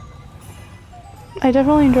 I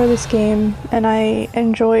definitely enjoy this game, and I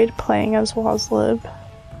enjoyed playing as Wazlib.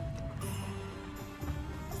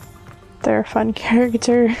 They're a fun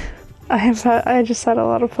character. I just had a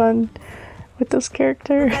lot of fun with this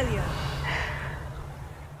character.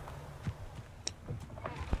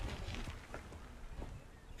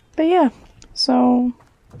 But yeah, so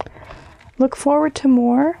look forward to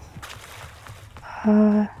more.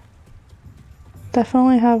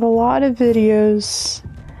 Definitely have a lot of videos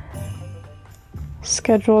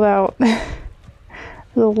scheduled out. There's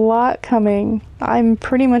a lot coming. I'm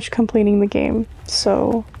pretty much completing the game,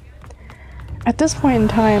 so at this point in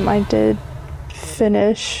time I did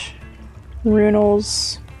finish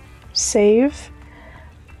Runal's save.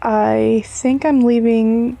 I think I'm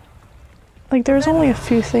leaving, like, there's only a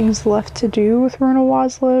few things left to do with Runal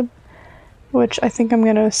Wazlib, which I think I'm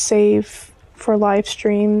gonna save for live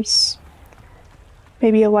streams.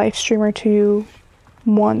 Maybe a live stream or two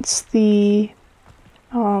once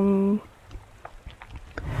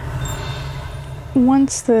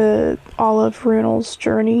all of Runal's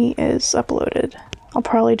journey is uploaded. I'll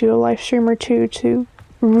probably do a live stream or two to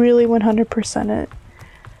really 100% it.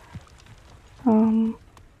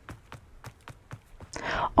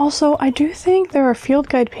 Also, I do think there are field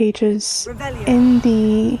guide pages in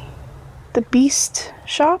the Beast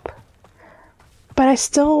shop, but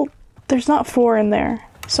there's not 4 in there,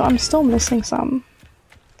 so I'm still missing some.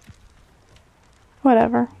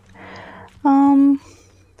 Whatever.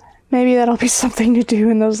 Maybe that'll be something to do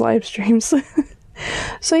in those live streams.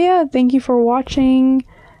 So yeah, thank you for watching.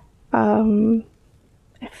 I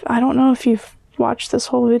don't know if you've watched this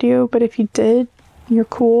whole video, but if you did, you're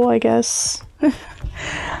cool, I guess.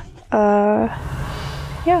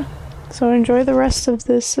 Yeah. So enjoy the rest of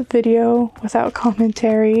this video without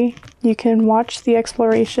commentary. You can watch the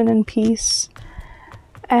exploration in peace.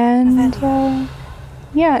 And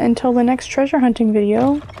yeah, until the next treasure hunting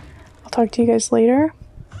video, I'll talk to you guys later.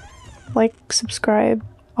 Like, subscribe,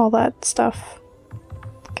 all that stuff.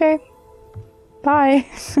 Okay. Bye.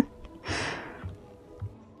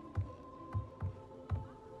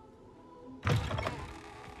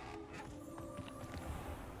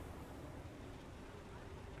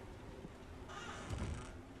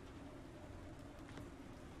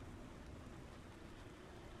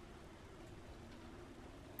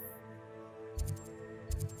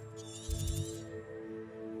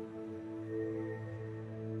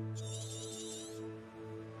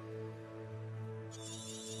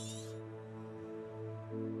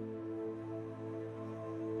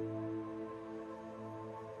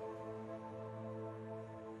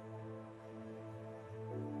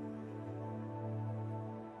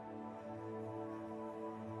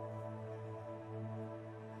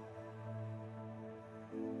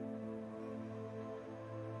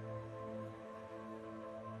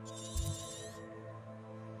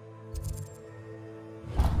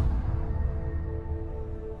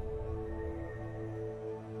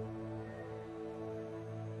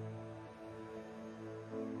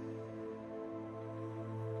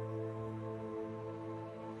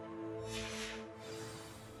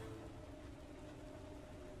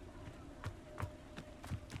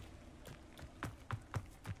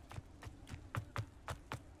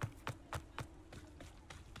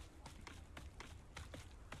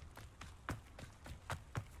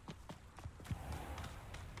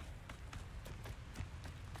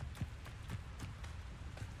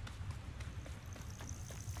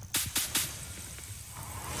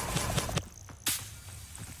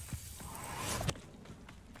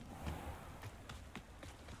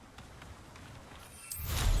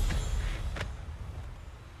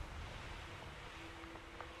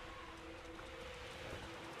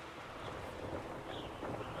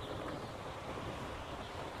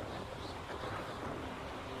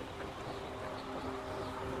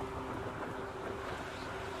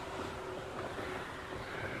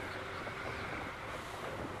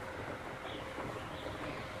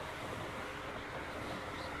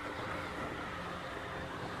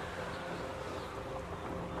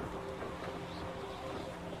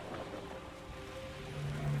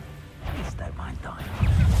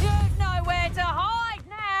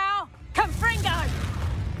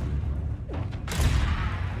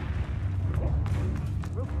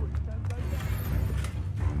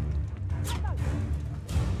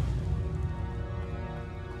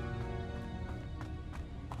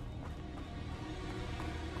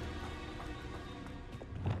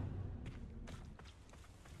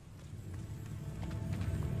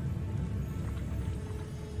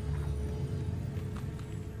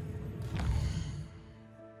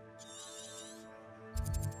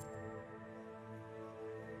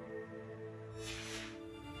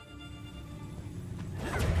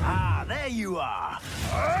 you are!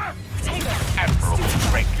 Admiral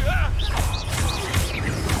Trick!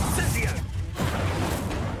 Cynthia!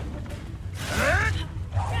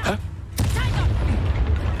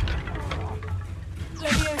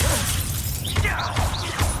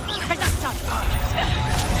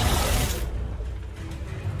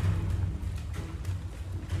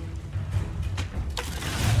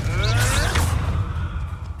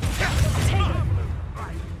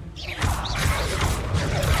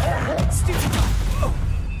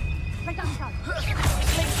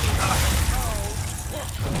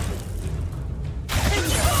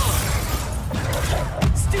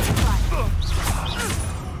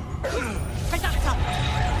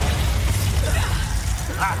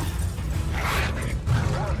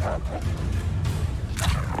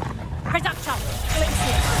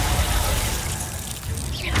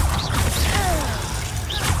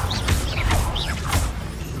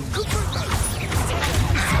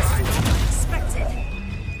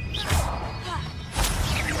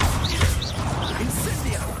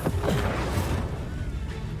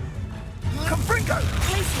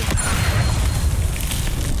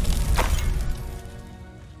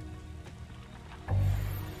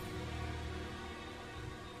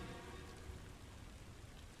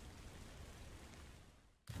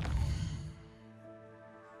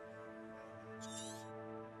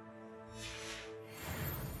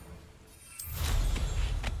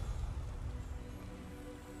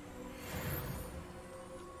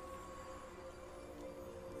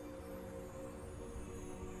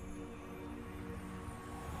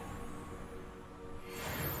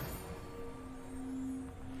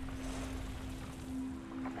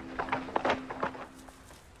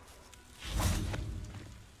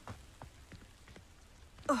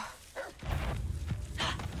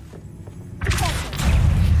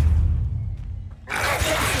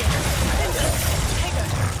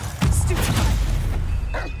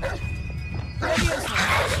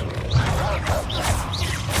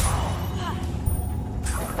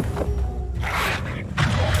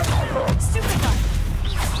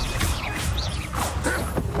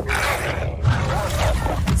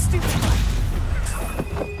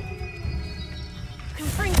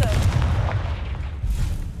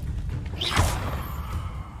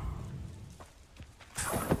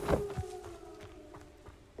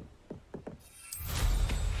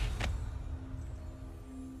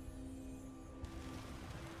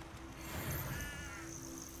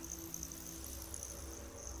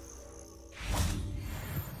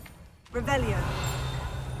 Revelio.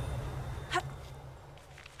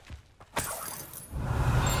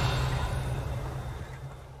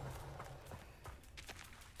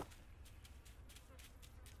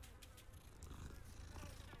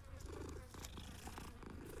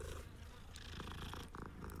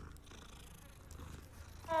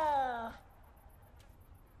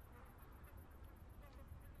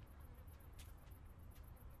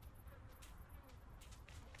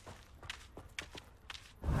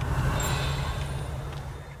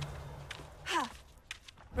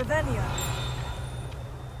 Revelio.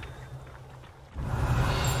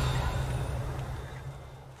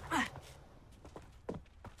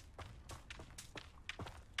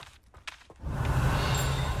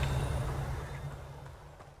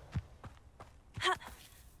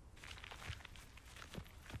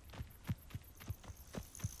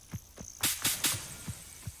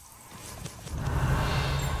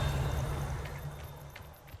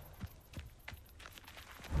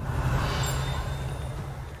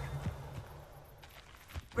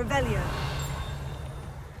 Revelio.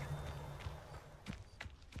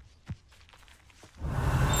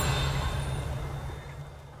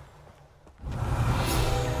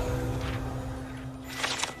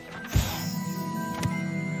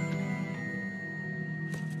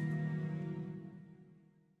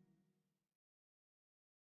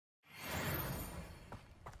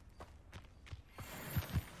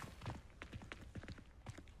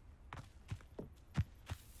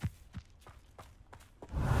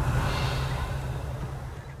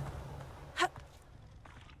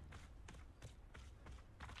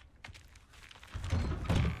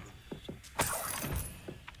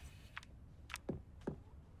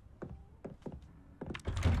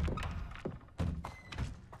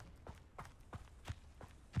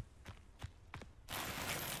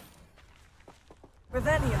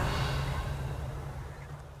 Revelio.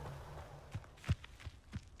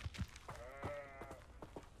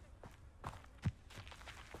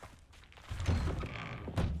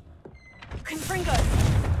 Confringo.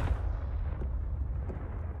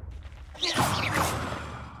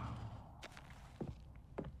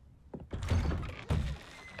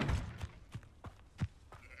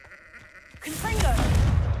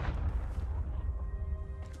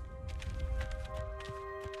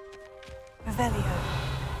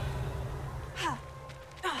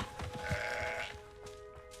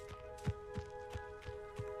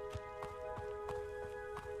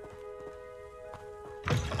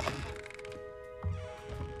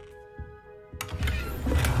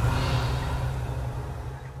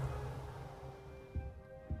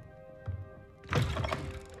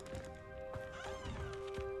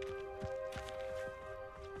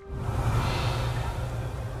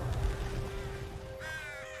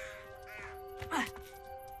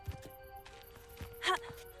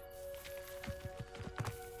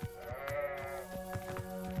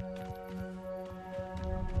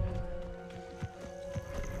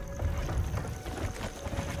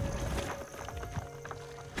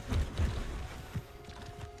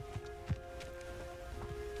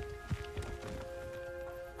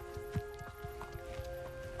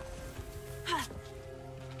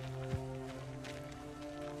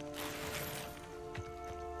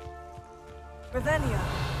 Revelio.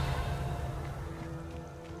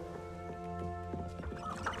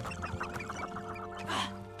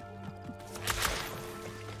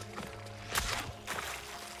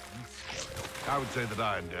 I would say that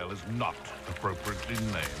Irondale is not appropriately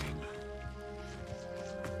named.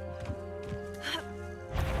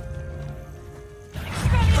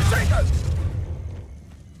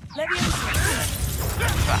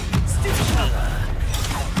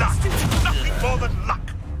 Nothing more than luck!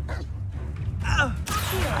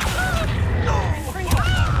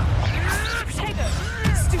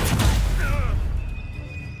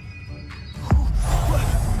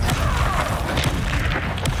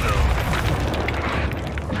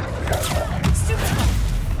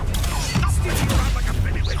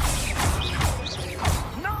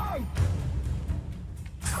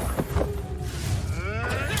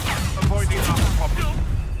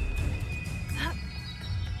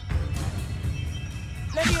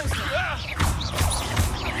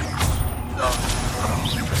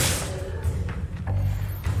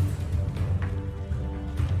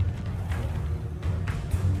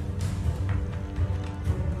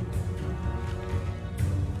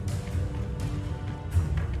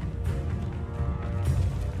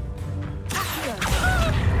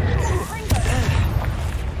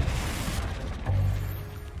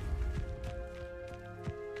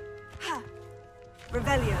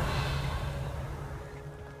 Revelio.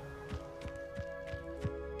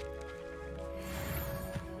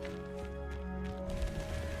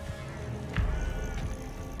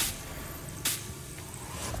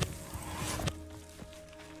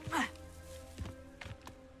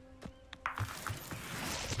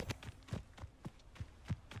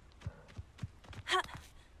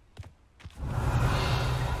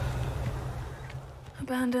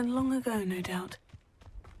 Abandoned long ago, no doubt.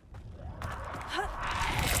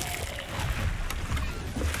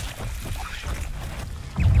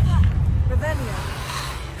 Revelio.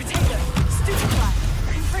 Potato. Stupefy.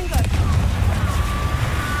 Confringo.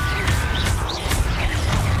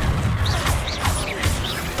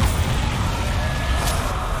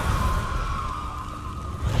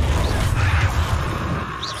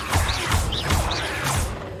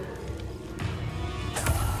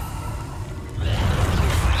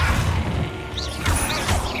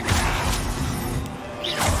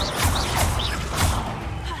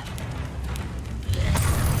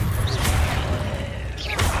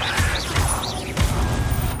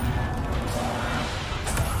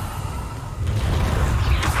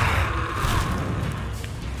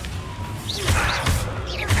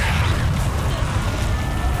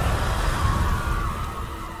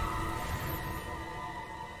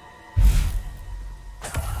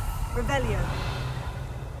 Revelio.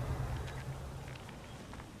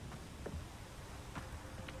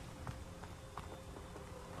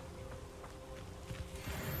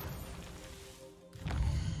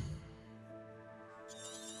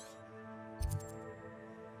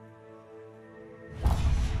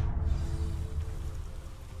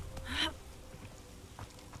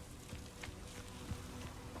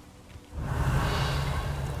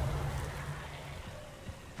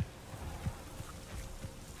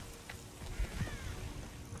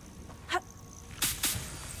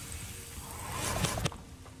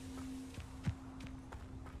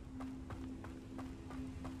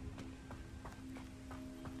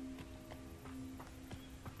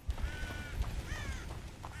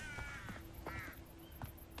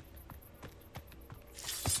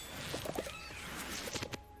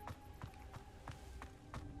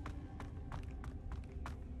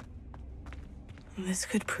 This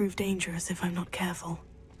could prove dangerous if I'm not careful.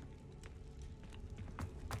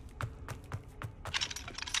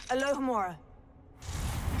 Alohomora.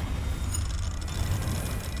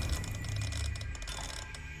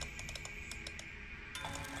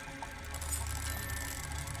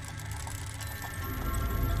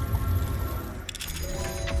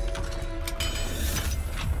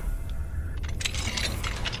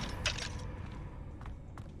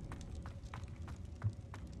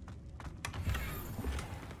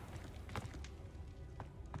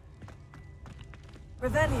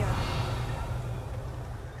 Revelio.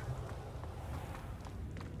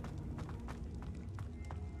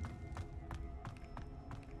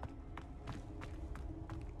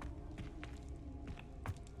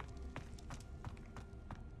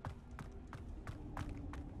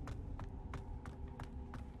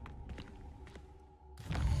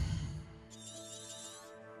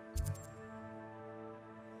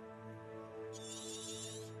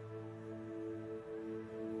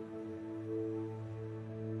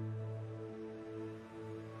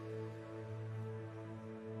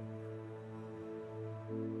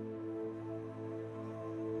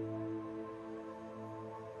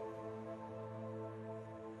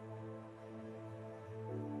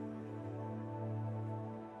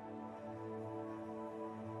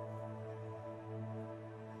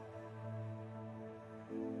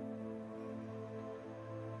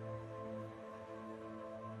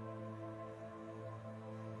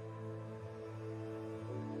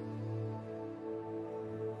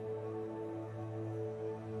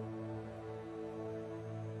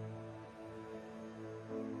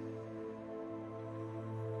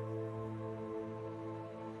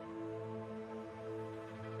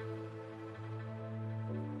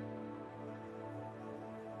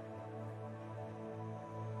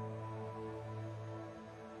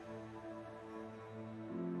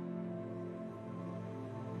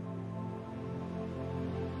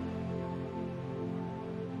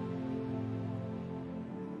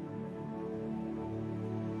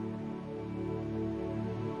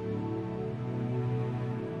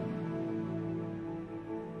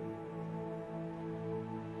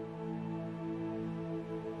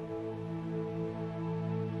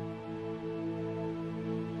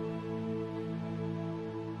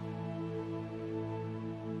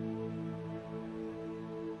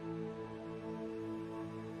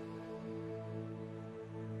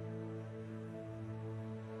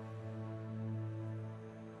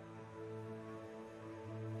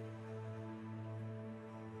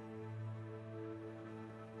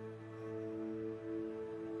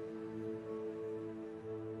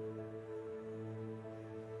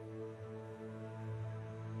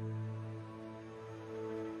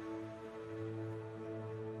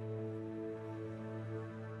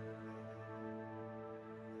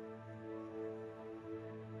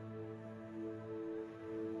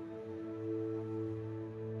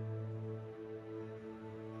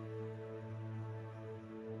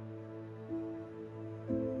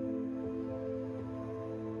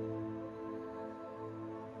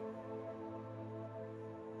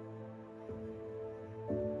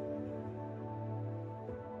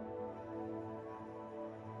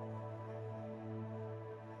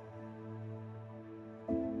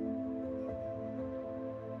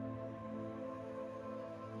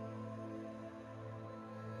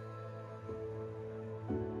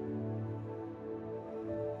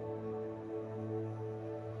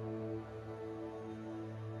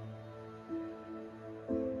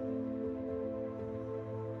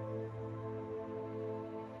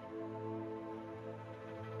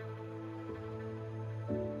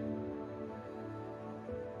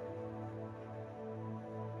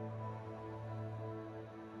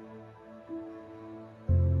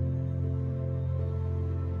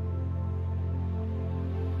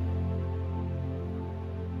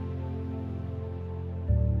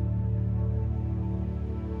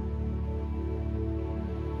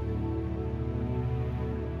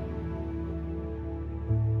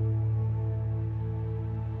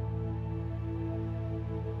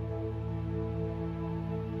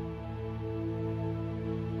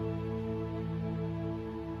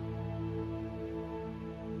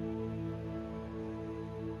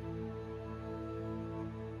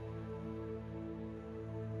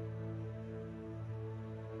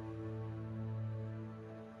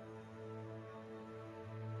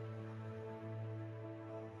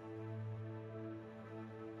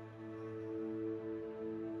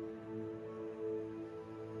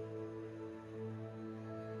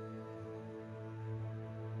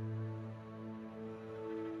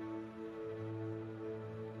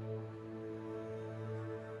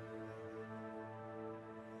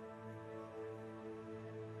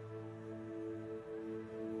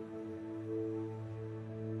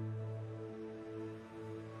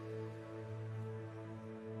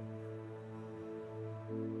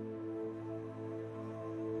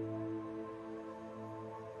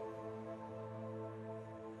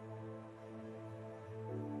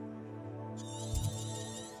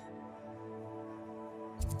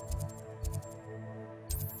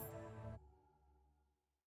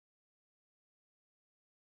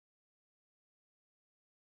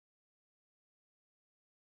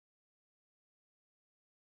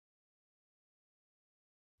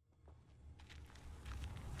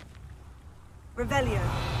 Revelio.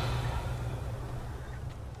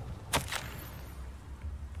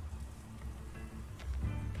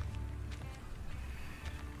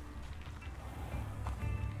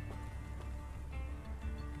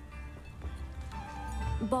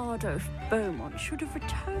 Bardo Beaumont should have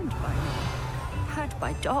returned by now. Had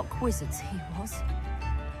by dark wizards he was.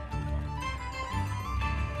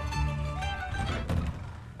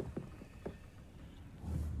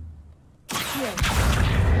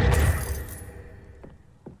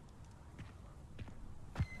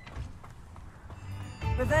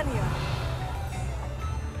 Revelio.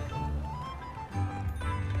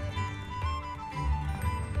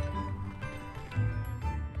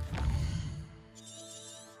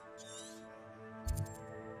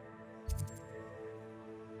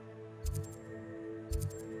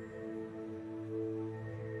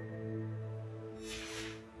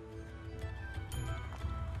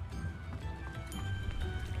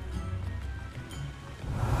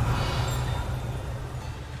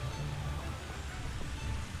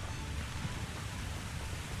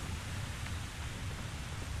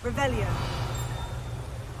 Revelio.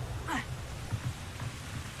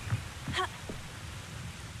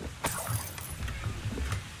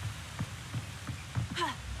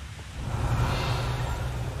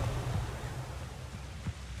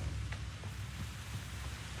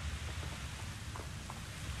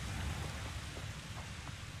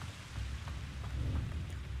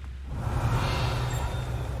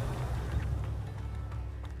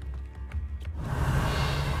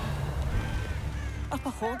 Upper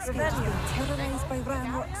Hogsmeade has been terrorised by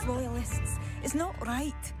Ranrock's loyalists. It's not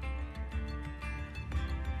right.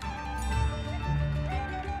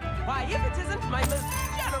 Why, if it isn't my most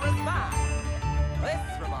generous man!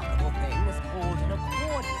 This remarkable thing is called an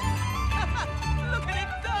accordion. Look at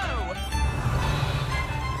it go!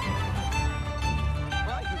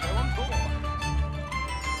 Why, you go on board.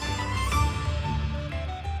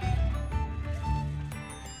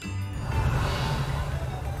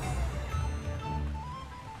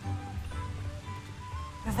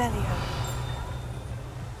 Revelio.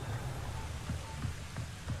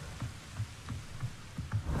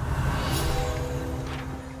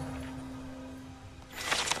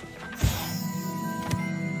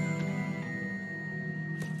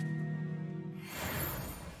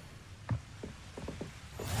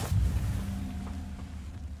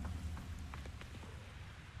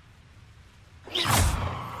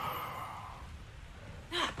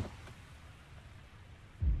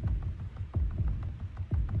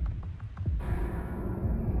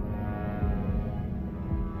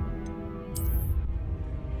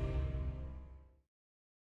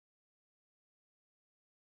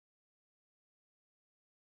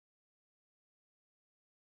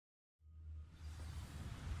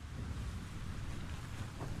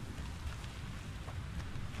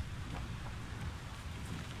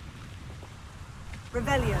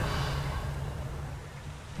 Revelio.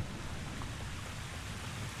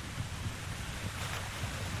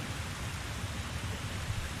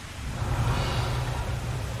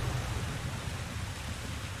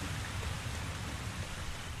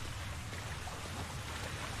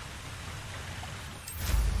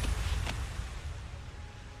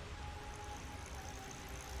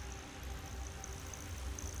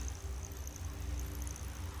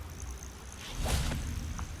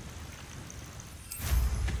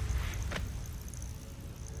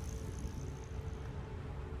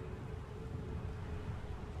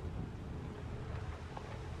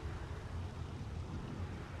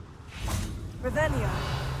 Revelio.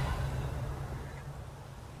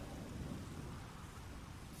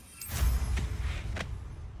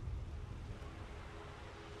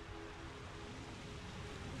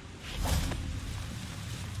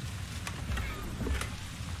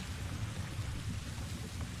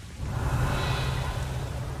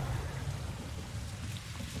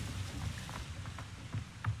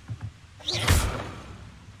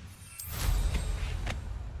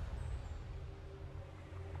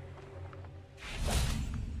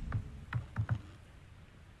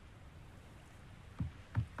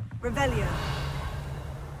 Revelio.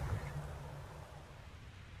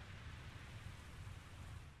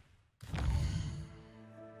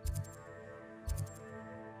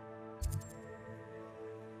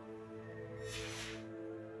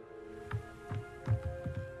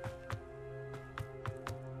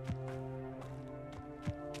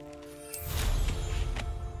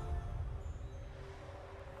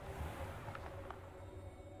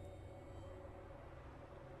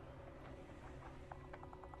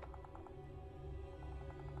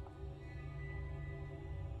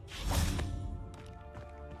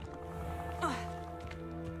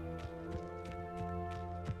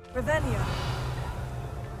 Revelio.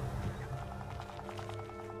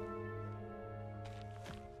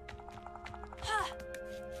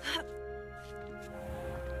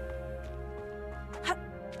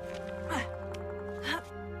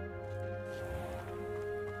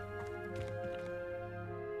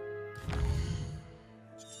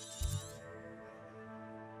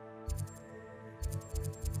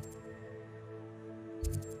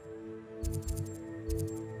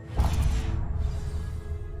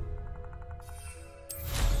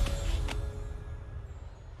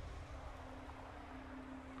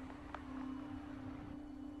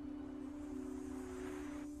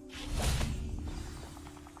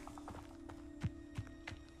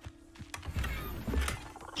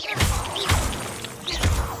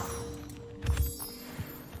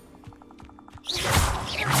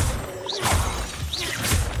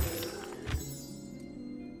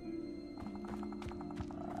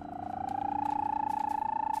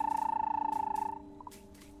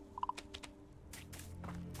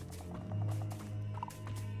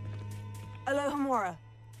 Alohomora.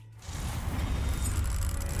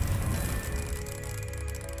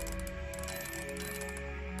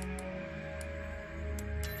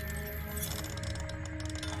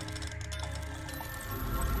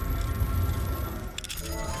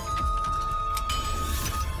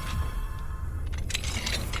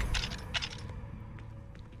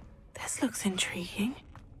 This looks intriguing.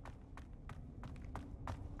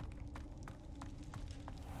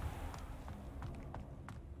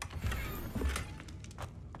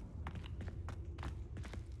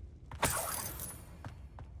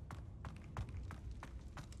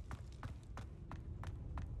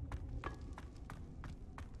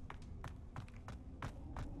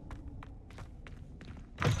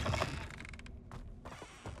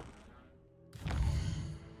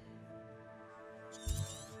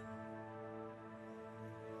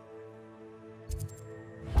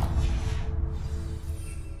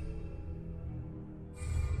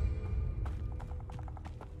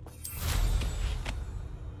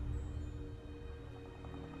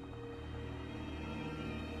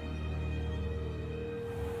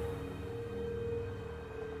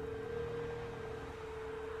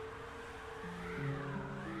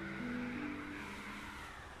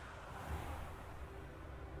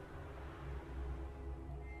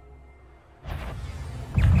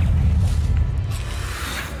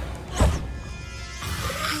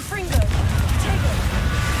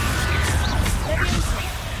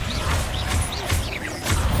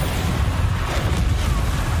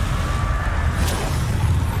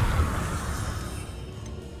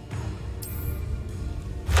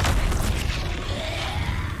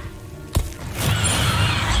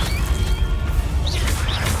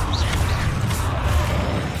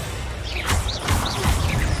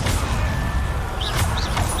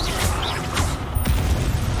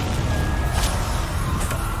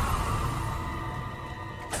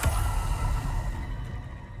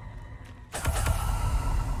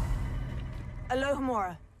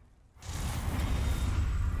 Alohomora.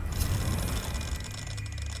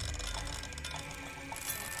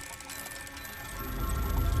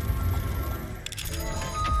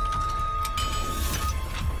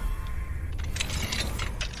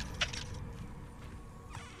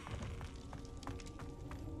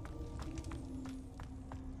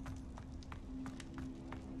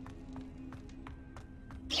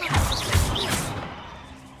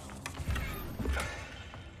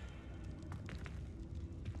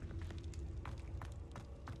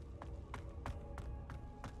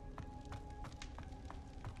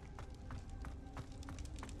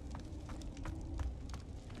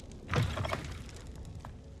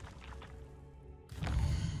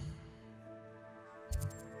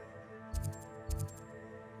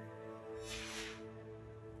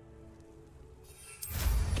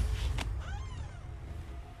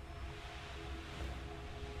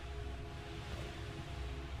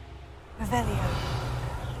 Revelio.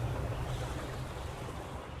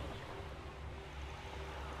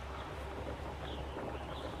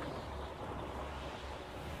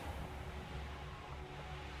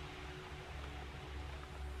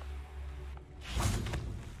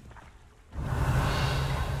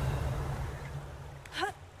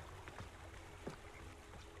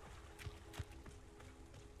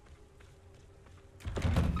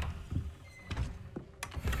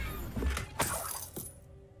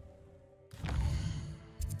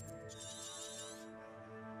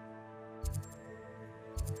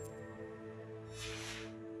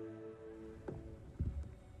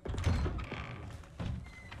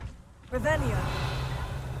 Revelio.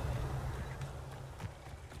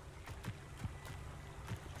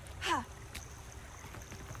 Ha.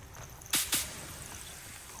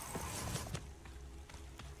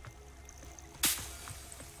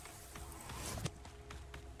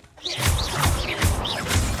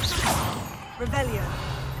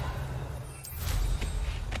 Revelio.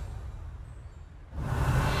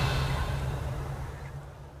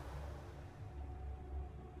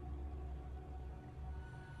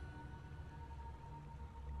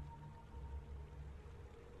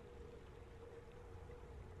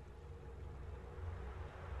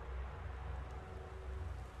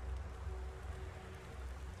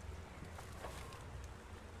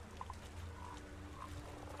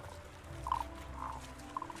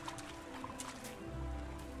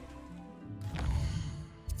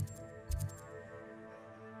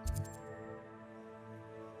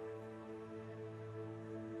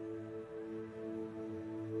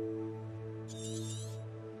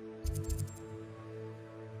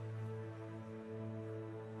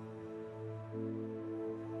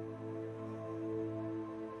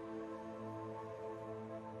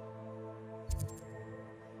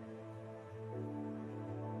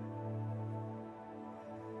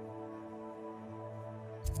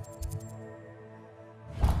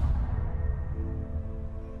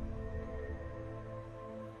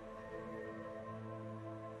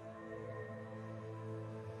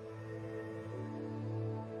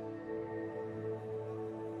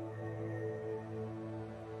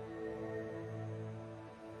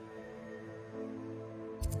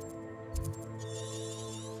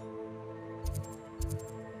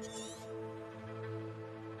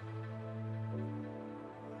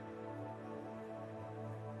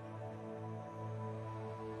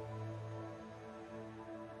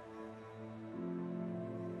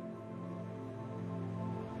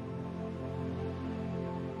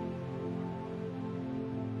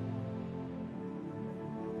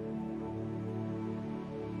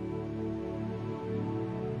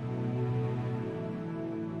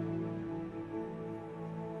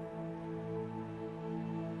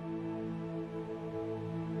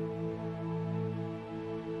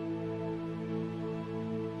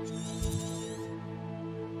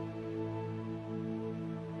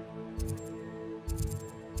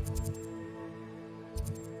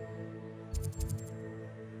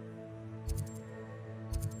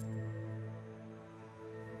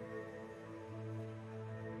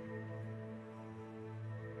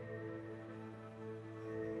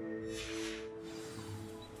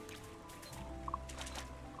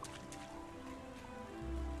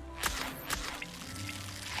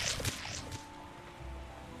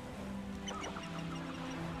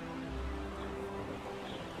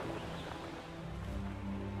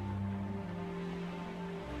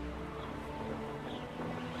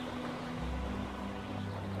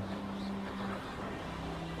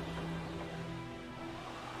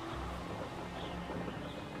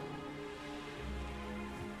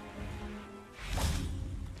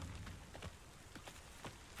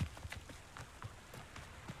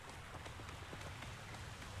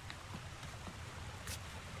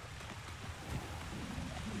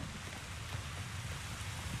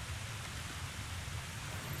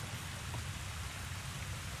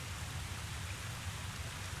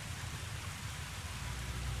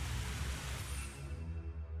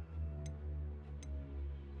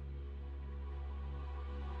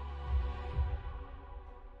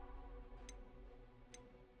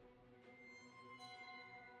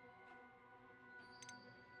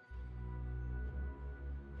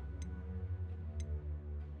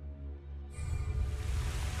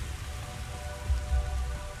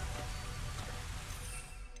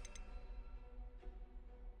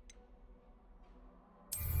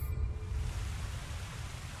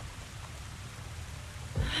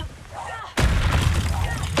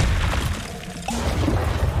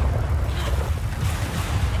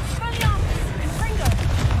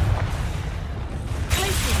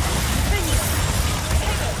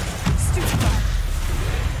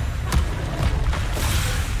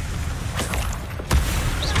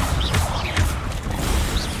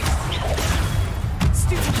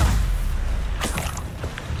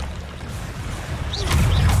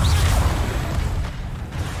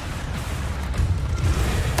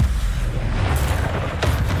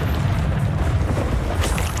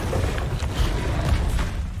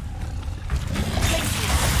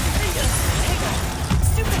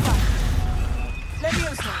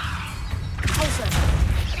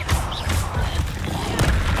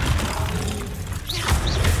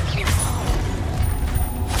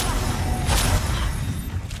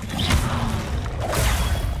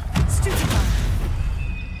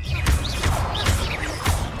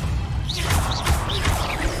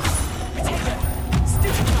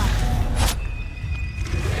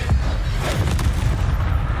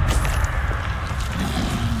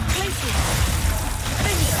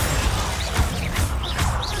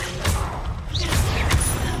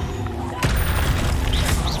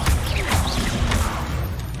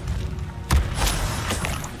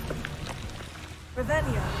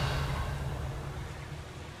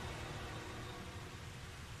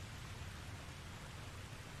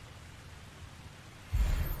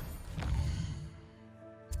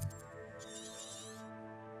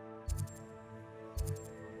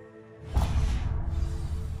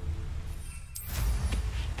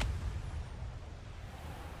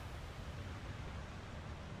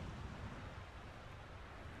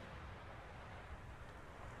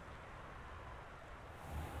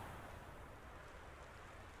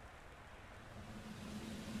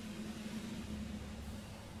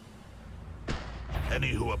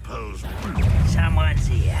 Any who oppose. Someone's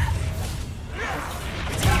here.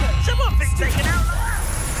 Someone thinks they can outrun.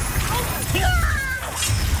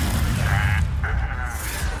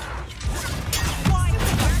 Why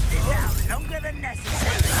back this out longer than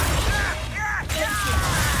necessary?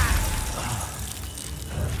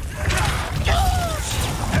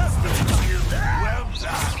 Well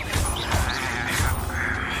done.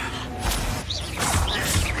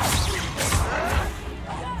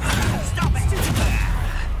 Stop it!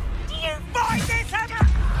 Do you find this hammer?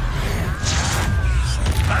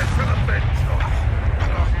 Time for the bench.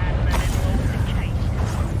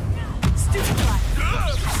 Stupid lad.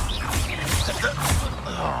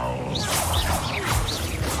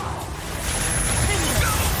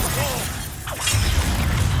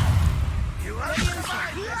 You are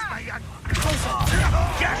fine, my young.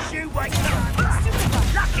 Just you wait.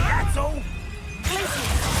 Lucky, that's all.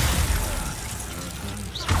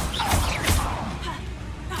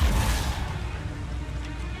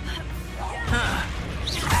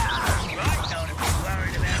 Right, don't be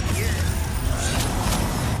worried about you.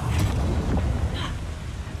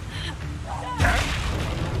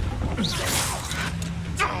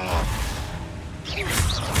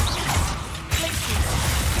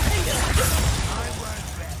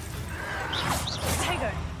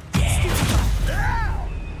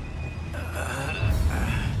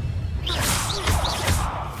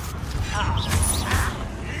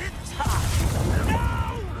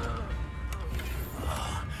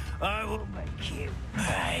 I will make you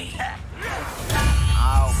pay.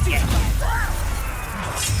 I'll get you.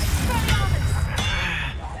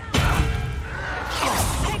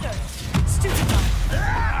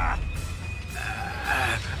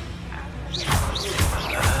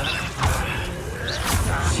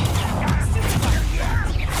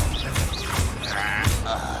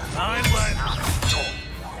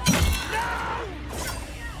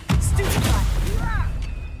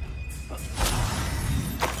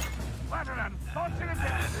 What an unfortunate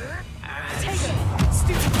day.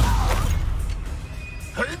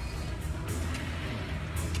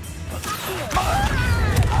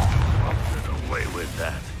 Get away with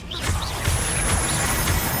that.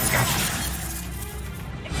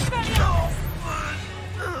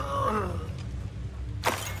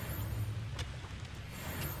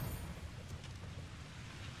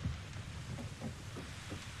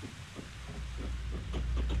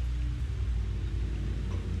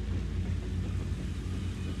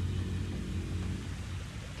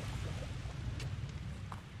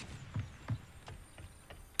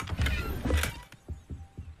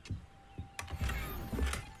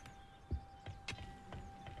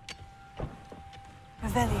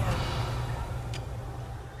 Revelio.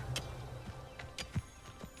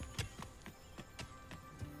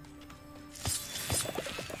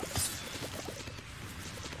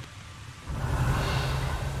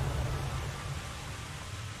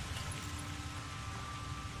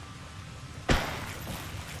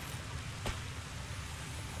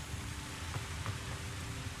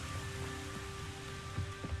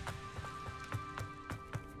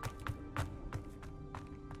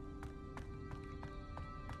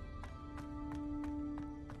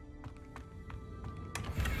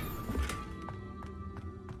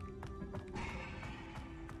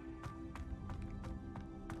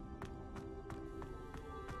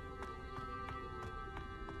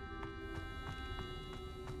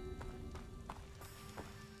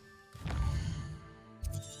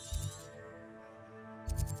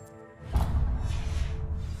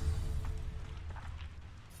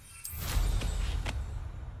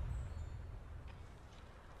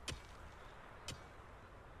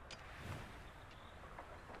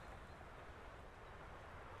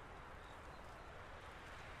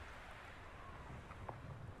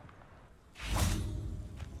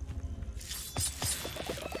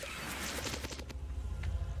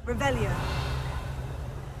 Revelio.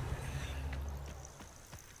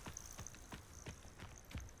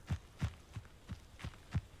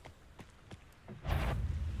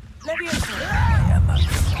 Leviosa.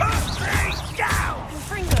 Down!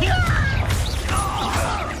 Confringo.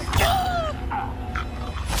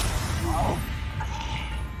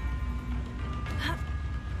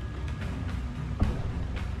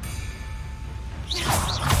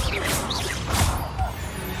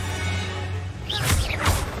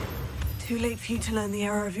 Too late for you to learn the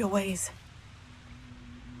error of your ways.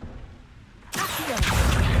 Accio.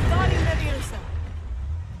 Guardian Leviosa.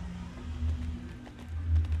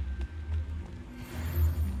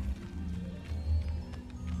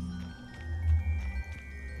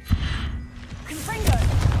 Confringo.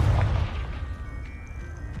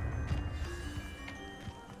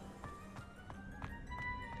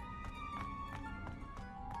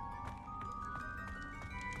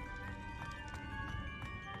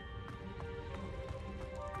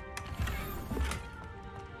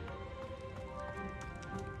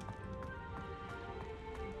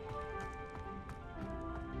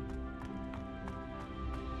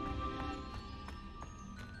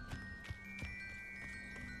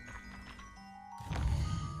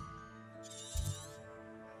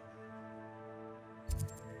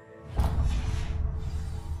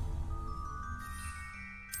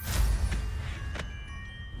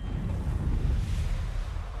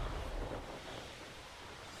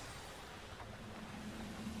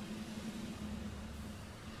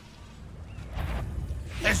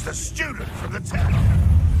 It's the student from the town.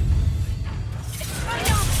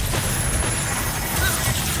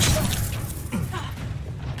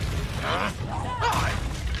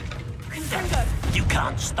 You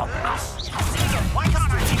can't stop us. Why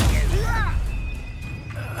can't I hit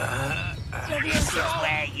you? This is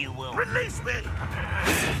where you will. Release me!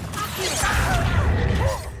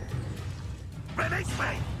 Release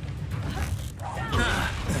me!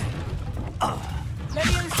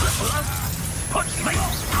 Push me!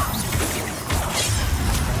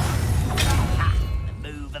 The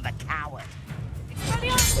move of a coward.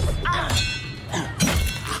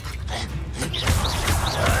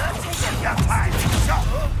 Your time is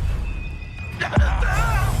up!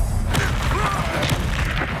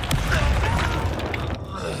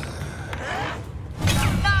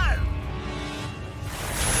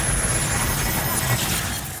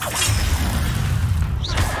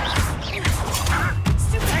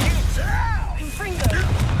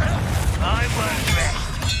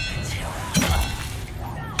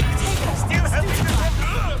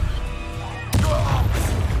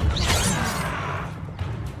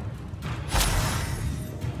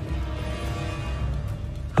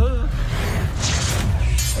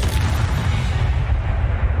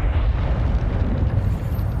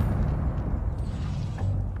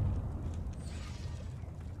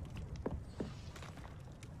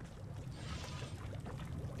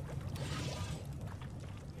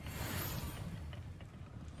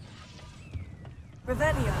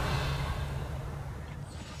 Ravenna.